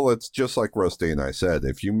 Well, it's just like Rusty and I said.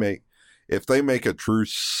 If they make a true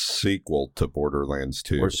sequel to Borderlands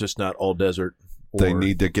 2, or it's just not all desert. They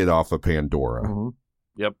need to get off of Pandora. Mm-hmm.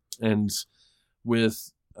 Yep. And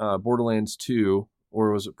with Borderlands 2,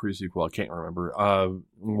 or was it pre-sequel? I can't remember.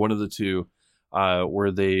 One of the two,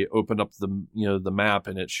 where they open up the map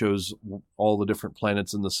and it shows all the different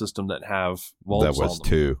planets in the system that have vaults on them. That was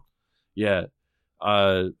 2. Yeah.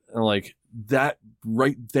 And like that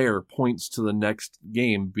right there points to the next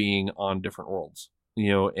game being on different worlds,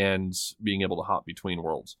 and being able to hop between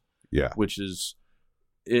worlds. Yeah. Which is,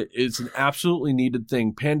 it's an absolutely needed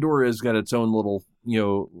thing. Pandora has got its own little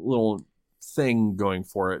thing going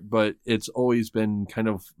for it, but it's always been kind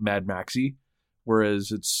of Mad Maxy,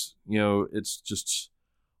 whereas it's just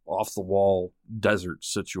off the wall desert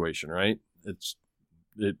situation, right?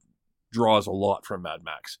 It draws a lot from Mad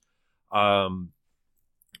Max.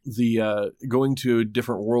 The going to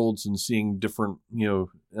different worlds and seeing different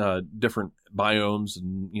different biomes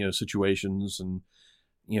and situations and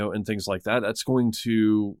and things like that, that's going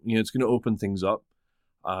to it's going to open things up.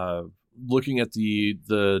 Looking at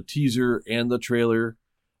the teaser and the trailer,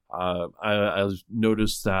 I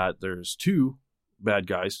noticed that there's 2 bad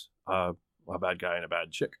guys. a bad guy and a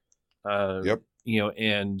bad chick. Yep.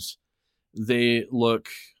 And they look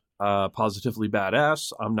positively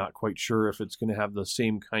badass. I'm not quite sure if it's going to have the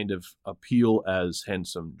same kind of appeal as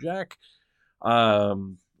Handsome Jack.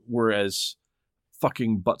 Whereas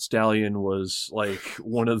fucking Butt Stallion was like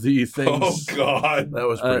one of the things. Oh God, That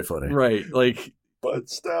was pretty funny. Right. Like Butt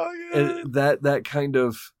Stallion. that kind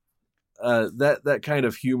of that kind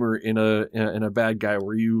of humor in a bad guy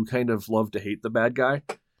where you kind of love to hate the bad guy.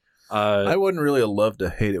 I wasn't really a love to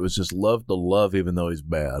hate. It was just love to love, even though he's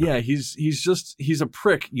bad. Yeah, he's a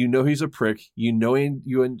prick. You know he's a prick. You know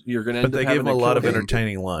you're going to end up But they gave him a lot of him.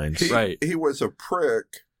 entertaining lines. Right. He was a prick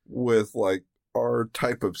with like our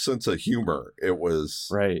type of sense of humor. It was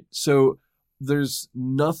Right. So there's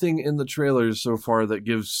nothing in the trailers so far that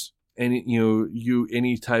gives any you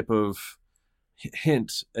any type of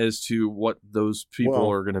hint as to what those people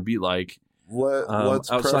are going to be like. Let's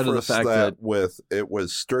outside of the fact that with it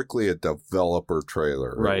was strictly a developer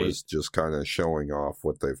trailer. Right. It was just kind of showing off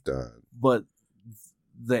what they've done. But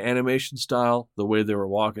the animation style, the way they were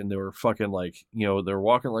walking, they were fucking like, they were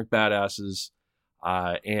walking like badasses.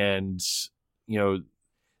 And,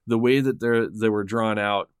 the way that they were drawn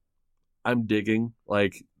out, I'm digging.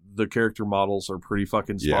 Like, the character models are pretty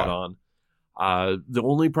fucking spot on. The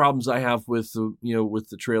only problems I have with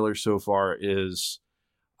the trailer so far is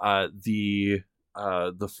the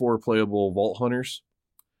 4 playable Vault Hunters.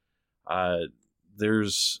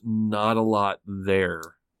 There's not a lot there,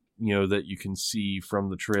 that you can see from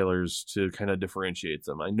the trailers to kind of differentiate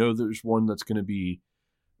them. I know there's one that's going to be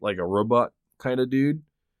like a robot kind of dude.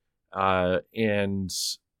 And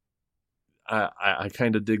I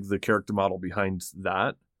kind of dig the character model behind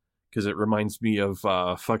that because it reminds me of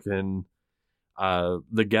fucking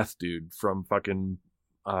the Geth dude from fucking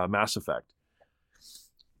Mass Effect.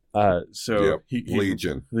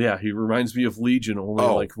 Legion. He reminds me of Legion, only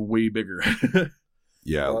like way bigger.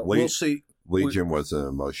 Yeah, we'll see. Legion was an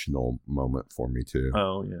emotional moment for me too.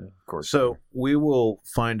 Oh yeah, of course. So we will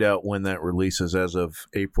find out when that releases. As of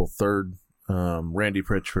April 3rd, Randy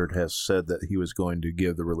Pritchard has said that he was going to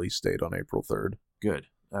give the release date on April 3rd. Good.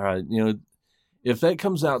 If that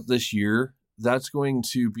comes out this year, that's going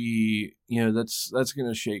to be, that's going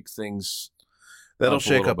to shake things. That'll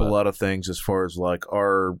shake up a lot of things as far as like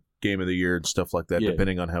our game of the year and stuff like that,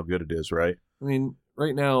 depending on how good it is, right? I mean,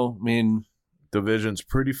 right now, Division's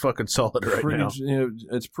pretty fucking solid now.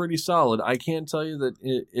 It's pretty solid. I can tell you that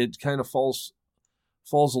it kind of falls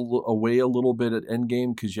away a little bit at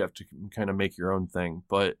Endgame because you have to kind of make your own thing.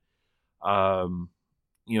 But, but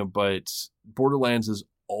Borderlands has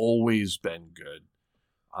always been good.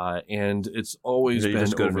 And it's always been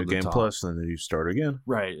just go over to the Game top. Plus, and then you start again.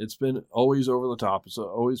 Right. It's been always over the top. It's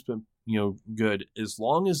always been, good. As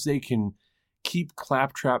long as they can keep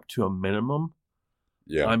Claptrap to a minimum,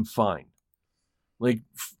 I'm fine. Like,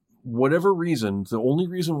 whatever reason, the only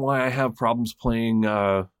reason why I have problems playing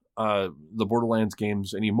the Borderlands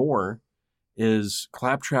games anymore is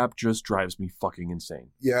Claptrap just drives me fucking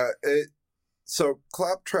insane. Yeah. So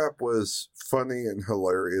Claptrap was funny and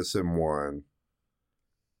hilarious in 1.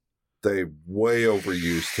 They way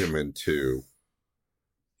overused him in 2.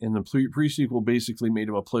 And the pre-sequel basically made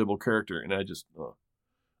him a playable character, and I just,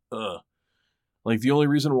 like, the only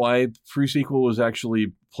reason why pre-sequel was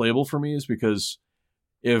actually playable for me is because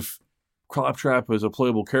if Claptrap was a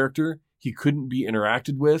playable character, he couldn't be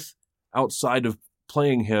interacted with outside of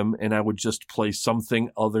playing him, and I would just play something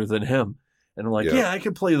other than him. And I'm like, I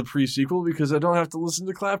can play the pre-sequel because I don't have to listen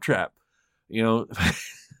to Claptrap.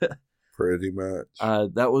 Pretty much.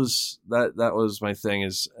 That was my thing.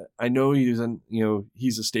 Is I know he's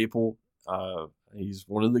a staple. He's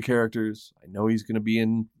one of the characters. I know he's going to be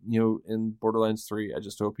in Borderlands 3. I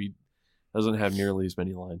just hope he doesn't have nearly as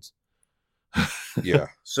many lines. Yeah.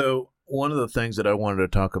 So one of the things that I wanted to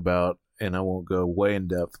talk about, and I won't go way in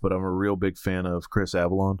depth, but I'm a real big fan of Chris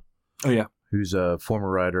Avellone. Oh yeah, who's a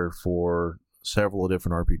former writer for several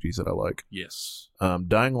different RPGs that I like. Yes.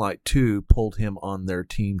 Dying Light 2 pulled him on their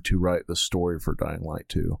team to write the story for Dying Light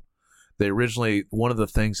 2. They originally, one of the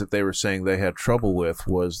things that they were saying they had trouble with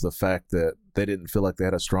was the fact that they didn't feel like they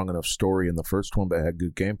had a strong enough story in the first one, but had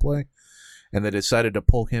good gameplay. And they decided to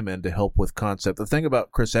pull him in to help with concept. The thing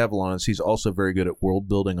about Chris Avellone is he's also very good at world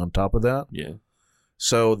building on top of that. Yeah.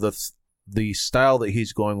 So the style that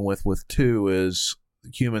he's going with 2 is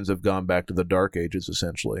humans have gone back to the Dark Ages,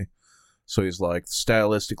 essentially. So he's like,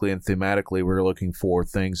 stylistically and thematically, we're looking for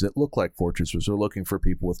things that look like fortresses. We're looking for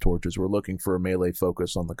people with torches. We're looking for a melee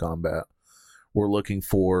focus on the combat. We're looking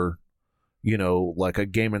for, like a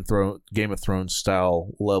Game of Thrones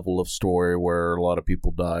style level of story where a lot of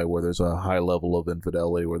people die, where there's a high level of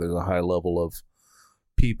infidelity, where there's a high level of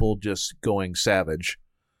people just going savage.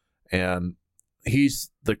 And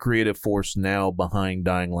he's the creative force now behind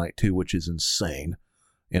Dying Light 2, which is insane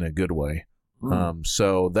in a good way.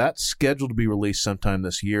 So that's scheduled to be released sometime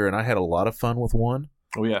this year, and I had a lot of fun with 1.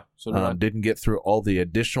 Oh, yeah. So did I. Didn't get through all the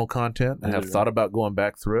additional content. I have thought about going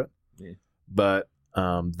back through it. Yeah. But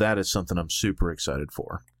that is something I'm super excited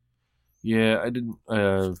for. Yeah, I didn't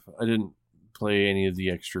play any of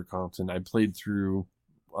the extra content. I played through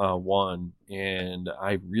 1, and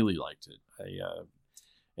I really liked it.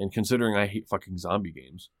 And considering I hate fucking zombie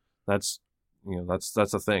games, that's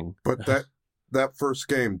a thing. But that first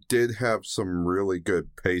game did have some really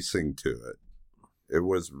good pacing to it. It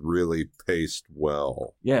was really paced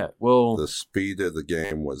well. Yeah, well, the speed of the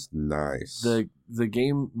game was nice. The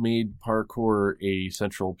game made parkour a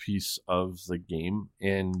central piece of the game,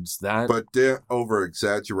 and that. But didn't over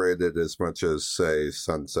exaggerate it as much as, say,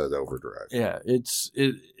 Sunset Overdrive. Yeah,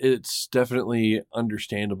 it's definitely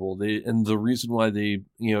understandable. And the reason why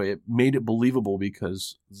it made it believable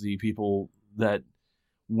because the people that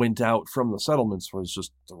went out from the settlements was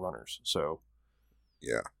just the runners. So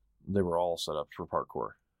yeah. They were all set up for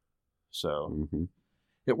parkour. So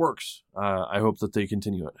it works. I hope that they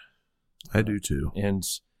continue it. I do too. And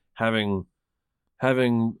having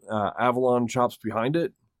Avalon chops behind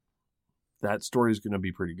it, that story is going to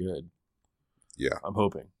be pretty good. Yeah. I'm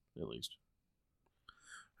hoping, at least.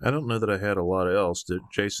 I don't know that I had a lot else.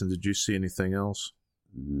 Jason, did you see anything else?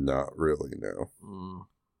 Not really, no.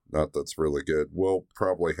 Not that's really good. We'll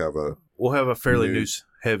probably have a fairly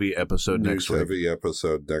news-heavy episode next week. News-heavy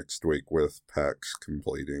episode next week with PAX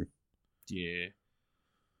completing. Yeah.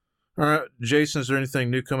 All right, Jason, is there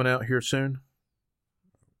anything new coming out here soon?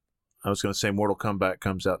 I was going to say Mortal Kombat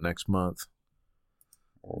comes out next month.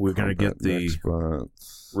 We're going to get the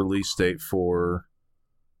release date for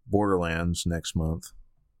Borderlands next month.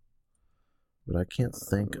 But I can't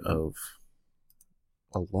think of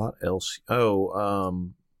a lot else.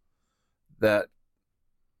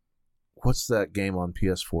 What's that game on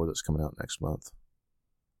PS4 that's coming out next month?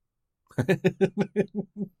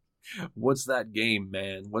 What's that game,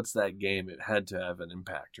 man? What's that game? It had to have an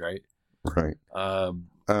impact, right? Right. Hang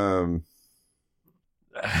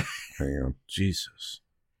on. Jesus.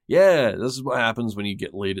 Yeah, this is what happens when you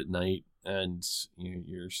get late at night and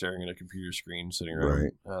you're staring at a computer screen sitting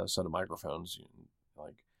around a set of microphones.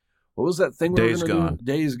 Like, what was that thing? Days Gone.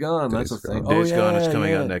 Days Gone. That's a thing. Days Gone is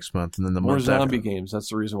coming out next month, and then the more month zombie after, games. That's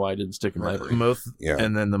the reason why I didn't stick in my brain.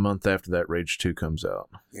 And then the month after that, Rage 2 comes out.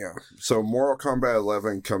 Yeah. So Mortal Kombat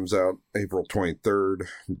 11 comes out April 23rd.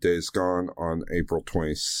 Days Gone on April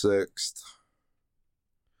 26th.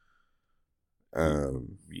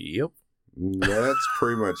 Yep. That's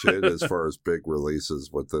pretty much it as far as big releases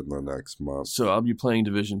within the next month. So I'll be playing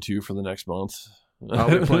Division 2 for the next month.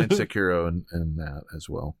 I'll be playing Sekiro and that as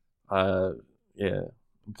well. Yeah,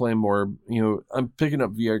 I'm playing more. I'm picking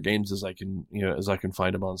up VR games as I can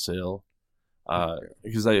find them on sale.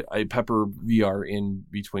 Because I pepper VR in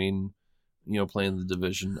between, playing the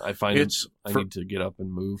Division. I find I need to get up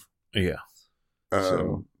and move. Yeah.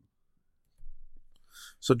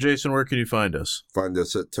 So, Jason, where can you find us? Find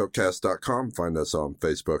us at tiltcast.com. Find us on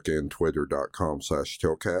Facebook and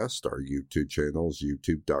Twitter.com/tiltcast. Our YouTube channels,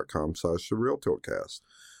 youtube.com/TheRealTiltcast.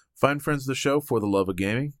 Find friends of the show For the Love of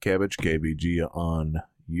Gaming, Cabbage KBG on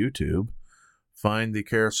YouTube. Find the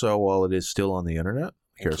carousel while it is still on the internet,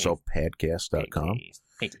 carouselpadcast.com.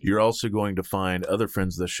 You're also going to find other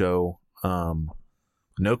friends of the show,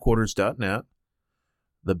 noquarters.net,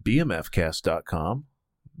 the bmfcast.com,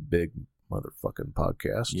 big motherfucking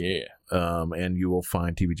podcast. Yeah. And you will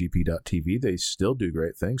find tvgp.tv. They still do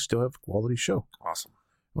great things, still have a quality show. Awesome.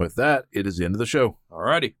 With that, it is the end of the show.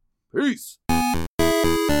 Alrighty. Peace.